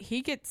movie,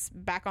 he gets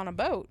back on a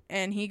boat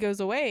and he goes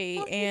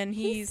away, and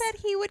he said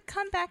he would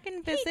come back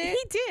and visit. He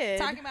did.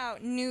 Talking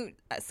about Newt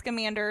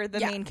Scamander,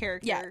 the main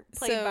character,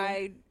 played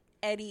by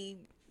Eddie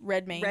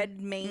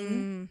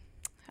Redmayne.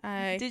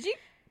 Did you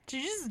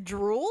just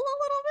drool a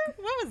little bit?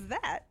 What was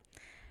that?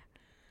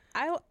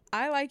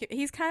 I like it.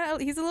 He's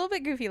a little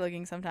bit goofy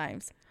looking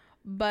sometimes,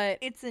 but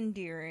it's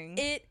endearing.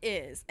 It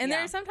is. And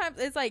there's sometimes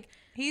it's like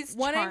he's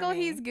one charming.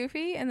 angle he's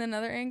goofy, and then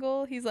another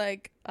angle he's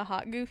like a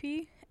hot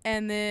goofy,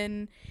 and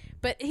then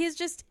but he's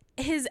just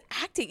his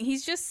acting.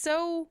 He's just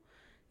so,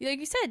 like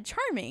you said,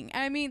 charming.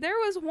 I mean, there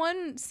was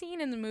one scene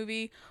in the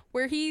movie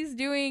where he's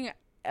doing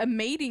a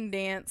mating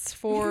dance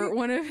for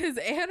one of his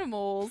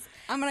animals.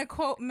 I'm gonna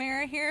quote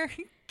Mara here.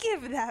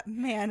 Give that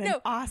man an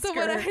Oscar. So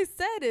what I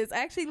said is, I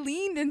actually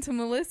leaned into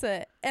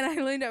Melissa and I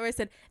leaned over and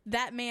said,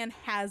 that man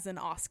has an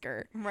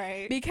Oscar.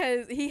 Right.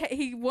 Because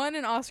he won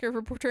an Oscar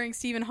for portraying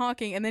Stephen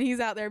Hawking, and then he's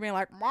out there being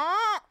like, "Mah,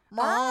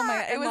 mah," oh my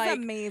God, it was like,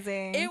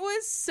 amazing. It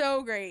was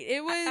so great.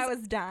 It was. I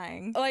was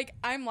dying. Like,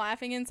 I'm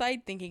laughing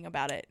inside thinking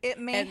about it. It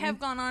may have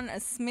gone on a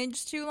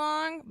smidge too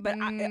long, but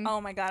oh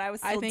my God, I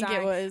was still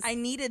dying. It was. I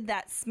needed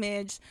that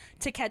smidge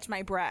to catch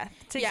my breath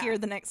to hear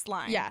the next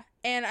line. Yeah.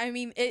 And I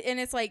mean,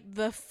 it's like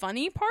the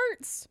funny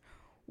parts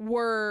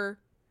were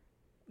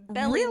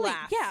belly really,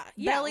 laugh. Yeah,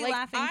 belly like,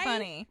 laughing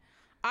funny.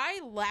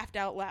 I laughed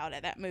out loud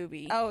at that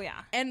movie. Oh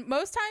yeah. And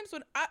most times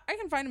when I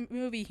can find a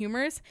movie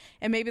humorous,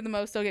 and maybe the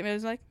most they'll get me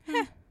is like,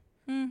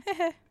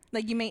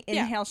 like you may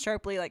inhale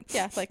sharply, like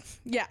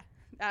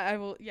I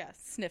will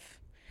sniff.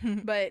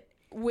 But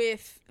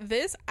with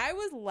this, I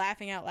was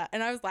laughing out loud,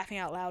 and I was laughing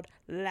out loud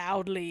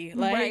loudly.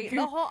 Like, right.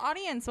 The whole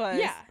audience was.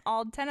 Yeah.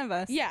 All 10 of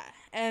us. Yeah.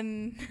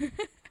 And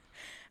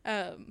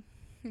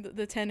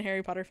the 10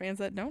 Harry Potter fans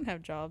that don't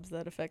have jobs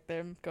that affect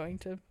them going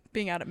to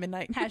being out at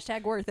midnight.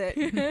 # worth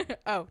it.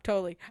 Oh,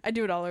 totally. I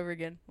do it all over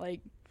again.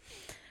 Like,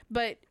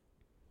 but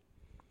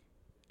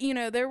you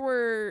know, there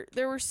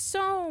were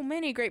so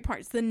many great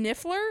parts. The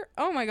Niffler,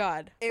 oh my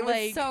God, it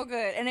was so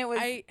good, and it was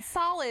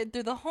solid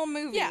through the whole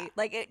movie. Yeah.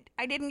 Like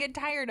I didn't get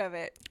tired of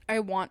it. I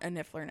want a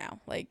Niffler now.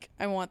 Like,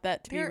 I want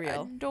that to be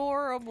real.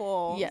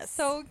 Adorable. Yes,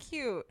 so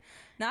cute.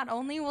 Not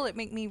only will it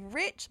make me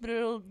rich, but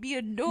it'll be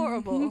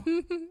adorable.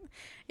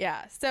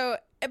 Yeah. So,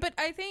 but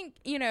I think,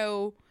 you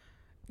know,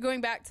 going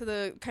back to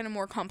the kind of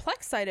more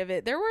complex side of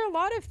it, there were a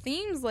lot of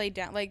themes laid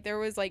down. Like, there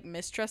was like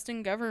mistrust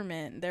in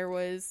government. There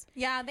was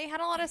they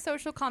had a lot of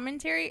social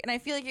commentary, and I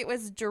feel like it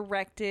was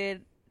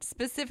directed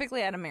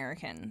specifically at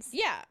Americans.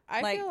 Yeah,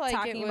 I feel like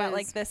talking about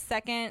like the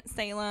Second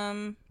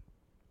Salem.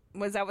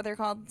 Was that what they're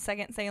called?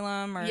 Second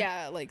Salem, or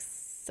like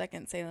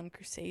Second Salem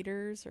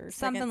Crusaders or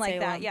something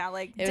like that. Yeah,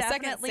 like it was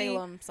definitely Second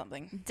Salem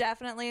something.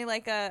 Definitely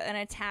like an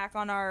attack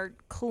on our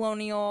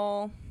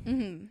colonial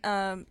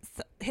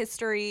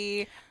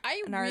history.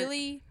 I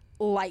really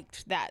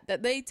liked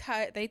that they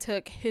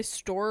took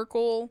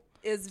historical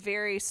is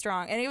very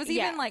strong, and it was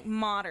even like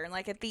modern.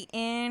 Like at the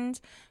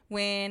end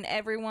when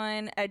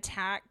everyone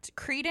attacked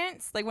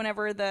Credence, like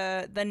whenever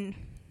the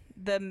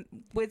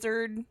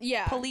wizard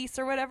police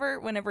or whatever,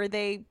 whenever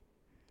they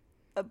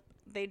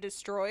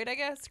destroyed, I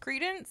guess,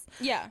 Credence.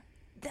 Yeah.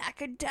 That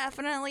could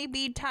definitely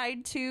be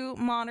tied to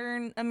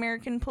modern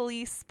American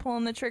police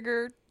pulling the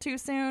trigger too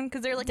soon,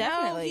 because they're like,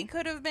 no, he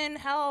could have been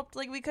helped.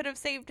 Like, we could have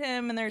saved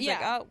him. And there's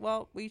like, oh,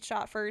 well, we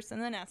shot first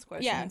and then asked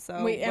questions. Yeah,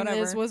 so and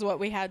this was what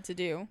we had to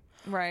do.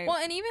 Right. Well,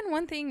 and even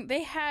one thing,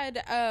 they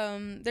had,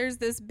 there's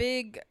this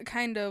big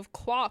kind of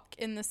clock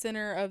in the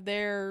center of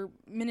their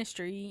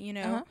ministry, you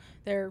know,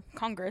 their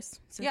Congress,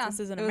 since this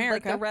is in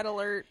America. Like the red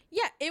alert.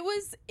 Yeah, it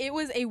was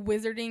a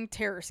wizarding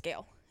terror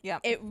scale. Yeah,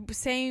 it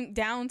saying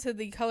down to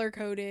the color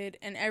coded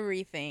and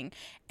everything,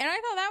 and I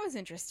thought that was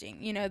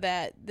interesting. You know,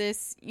 that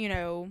this, you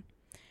know,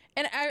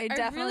 And it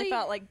definitely really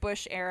felt like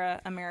Bush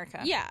era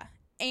America. Yeah.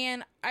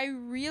 And I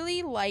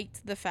really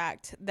liked the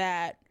fact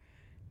that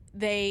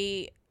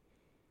they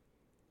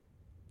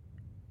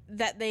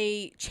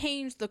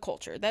changed the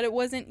culture, that it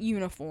wasn't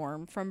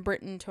uniform from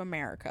Britain to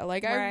America.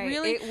 Like, right.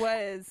 It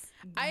was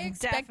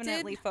expected,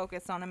 definitely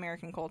focused on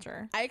American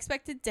culture. I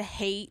expected to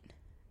hate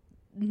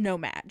no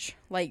match.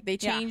 Like, they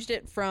changed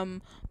it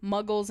from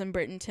Muggles in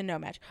Britain to no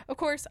match. Of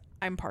course,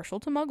 I'm partial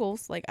to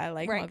Muggles. Like, I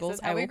like Muggles.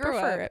 I will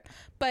prefer it.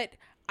 But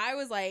I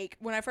was like,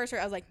 when I first heard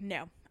it, I was like,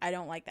 no, I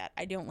don't like that.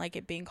 I don't like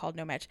it being called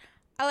no match.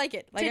 I like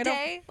it. Like,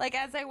 today, like,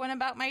 as I went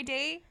about my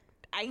day,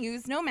 I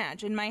use no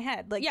match in my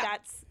head. Like,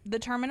 that's the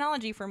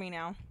terminology for me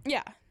now.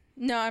 Yeah.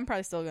 No, I'm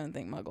probably still going to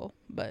think Muggle.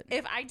 But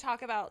if I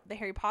talk about the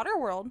Harry Potter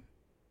world,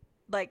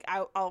 like,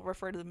 I'll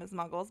refer to them as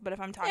Muggles. But if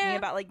I'm talking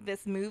about, like,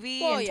 this movie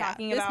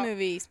talking about this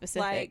movie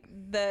specific, like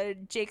the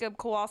Jacob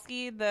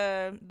Kowalski,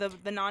 the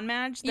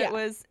non-match that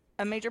was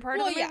a major part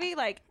of the movie,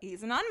 like,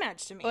 he's a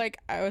non-match to me. Like,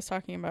 I was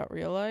talking about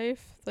real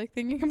life, like,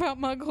 thinking about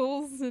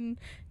Muggles, and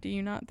do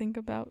you not think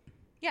about...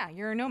 Yeah,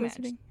 you're a no match.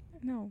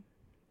 No.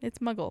 It's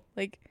Muggle.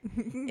 Like,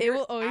 it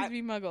will always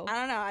be Muggle. I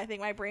don't know. I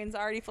think my brain's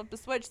already flipped a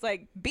switch.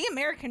 Like, be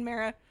American,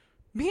 Mara.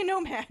 Be a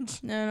no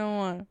match. No, I don't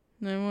want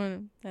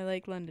to. I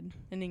like London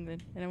and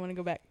England, and I want to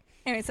go back.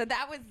 Anyway, so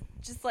that was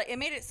just like, it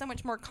made it so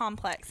much more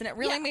complex, and it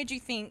really made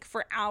you think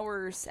for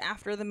hours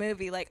after the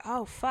movie, like,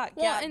 oh, fuck,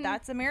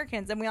 that's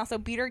Americans. And we also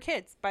beat our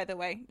kids, by the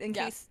way, in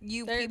case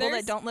you people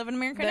that don't live in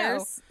America know.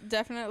 There's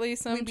definitely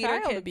some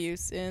child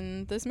abuse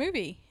in this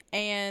movie.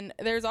 And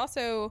there's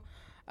also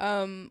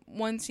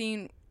one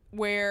scene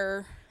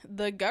where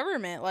the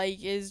government,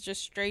 like, is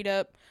just straight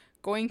up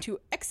going to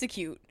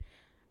execute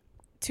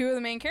two of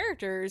the main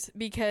characters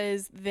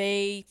because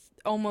they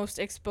almost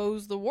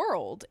exposed the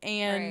world.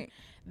 And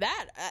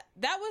that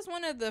was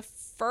one of the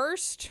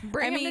first...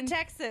 Bring him to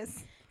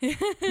Texas. We'll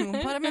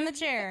put him in the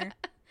chair.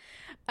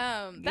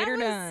 That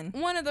was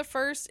one of the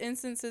first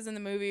instances in the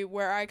movie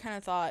where I kind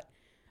of thought,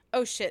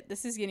 oh shit,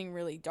 this is getting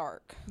really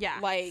dark. Yeah,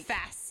 like,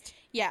 fast.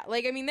 Yeah,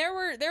 like, I mean, there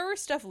were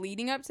stuff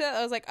leading up to that.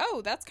 I was like,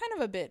 oh, that's kind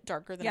of a bit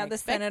darker than I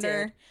expected.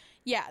 Senator.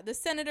 Yeah, the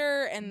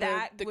senator and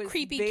the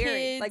creepy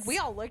kids. Like, we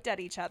all looked at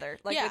each other.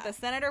 Like, with the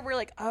senator, we're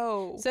like,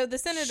 oh, so the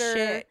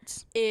senator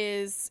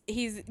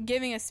he's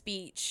giving a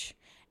speech,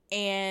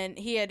 and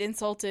he had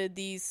insulted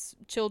these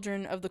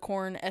Children of the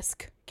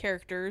Corn-esque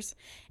characters,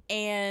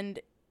 and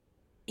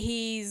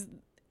he's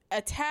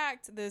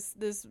attacked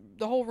the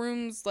whole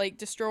room's, like,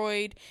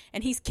 destroyed,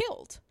 and he's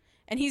killed.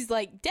 And he's,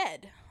 like,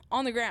 dead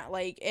on the ground,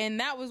 like,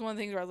 and that was one of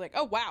the things where I was like,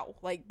 oh wow,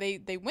 like,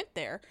 they went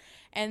there.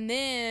 And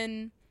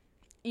then,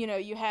 you know,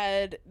 you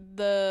had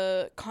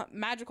the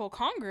magical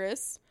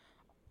Congress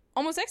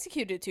almost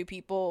executed two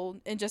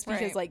people, and just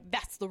because like,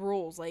 that's the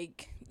rules,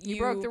 like, you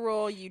broke the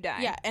rule, you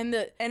die. Yeah, and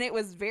it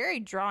was very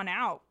drawn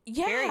out,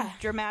 very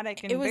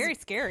dramatic, and very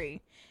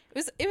scary.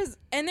 It was,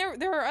 and there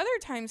were other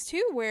times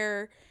too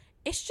where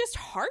it's just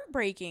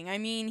heartbreaking. I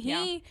mean,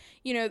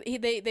 you know,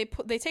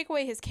 they take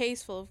away his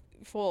case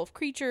full of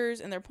creatures,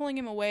 and they're pulling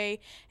him away,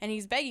 and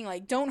he's begging,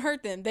 like, don't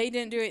hurt them, they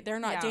didn't do it, they're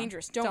not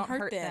dangerous, don't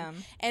hurt them.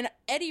 And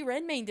Eddie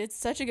Redmayne did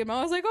such a good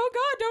moment. I was like, oh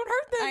god, don't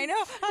hurt them. I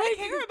know, I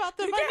care about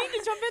them. I need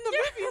to jump in the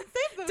movie and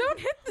save them.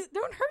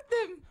 Don't hurt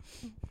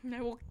them.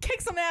 I will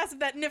kick some ass if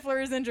that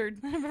Niffler is injured.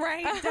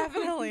 Right,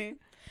 definitely.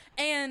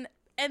 And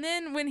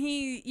then when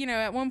he, you know,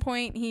 at one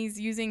point he's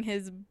using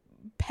his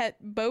pet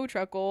bow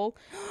truckle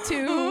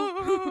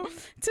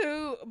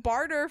to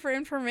barter for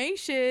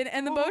information,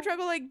 and the bow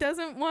truckle, like,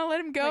 doesn't want to let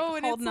him go,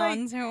 like, and it's like,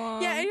 to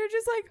him. Yeah, and you're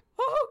just like,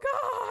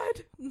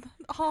 oh god,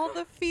 all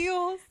the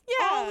feels.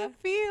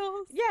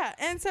 Yeah,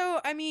 and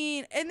so, I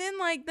mean, and then,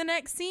 like, the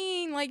next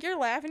scene, like, you're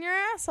laughing your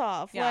ass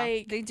off.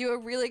 Like, they do a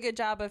really good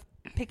job of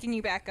picking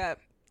you back up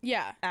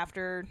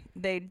after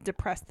they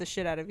depress the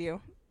shit out of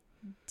you.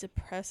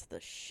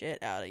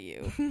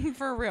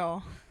 For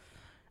real.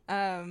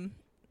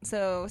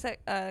 So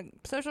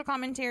social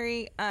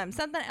commentary.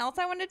 Something else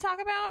I wanted to talk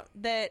about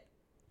that,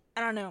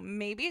 I don't know,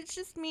 maybe it's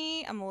just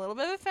me. I'm a little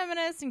bit of a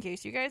feminist, in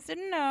case you guys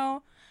didn't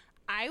know.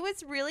 I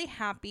was really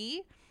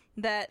happy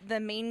that the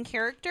main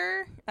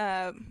character,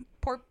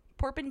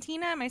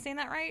 Porpentina, am I saying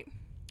that right?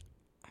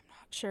 I'm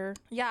not sure.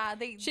 Yeah,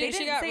 they she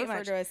got say referred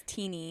much. to as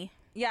Teeny.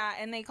 Yeah,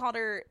 and they called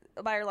her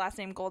by her last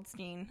name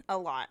Goldstein a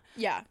lot.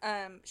 Yeah.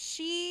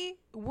 She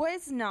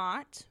was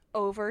not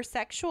over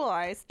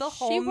sexualized the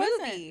whole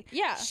movie.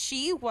 Yeah.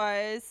 She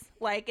was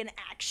like an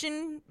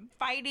action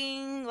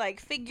fighting like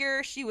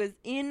figure. She was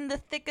in the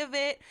thick of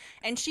it,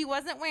 and she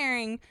wasn't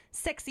wearing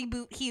sexy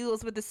boot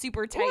heels with a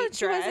super tight dress.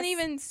 She wasn't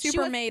even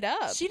super made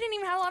up. She didn't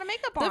even have a lot of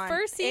makeup on. The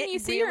first scene you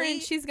see her in,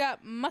 she's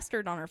got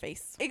mustard on her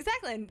face.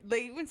 Exactly. And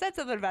they even said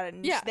something about it.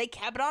 And they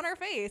kept it on her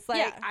face.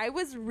 Like, I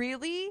was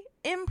really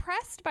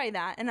impressed by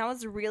that, and I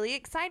was really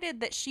excited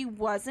that she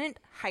wasn't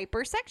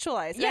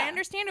hypersexualized. Yeah. I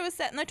understand it was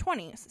set in the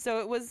 20s, so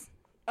it was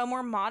a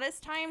more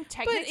modest time,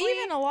 technically. But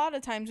even a lot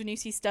of times when you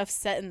see stuff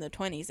set in the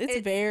 20s,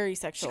 it's very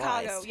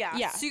sexualized. Chicago,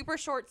 yeah. Super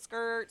short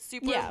skirts,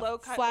 super low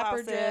cut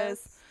flapper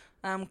blouses,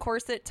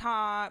 corset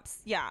tops.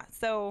 Yeah.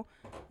 So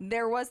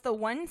there was the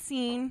one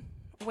scene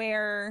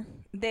where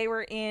they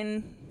were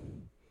in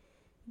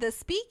the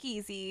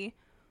speakeasy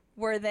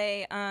where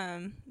they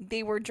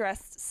were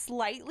dressed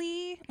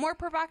slightly more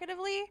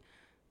provocatively.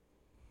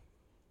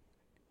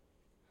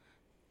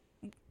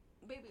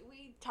 Baby,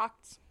 we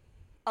talked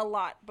a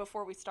lot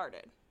before we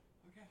started.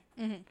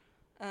 Okay.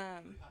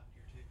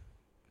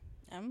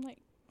 I'm like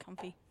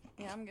comfy.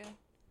 Yeah, I'm good.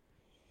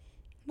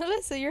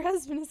 Melissa, your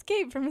husband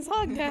escaped from his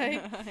hog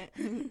tie.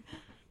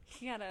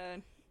 He had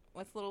a,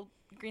 what's the little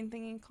green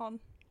thingy called?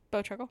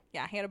 Bow truckle?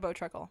 Yeah, he had a bow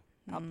truckle.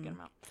 I'll get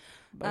him out.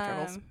 Bow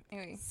truckles.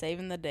 Anyway.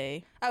 Saving the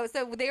day. Oh,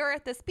 so they were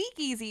at the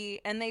speakeasy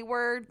and they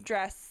were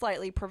dressed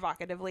slightly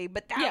provocatively,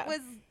 but that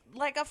was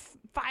like a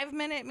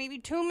 5-minute, maybe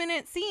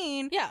 2-minute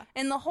scene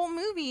in the whole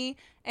movie,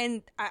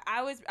 and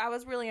I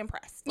was really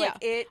impressed.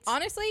 Like,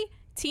 honestly,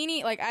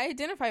 teeny, like, I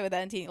identify with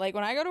that in teeny. Like,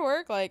 when I go to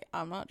work, like,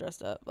 I'm not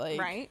dressed up. Like,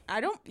 right? I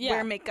don't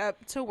wear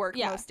makeup to work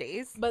most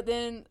days. But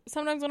then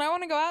sometimes when I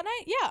want to go out at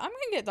night, I'm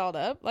going to get dolled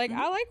up. Like,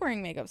 I like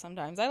wearing makeup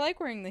sometimes. I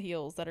like wearing the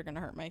heels that are going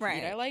to hurt my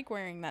feet. I like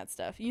wearing that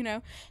stuff, you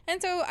know? And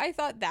so I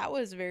thought that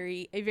was a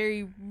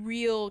very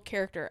real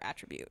character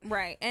attribute.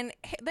 Right. And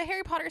the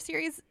Harry Potter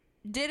series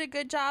did a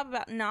good job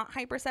about not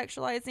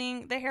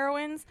hypersexualizing the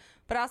heroines,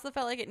 but I also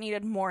felt like it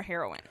needed more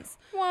heroines.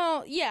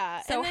 Well,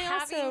 yeah. So and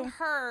having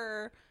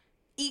her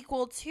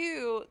equal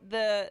to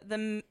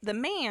the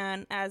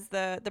man as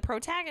the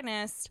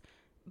protagonist,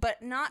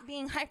 but not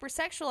being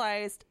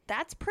hypersexualized,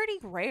 that's pretty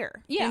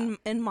rare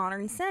in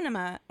modern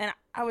cinema, and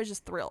I was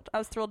just thrilled. I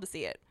was thrilled to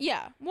see it.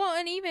 Yeah. Well,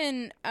 and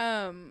even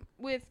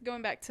with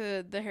going back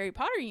to the Harry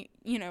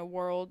Potter,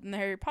 world and the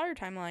Harry Potter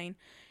timeline,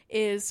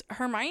 is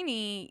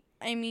Hermione,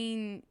 I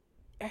mean,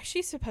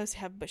 she's supposed to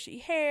have bushy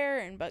hair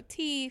and buck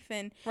teeth,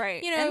 and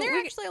right. And there are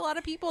actually a lot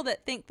of people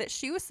that think that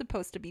she was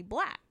supposed to be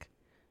black.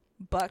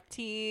 Buck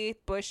teeth,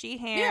 bushy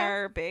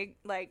hair, big,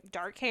 like,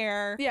 dark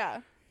hair. Yeah.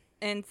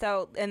 And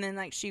so, and then,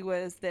 like, she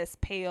was this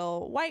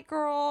pale white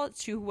girl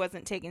who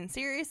wasn't taken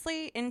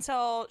seriously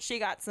until she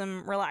got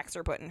some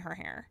relaxer put in her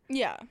hair.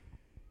 Yeah.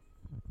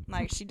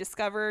 Like, she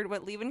discovered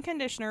what leave-in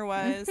conditioner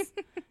was,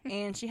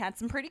 and she had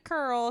some pretty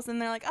curls,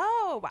 and they're like,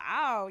 oh,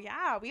 wow,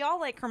 yeah, we all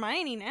like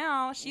Hermione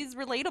now. She's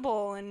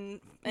relatable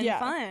and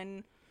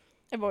fun.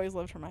 I've always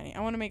loved Hermione.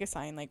 I want to make a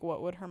sign, like,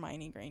 what would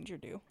Hermione Granger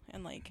do?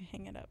 And, like,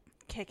 hang it up.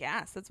 Kick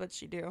ass. That's what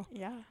she do.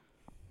 Yeah.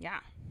 Yeah.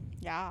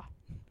 Yeah.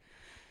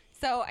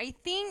 So I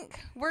think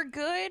we're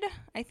good.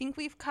 I think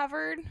we've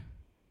covered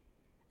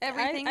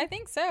everything. I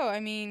think so.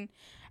 I mean,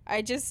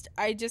 I just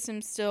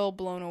am still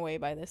blown away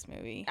by this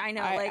movie. I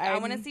know. I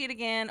want to see it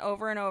again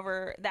over and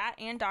over. That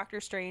and Doctor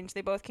Strange,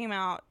 they both came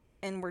out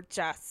and were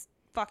just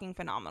fucking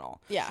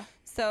phenomenal. Yeah.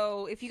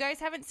 So if you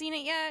guys haven't seen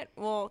it yet,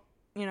 well,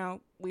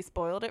 we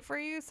spoiled it for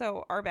you,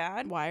 so our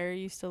bad. Why are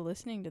you still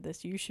listening to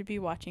this? You should be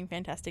watching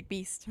Fantastic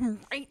Beasts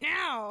right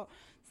now.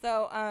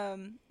 So,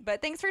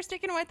 but thanks for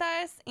sticking with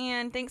us,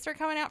 and thanks for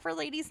coming out for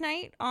Ladies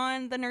Night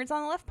on the Nerds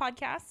on the Left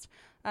podcast.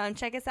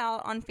 Check us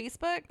out on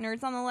Facebook,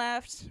 Nerds on the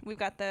Left. We've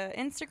got the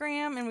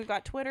Instagram, and we've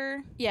got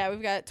Twitter. Yeah,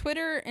 we've got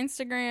Twitter,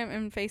 Instagram,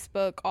 and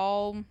Facebook,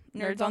 all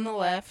Nerds on the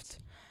Left.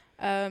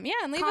 And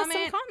leave us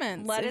some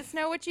comments. Let us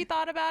know what you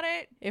thought about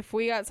it. If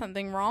we got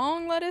something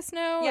wrong, let us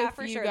know. Yeah,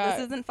 for sure. This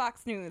isn't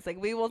Fox News. Like,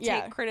 we will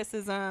take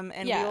criticism,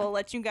 and we will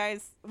let you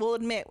guys, we'll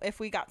admit if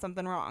we got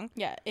something wrong.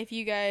 Yeah, if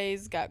you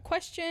guys got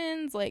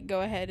questions, like,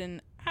 go ahead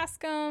and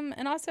ask them.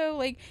 And also,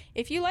 like,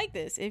 if you like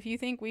this, if you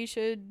think we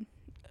should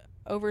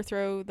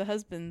overthrow the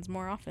husbands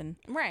more often.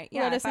 Right,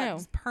 yeah. Let us know.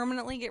 Just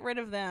permanently get rid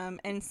of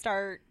them and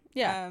start...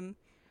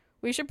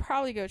 we should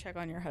probably go check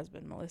on your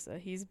husband, Melissa.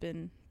 He's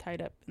been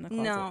tied up in the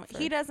closet. No,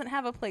 he doesn't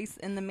have a place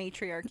in the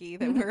matriarchy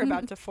that we're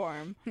about to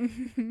form.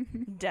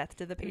 Death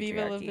to the patriarchy.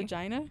 Viva la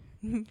Vagina.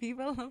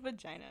 Viva la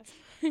Vagina.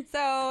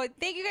 So,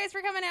 thank you guys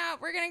for coming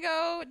out. We're going to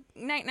go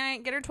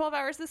night-night, get her 12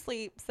 hours of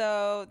sleep.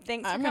 So,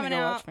 thanks for coming out. I'm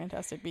going to watch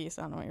Fantastic Beasts.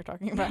 I don't know what you're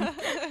talking about.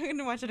 I'm going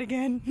to watch it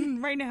again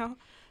right now.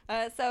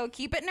 So,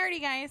 keep it nerdy,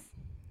 guys.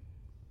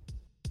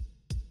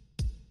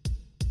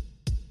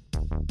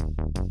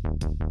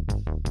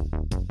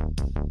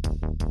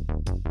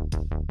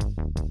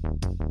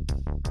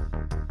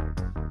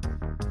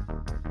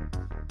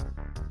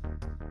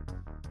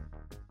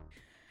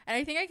 And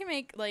I think I can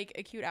make, like,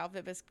 a cute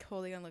outfit that's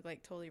totally gonna look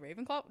like totally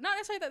Ravenclaw. Not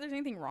necessarily that there's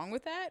anything wrong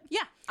with that.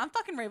 Yeah, I'm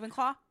fucking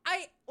Ravenclaw.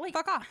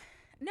 Fuck off.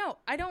 No,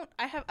 I don't.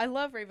 I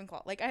love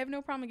Ravenclaw. Like, I have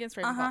no problem against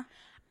Ravenclaw.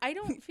 I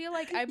don't feel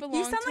like I belong to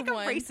one. You sound like a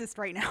racist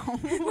right now.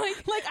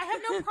 like I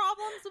have no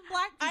problems with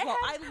black people.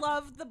 I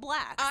love the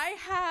blacks. I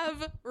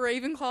have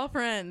Ravenclaw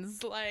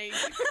friends. Like,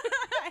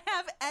 I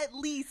have at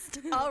least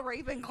a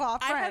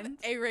Ravenclaw friend.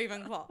 I have a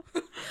Ravenclaw.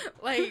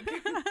 Like,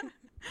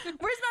 where's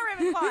my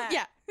Ravenclaw at?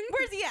 Yeah.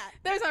 Where's he at?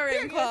 There's my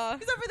Ravenclaw.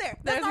 He's over there.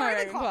 There's my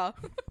Ravenclaw.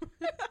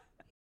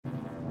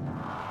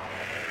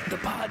 The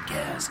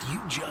podcast you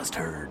just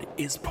heard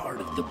is part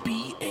of the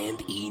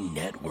B&E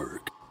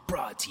Network.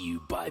 Brought to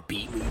you by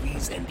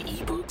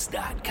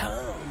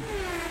bmoviesandebooks.com.